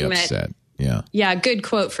allowed to be upset. Yeah, good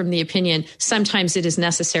quote from the opinion. Sometimes it is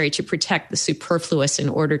necessary to protect the superfluous in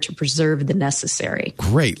order to preserve the necessary.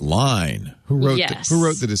 Great line. Who wrote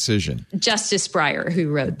the decision? Justice Breyer, who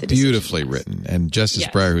wrote the decision. Beautifully written. And Justice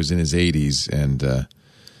Breyer, who's in his 80s and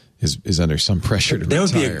is under some pressure to retire.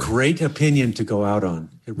 That would be a great opinion to go out on.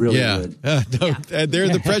 It really would. There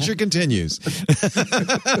the pressure continues.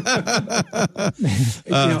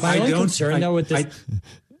 My only concern, though, with this...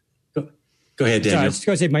 Go ahead, Daniel. I was just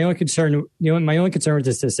going to say my only concern with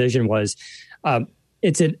this decision was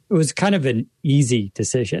it was kind of an easy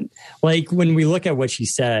decision. Like when we look at what she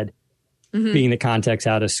said, being the context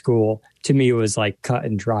out of school, to me it was like cut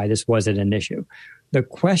and dry. This wasn't an issue. The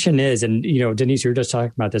question is, and Denise, you were just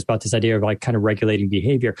talking about this idea of like kind of regulating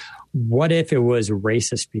behavior. What if it was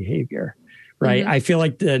racist behavior? Right. I feel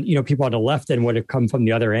like people on the left then would have come from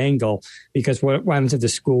the other angle, because what happens if the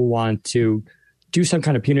school want to do some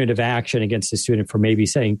kind of punitive action against the student for maybe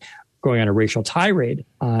going on a racial tirade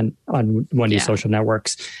on one of these social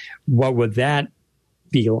networks? What would that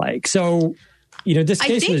be like? So, this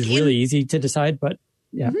case was really easy to decide, but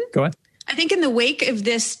go ahead. I think in the wake of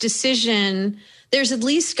this decision, there's at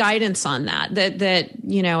least guidance on that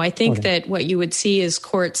I think that what you would see is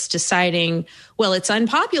courts deciding, well, it's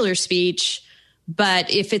unpopular speech,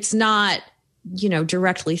 but if it's not,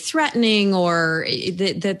 directly threatening, or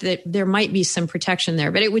that there might be some protection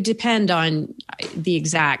there, but it would depend on the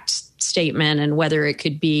exact statement and whether it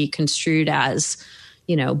could be construed as,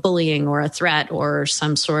 bullying or a threat or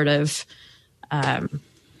some sort of. Well,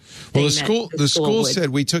 the school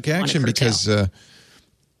said we took action because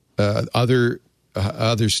other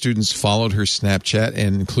students followed her Snapchat,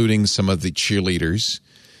 including some of the cheerleaders.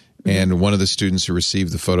 And one of the students who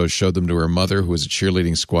received the photos showed them to her mother, who was a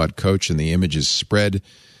cheerleading squad coach, and the images spread.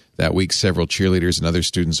 That week, several cheerleaders and other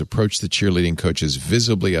students approached the cheerleading coaches,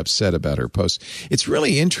 visibly upset about her post. It's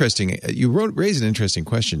really interesting. You raised an interesting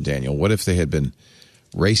question, Daniel. What if they had been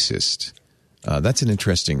racist? That's an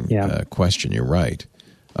interesting question. You're right.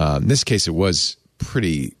 In this case, it was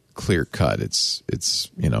pretty clear cut. It's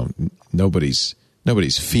nobody's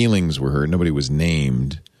feelings were hurt. Nobody was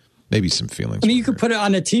named. Maybe some feelings. I mean, you could put it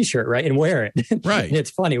on a T-shirt, right, and wear it. Right. And it's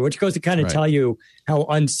funny, which goes to kind of tell you how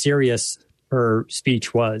unserious her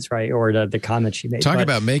speech was, right, or the comment she made. Talk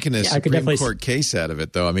about making a Supreme Court case out of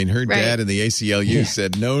it, though. I mean, her dad in the ACLU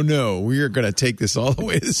said, no, we are going to take this all the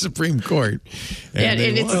way to the Supreme Court. And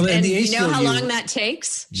you know how long that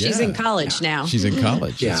takes? She's in college now. She's in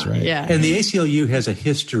college, that's right. Yeah. And the ACLU has a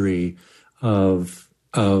history of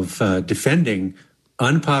defending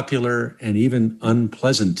unpopular and even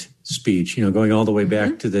unpleasant speech, going all the way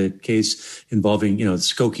back to the case involving,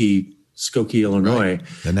 Skokie, Illinois. Right.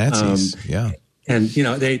 The Nazis, And,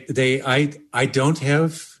 I don't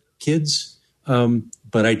have kids,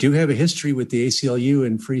 but I do have a history with the ACLU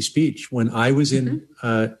and free speech. When I was in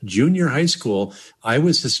junior high school, I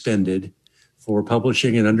was suspended for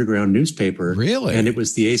publishing an underground newspaper. Really? And it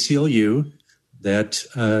was the ACLU that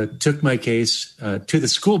took my case to the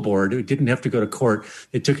school board. It didn't have to go to court.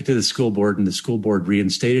 They took it to the school board, and the school board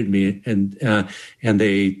reinstated me. And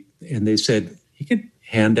they said he could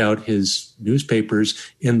hand out his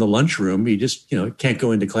newspapers in the lunchroom. He just can't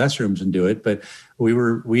go into classrooms and do it. But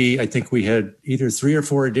I think we had either 3 or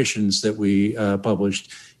 4 editions that we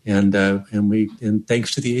published and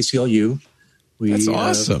thanks to the ACLU, that's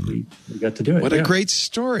awesome. We got to do it. What a great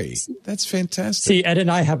story! That's fantastic. See, Ed and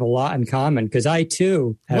I have a lot in common because I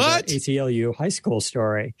too have an ACLU high school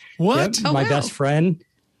story. What? Yep, my best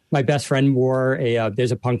friend wore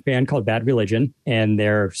there's a punk band called Bad Religion, and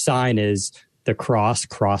their sign is the cross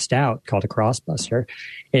crossed out, called a crossbuster.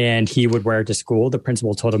 And he would wear it to school. The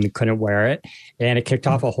principal told him he couldn't wear it, and it kicked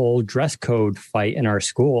off a whole dress code fight in our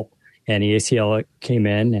school. And the ACL came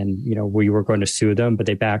in, and we were going to sue them, but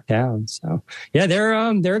they backed down. So yeah, they're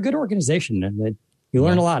a good organization, and you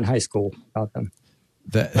learn a lot in high school about them.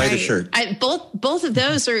 Both of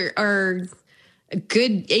those are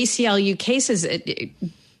good ACLU cases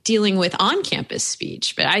dealing with on-campus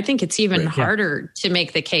speech, but I think it's even harder to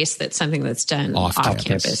make the case that something that's done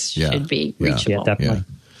off-campus should be reachable. Yeah, definitely. Yeah.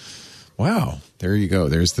 Wow. There you go.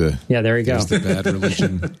 There's the the Bad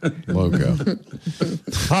Religion logo.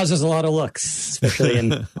 Causes a lot of looks, especially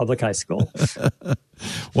in public high school.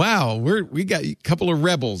 Wow, we got a couple of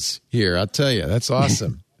rebels here. I'll tell you, that's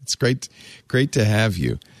awesome. It's great to have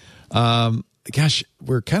you. Gosh,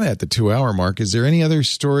 we're kind of at the 2-hour mark. Is there any other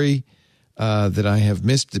story that I have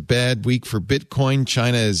missed? A bad week for Bitcoin.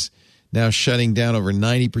 China is now shutting down over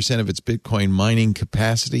 90% of its Bitcoin mining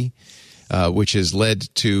capacity, which has led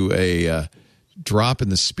to a drop in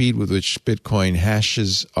the speed with which Bitcoin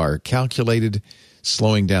hashes are calculated,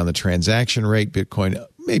 slowing down the transaction rate. Bitcoin,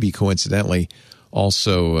 maybe coincidentally,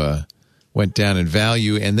 also went down in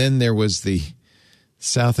value. And then there was the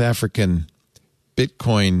South African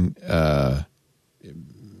Bitcoin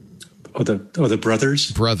the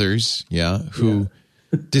brothers, who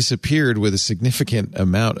disappeared with a significant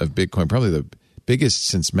amount of Bitcoin, probably the biggest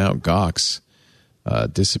since Mt. Gox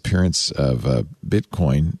disappearance of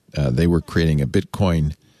Bitcoin. They were creating a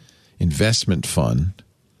Bitcoin investment fund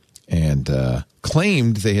and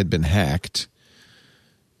claimed they had been hacked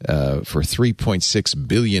for $3.6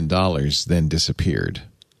 billion, then disappeared.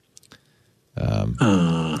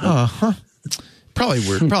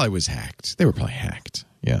 Probably was hacked. They were probably hacked.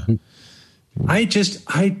 Yeah. I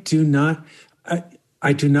do not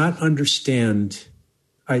understand.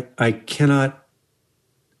 I cannot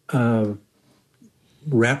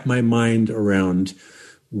wrap my mind around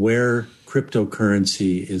where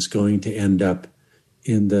cryptocurrency is going to end up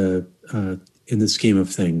in the scheme of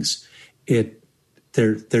things.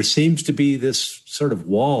 There seems to be this sort of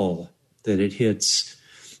wall that it hits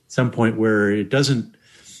some point where it doesn't.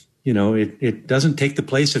 It doesn't take the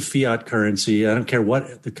place of fiat currency. I don't care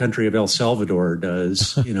what the country of El Salvador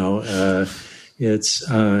does. It's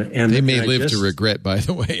and they may live to regret. By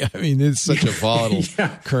the way, I mean it's such a volatile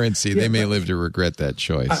currency. They may live to regret that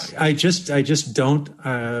choice. I just don't.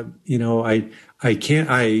 I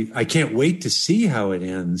can't wait to see how it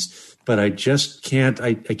ends. But I just can't.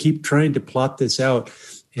 I keep trying to plot this out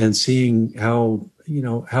and seeing how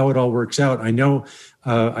it all works out. I know.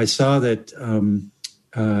 I saw that.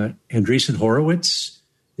 Andreessen Horowitz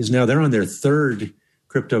they're on their third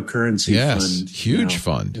cryptocurrency fund. Huge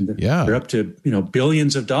fund. And they're up to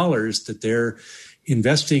billions of dollars that they're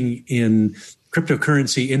investing in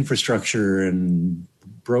cryptocurrency infrastructure and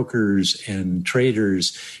brokers and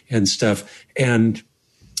traders and stuff. And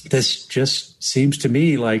this just seems to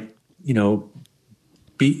me like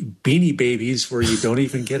Beanie Babies where you don't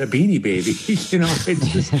even get a Beanie Baby. I just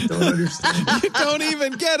don't understand. You don't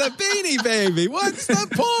even get a Beanie Baby. What's the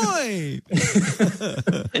point?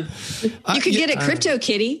 You could get a Crypto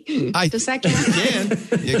Kitty. Does that count?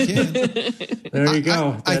 You can. There you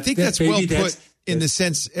go. I think that's well put in the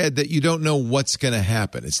sense, Ed, that you don't know what's going to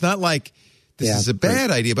happen. It's not like this is a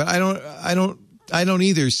bad idea, but I don't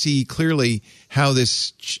either see clearly how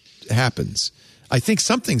this happens. I think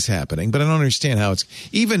something's happening, but I don't understand how it's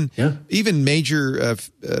even major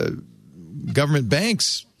government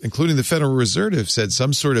banks, including the Federal Reserve, have said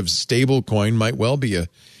some sort of stable coin might well be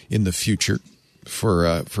in the future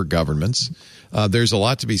for governments. There's a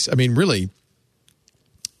lot to be. I mean, really,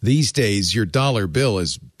 these days your dollar bill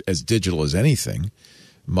is as digital as anything.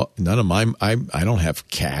 None of my I don't have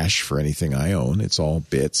cash for anything I own. It's all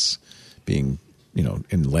bits being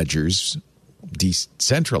in ledgers.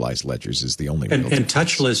 Decentralized ledgers is the only and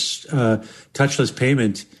touchless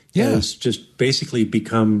payment has just basically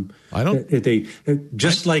become. I don't give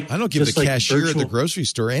the cashier at the grocery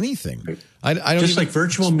store anything. Right. I don't just even like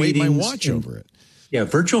virtual meetings. My watch over it. Yeah,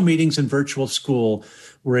 virtual meetings and virtual school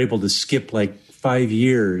were able to skip like 5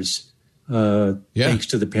 years thanks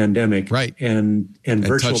to the pandemic. Right, and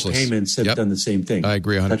virtual touchless payments have done the same thing. I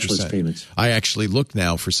agree 100%. Touchless payments. I actually look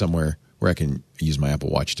now for somewhere where I can use my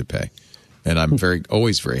Apple Watch to pay. And I'm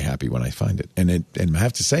always very happy when I find it. And I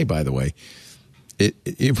have to say, by the way,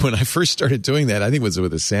 when I first started doing that, I think it was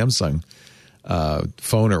with a Samsung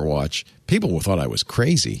phone or watch, people thought I was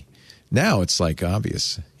crazy. Now it's like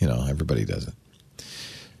obvious. Everybody does it.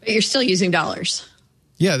 But you're still using dollars.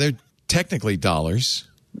 Yeah, they're technically dollars,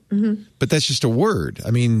 but that's just a word.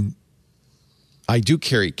 I mean, I do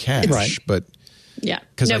carry cash, but yeah,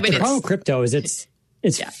 but the problem with crypto is it's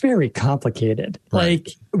very complicated. Right.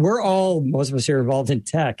 Like most of us are involved in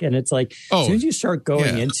tech, and it's like as soon as you start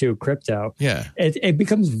going into crypto, it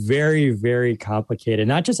becomes very, very complicated.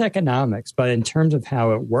 Not just economics, but in terms of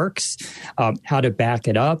how it works, how to back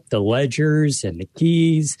it up, the ledgers and the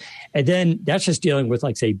keys, and then that's just dealing with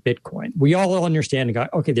like say Bitcoin. We all understand and go,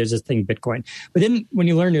 okay, there's this thing Bitcoin, but then when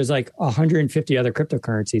you learn there's like 150 other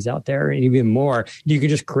cryptocurrencies out there, and even more, you can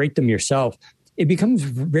just create them yourself. It becomes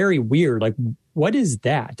very weird. Like, what is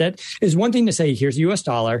that? That is one thing to say, here's the US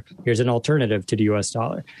dollar, here's an alternative to the US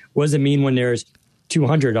dollar. What does it mean when there's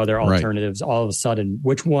 200 other alternatives all of a sudden?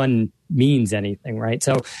 Which one means anything, right?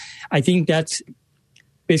 So I think that's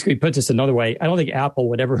basically puts us another way. I don't think Apple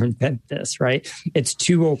would ever invent this, right? It's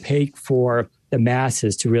too opaque for the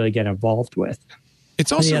masses to really get involved with.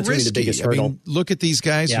 It's also risky. I mean, look at these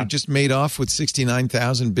guys who just made off with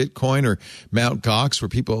 69,000 Bitcoin, or Mt. Gox, where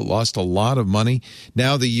people lost a lot of money.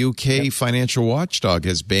 Now the UK financial watchdog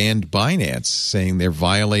has banned Binance, saying they're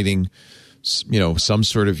violating, some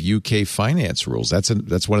sort of UK finance rules. That's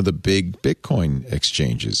one of the big Bitcoin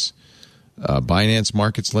exchanges. Binance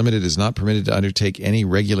Markets Limited is not permitted to undertake any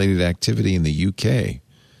regulated activity in the UK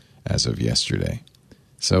as of yesterday.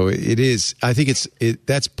 So it is. I think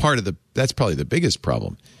that's probably the biggest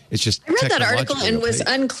problem. It's just I read that article and was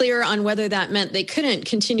unclear on whether that meant they couldn't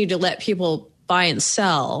continue to let people buy and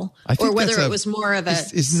sell, or whether it was more of a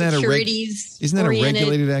securities. Isn't that a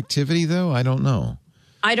regulated activity though? I don't know.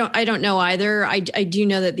 I don't know either. I do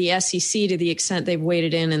know that the SEC, to the extent they've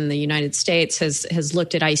waded in the United States, has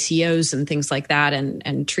looked at ICOs and things like that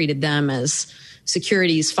and treated them as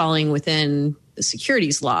securities falling within the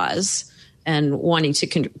securities laws, and wanting to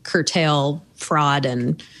curtail fraud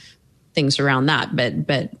and things around that.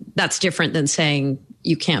 But that's different than saying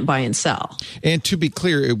you can't buy and sell. And to be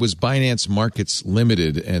clear, it was Binance Markets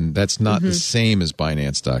Limited, and that's not the same as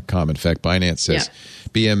Binance.com. In fact, Binance says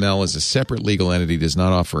BML is a separate legal entity, does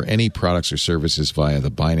not offer any products or services via the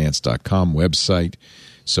Binance.com website.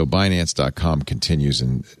 So Binance.com continues,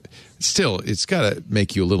 and still, it's got to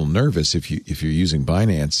make you a little nervous if you're using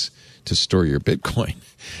Binance to store your Bitcoin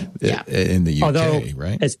in the UK, although,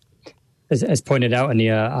 right? As pointed out in the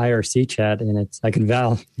IRC chat, and I can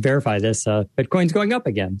verify this, Bitcoin's going up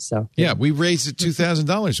again. So we raised it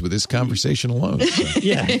 $2,000 with this conversation alone. So.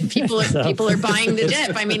 People are buying the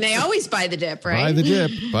dip. I mean, they always buy the dip, right? Buy the dip.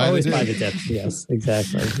 Buy the dip. Yes,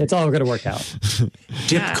 exactly. It's all going to work out.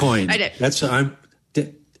 Dipcoin.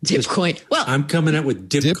 Dipcoin. Well, I'm coming out with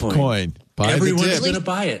Dipcoin. Everyone's going to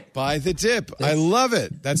buy it. Buy the dip. I love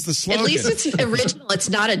it. That's the slogan. At least it's original. It's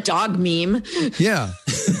not a dog meme. Yeah.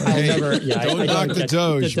 Okay. Don't knock the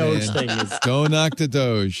Doge, man. Don't knock the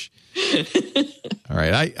Doge. All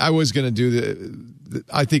right. I was going to do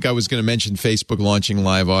I think I was going to mention Facebook launching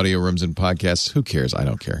live audio rooms and podcasts. Who cares? I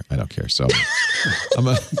don't care. So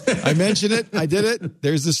I mentioned it. I did it.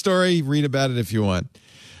 There's the story. Read about it if you want.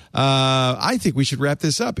 I think we should wrap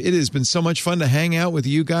this up. It has been so much fun to hang out with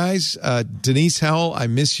you guys. Denise Howell, I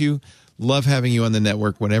miss you. Love having you on the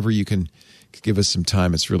network. Whenever you can give us some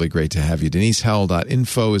time, it's really great to have you.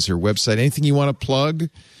 DeniseHowell.info is her website. Anything you want to plug?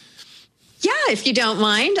 Yeah, if you don't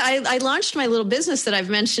mind. I launched my little business that I've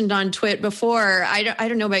mentioned on Twit before. I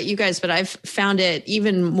don't know about you guys, but I've found it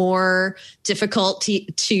even more difficult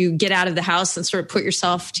to get out of the house and sort of put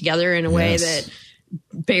yourself together in a way that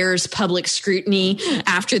bears public scrutiny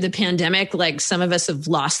after the pandemic. Like, some of us have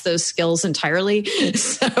lost those skills entirely.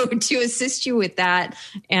 So to assist you with that,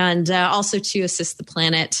 and also to assist the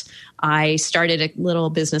planet, I started a little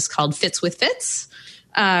business called Fits with Fits,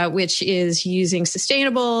 which is using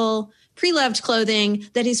sustainable, pre-loved clothing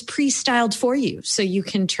that is pre-styled for you, so you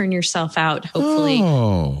can turn yourself out. Hopefully,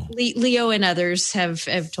 Leo and others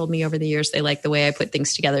have told me over the years they like the way I put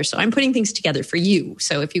things together. So I'm putting things together for you.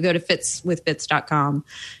 So if you go to fitswithfits.com,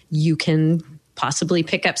 you can possibly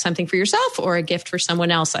pick up something for yourself or a gift for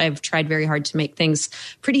someone else. I've tried very hard to make things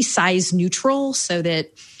pretty size neutral so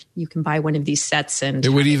that you can buy one of these sets and it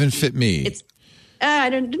would even fit me.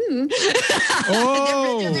 I don't.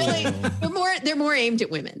 They're more aimed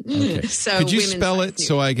at women. Okay. So could you spell it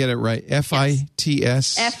so I get it right?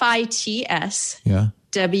 FITS. FITS. Yeah.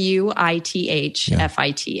 WITH.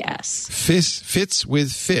 FITS. Fits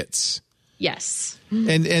with Fits. Yes.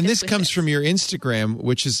 And this comes from your Instagram,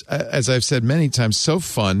 which is, as I've said many times, so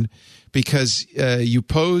fun because you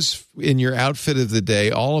pose in your outfit of the day,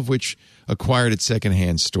 all of which acquired at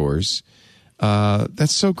secondhand stores.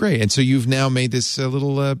 That's so great. And so you've now made this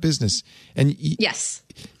little business. And yes.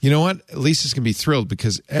 You know what? Lisa's going to be thrilled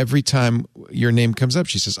because every time your name comes up,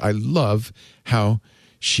 she says, I love how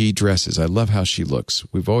she dresses. I love how she looks.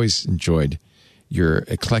 We've always enjoyed your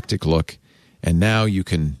eclectic look. And now you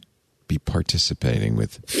can be participating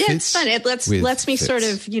with fits. Yeah, it's fun. It lets me sort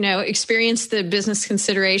of, experience the business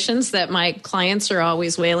considerations that my clients are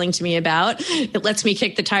always wailing to me about. It lets me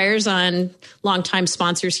kick the tires on longtime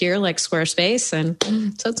sponsors here like Squarespace. And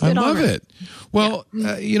so it's good. I love it. Well,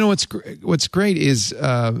 what's great is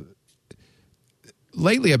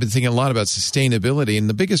lately I've been thinking a lot about sustainability. And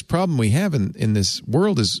the biggest problem we have in this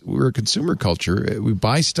world is we're a consumer culture. We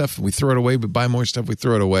buy stuff, we throw it away. We buy more stuff, we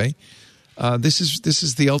throw it away. This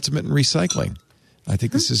is the ultimate in recycling. I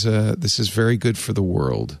think this is very good for the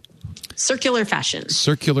world. Circular fashion.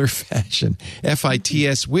 Circular fashion.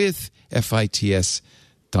 FITS with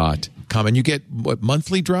FITS.com. And you get what,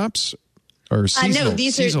 monthly drops or seasonal? No,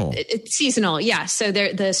 these are seasonal. Yeah. So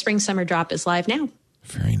the spring summer drop is live now.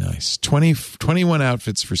 Very nice. 21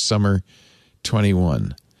 outfits for summer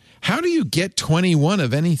 21. How do you get 21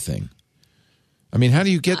 of anything? I mean, how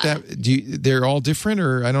do you get that? They're all different,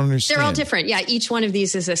 or I don't understand. They're all different. Yeah, each one of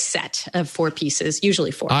these is a set of 4 pieces,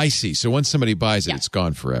 usually 4. I see. So once somebody buys it, it's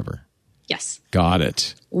gone forever. Yes. Got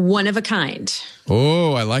it. One of a kind.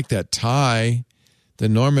 Oh, I like that tie. The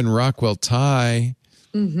Norman Rockwell tie.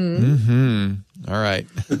 Mm-hmm. All right.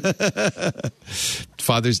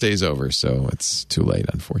 Father's Day's over, so it's too late,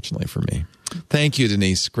 unfortunately, for me. Thank you,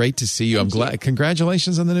 Denise. Great to see you. I'm glad.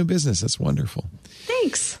 Congratulations on the new business. That's wonderful.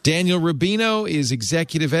 Thanks. Daniel Rubino is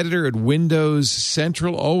executive editor at Windows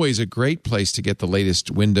Central. Always a great place to get the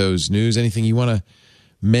latest Windows news. Anything you want to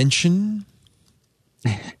mention?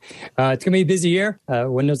 It's going to be a busy year.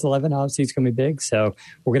 Windows 11, obviously, is going to be big. So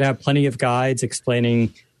we're going to have plenty of guides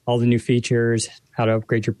explaining all the new features, how to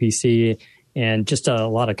upgrade your PC, and just a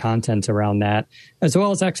lot of content around that, as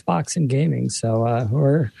well as Xbox and gaming. So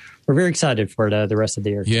we're very excited for the rest of the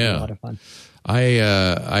year. It's yeah, a lot of fun.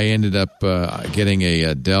 I ended up getting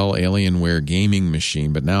a Dell Alienware gaming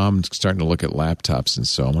machine, but now I'm starting to look at laptops, and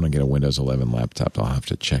so I want to get a Windows 11 laptop. I'll have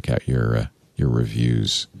to check out your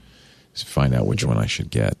reviews to find out which one I should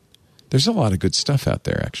get. There's a lot of good stuff out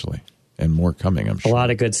there, actually, and more coming, I'm sure. A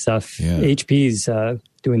lot of good stuff. Yeah. HP's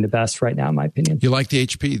doing the best right now, in my opinion. You like the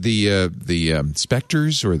HP, the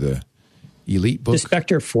Spectres or the EliteBook? The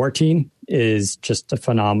Spectre 14 is just a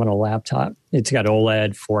phenomenal laptop. It's got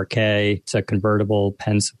OLED, 4K. It's a convertible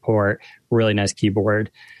pen support, really nice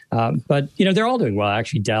keyboard. But, they're all doing well.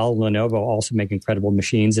 Actually, Dell, Lenovo also make incredible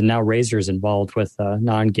machines. And now Razer's involved with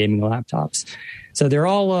non-gaming laptops. So they're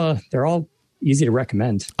all easy to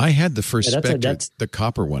recommend. I had the first Spectre, the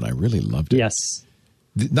copper one. I really loved it. Yes.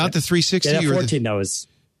 Not the 360? Yeah, the 14, though, is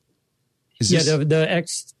this?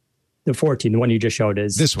 The 14, the one you just showed,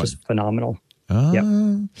 is this one. Just phenomenal. Yep.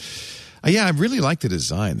 Yeah, I really like the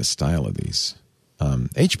design, the style of these.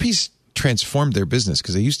 HP's transformed their business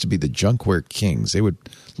because they used to be the junkware kings. They would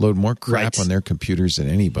load more crap on their computers than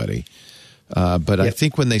anybody. But I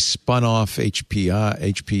think when they spun off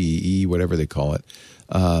HPE, whatever they call it,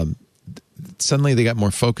 suddenly they got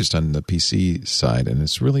more focused on the PC side, and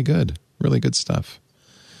it's really good stuff.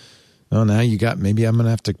 Oh, now maybe I'm going to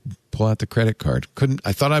have to pull out the credit card.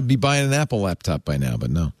 I thought I'd be buying an Apple laptop by now,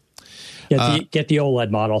 but no. Get the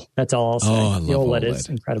OLED model. That's all I'll say. Oh, I love the OLED is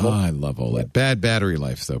incredible. Oh, I love OLED. Yep. Bad battery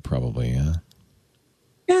life, though, probably, yeah.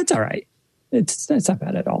 Yeah, it's all right. It's not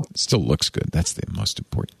bad at all. It still looks good. That's the most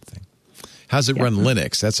important thing. How's it run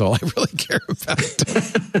Linux? That's all I really care about.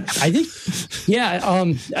 I think,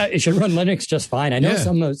 it should run Linux just fine. I know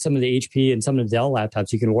some of the HP and some of the Dell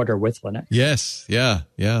laptops you can order with Linux. Yes, yeah.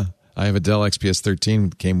 I have a Dell XPS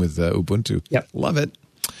 13, came with Ubuntu. Yep. Love it.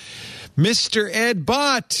 Mr. Ed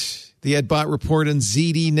Bott, the Ed Bott Report on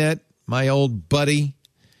ZDNet, my old buddy.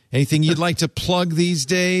 Anything you'd like to plug these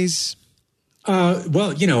days?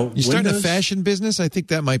 You start a fashion business? I think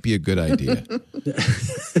that might be a good idea.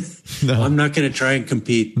 No, I'm not going to try and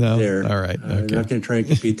compete there. All right. Okay. I'm not going to try and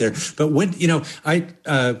compete there. But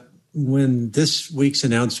when this week's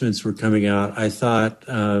announcements were coming out, I thought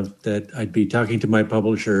that I'd be talking to my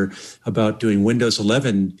publisher about doing Windows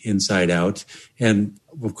 11 Inside Out. And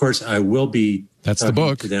of course, I will be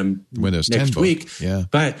talking to them Windows next 10 week. Yeah.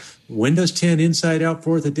 But Windows 10 Inside Out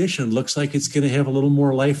 4th edition looks like it's going to have a little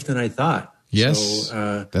more life than I thought. Yes,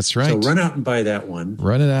 So, that's right. So run out and buy that one.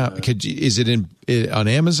 Run it out. Is it on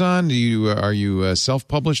Amazon? Are you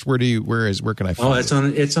self-published? Where can I find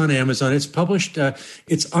it? It's on Amazon. It's published.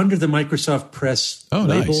 It's under the Microsoft Press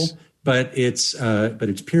label. Nice. But it's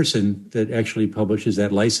Pearson that actually publishes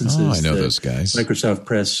that, licenses. Oh, I know those guys. Microsoft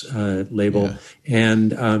Press label,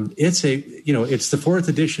 and it's the fourth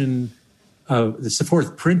edition. It's the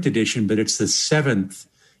fourth print edition, but it's the seventh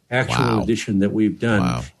actual edition that we've done.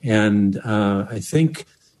 Wow. And I think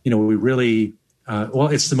we really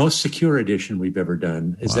it's the most secure edition we've ever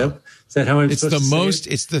done. Is that how I'm supposed to say it?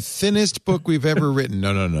 It's the thinnest book we've ever written.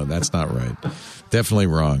 No, that's not right. Definitely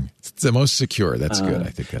wrong. It's the most secure. That's good. I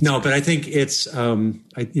think that's good. But I think it's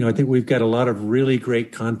I think we've got a lot of really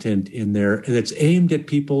great content in there that's aimed at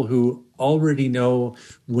people who already know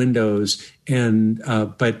Windows, and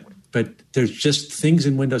but there's just things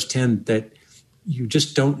in Windows 10 that you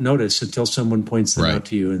just don't notice until someone points them out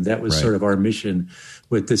to you, and that was sort of our mission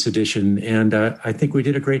with this edition. And I think we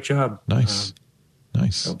did a great job. Nice.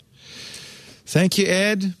 So. Thank you,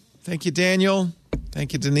 Ed. Thank you, Daniel.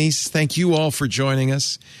 Thank you, Denise. Thank you all for joining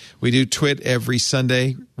us. We do Twit every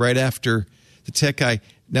Sunday right after the Tech Guy.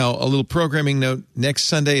 Now, a little programming note. Next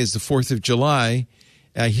Sunday is the 4th of July.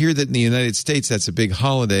 I hear that in the United States, that's a big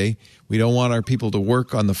holiday. We don't want our people to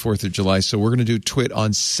work on the 4th of July, so we're going to do Twit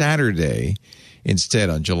on Saturday instead,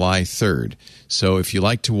 on July 3rd. So if you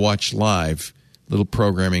like to watch live, little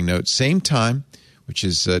programming note, same time, which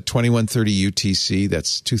is 21:30 UTC.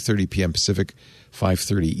 That's 2:30 p.m. Pacific,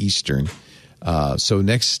 5:30 Eastern. So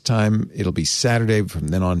next time, it'll be Saturday, from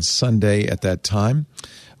then on Sunday at that time.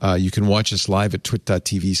 You can watch us live at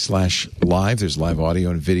twit.tv/live. There's live audio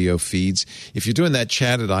and video feeds. If you're doing that,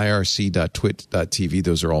 chat at irc.twit.tv.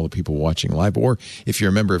 Those are all the people watching live. Or if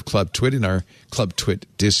you're a member of Club Twit, in our Club Twit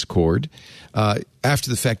Discord. After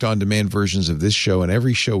the fact, on-demand versions of this show and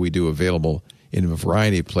every show we do available in a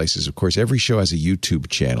variety of places. Of course, every show has a YouTube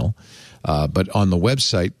channel. But on the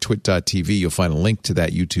website, twit.tv, you'll find a link to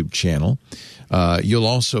that YouTube channel. You'll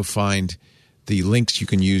also find the links you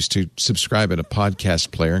can use to subscribe in a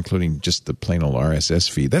podcast player, including just the plain old RSS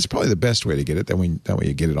feed. That's probably the best way to get it. That way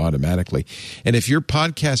you get it automatically. And if your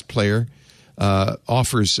podcast player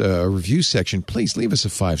offers a review section, please leave us a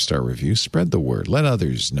 5-star review. Spread the word. Let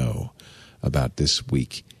others know about This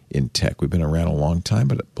Week in Tech. We've been around a long time,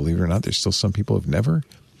 but believe it or not, there's still some people who've never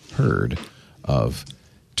heard of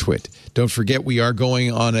Twit. Don't forget, we are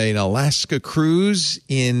going on an Alaska cruise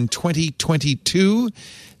in 2022.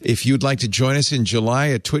 If you'd like to join us in July,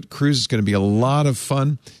 a Twit cruise is going to be a lot of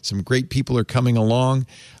fun. Some great people are coming along.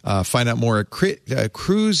 Find out more at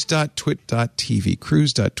cruise.twit.tv,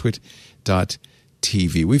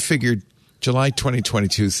 cruise.twit.tv. We figured July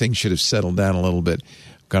 2022, things should have settled down a little bit.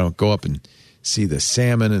 Going to go up and see the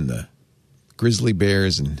salmon and the grizzly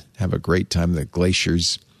bears and have a great time, the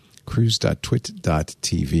glaciers.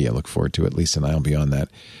 Cruise.twit.tv. I look forward to it. Lisa and I will be on that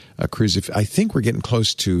cruise. I think we're getting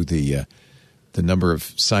close to the number of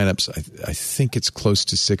signups. I think it's close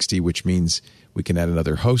to 60, which means we can add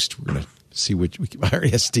another host. We're going to see which. I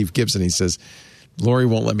already asked Steve Gibson. He says, Lori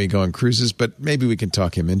won't let me go on cruises, but maybe we can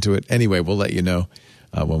talk him into it. Anyway, we'll let you know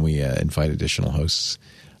when we invite additional hosts.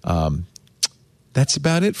 That's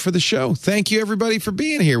about it for the show. Thank you, everybody, for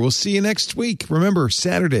being here. We'll see you next week. Remember,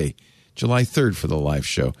 Saturday, July 3rd for the live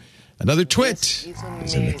show. Another Twit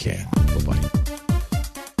is in the can. Bye-bye.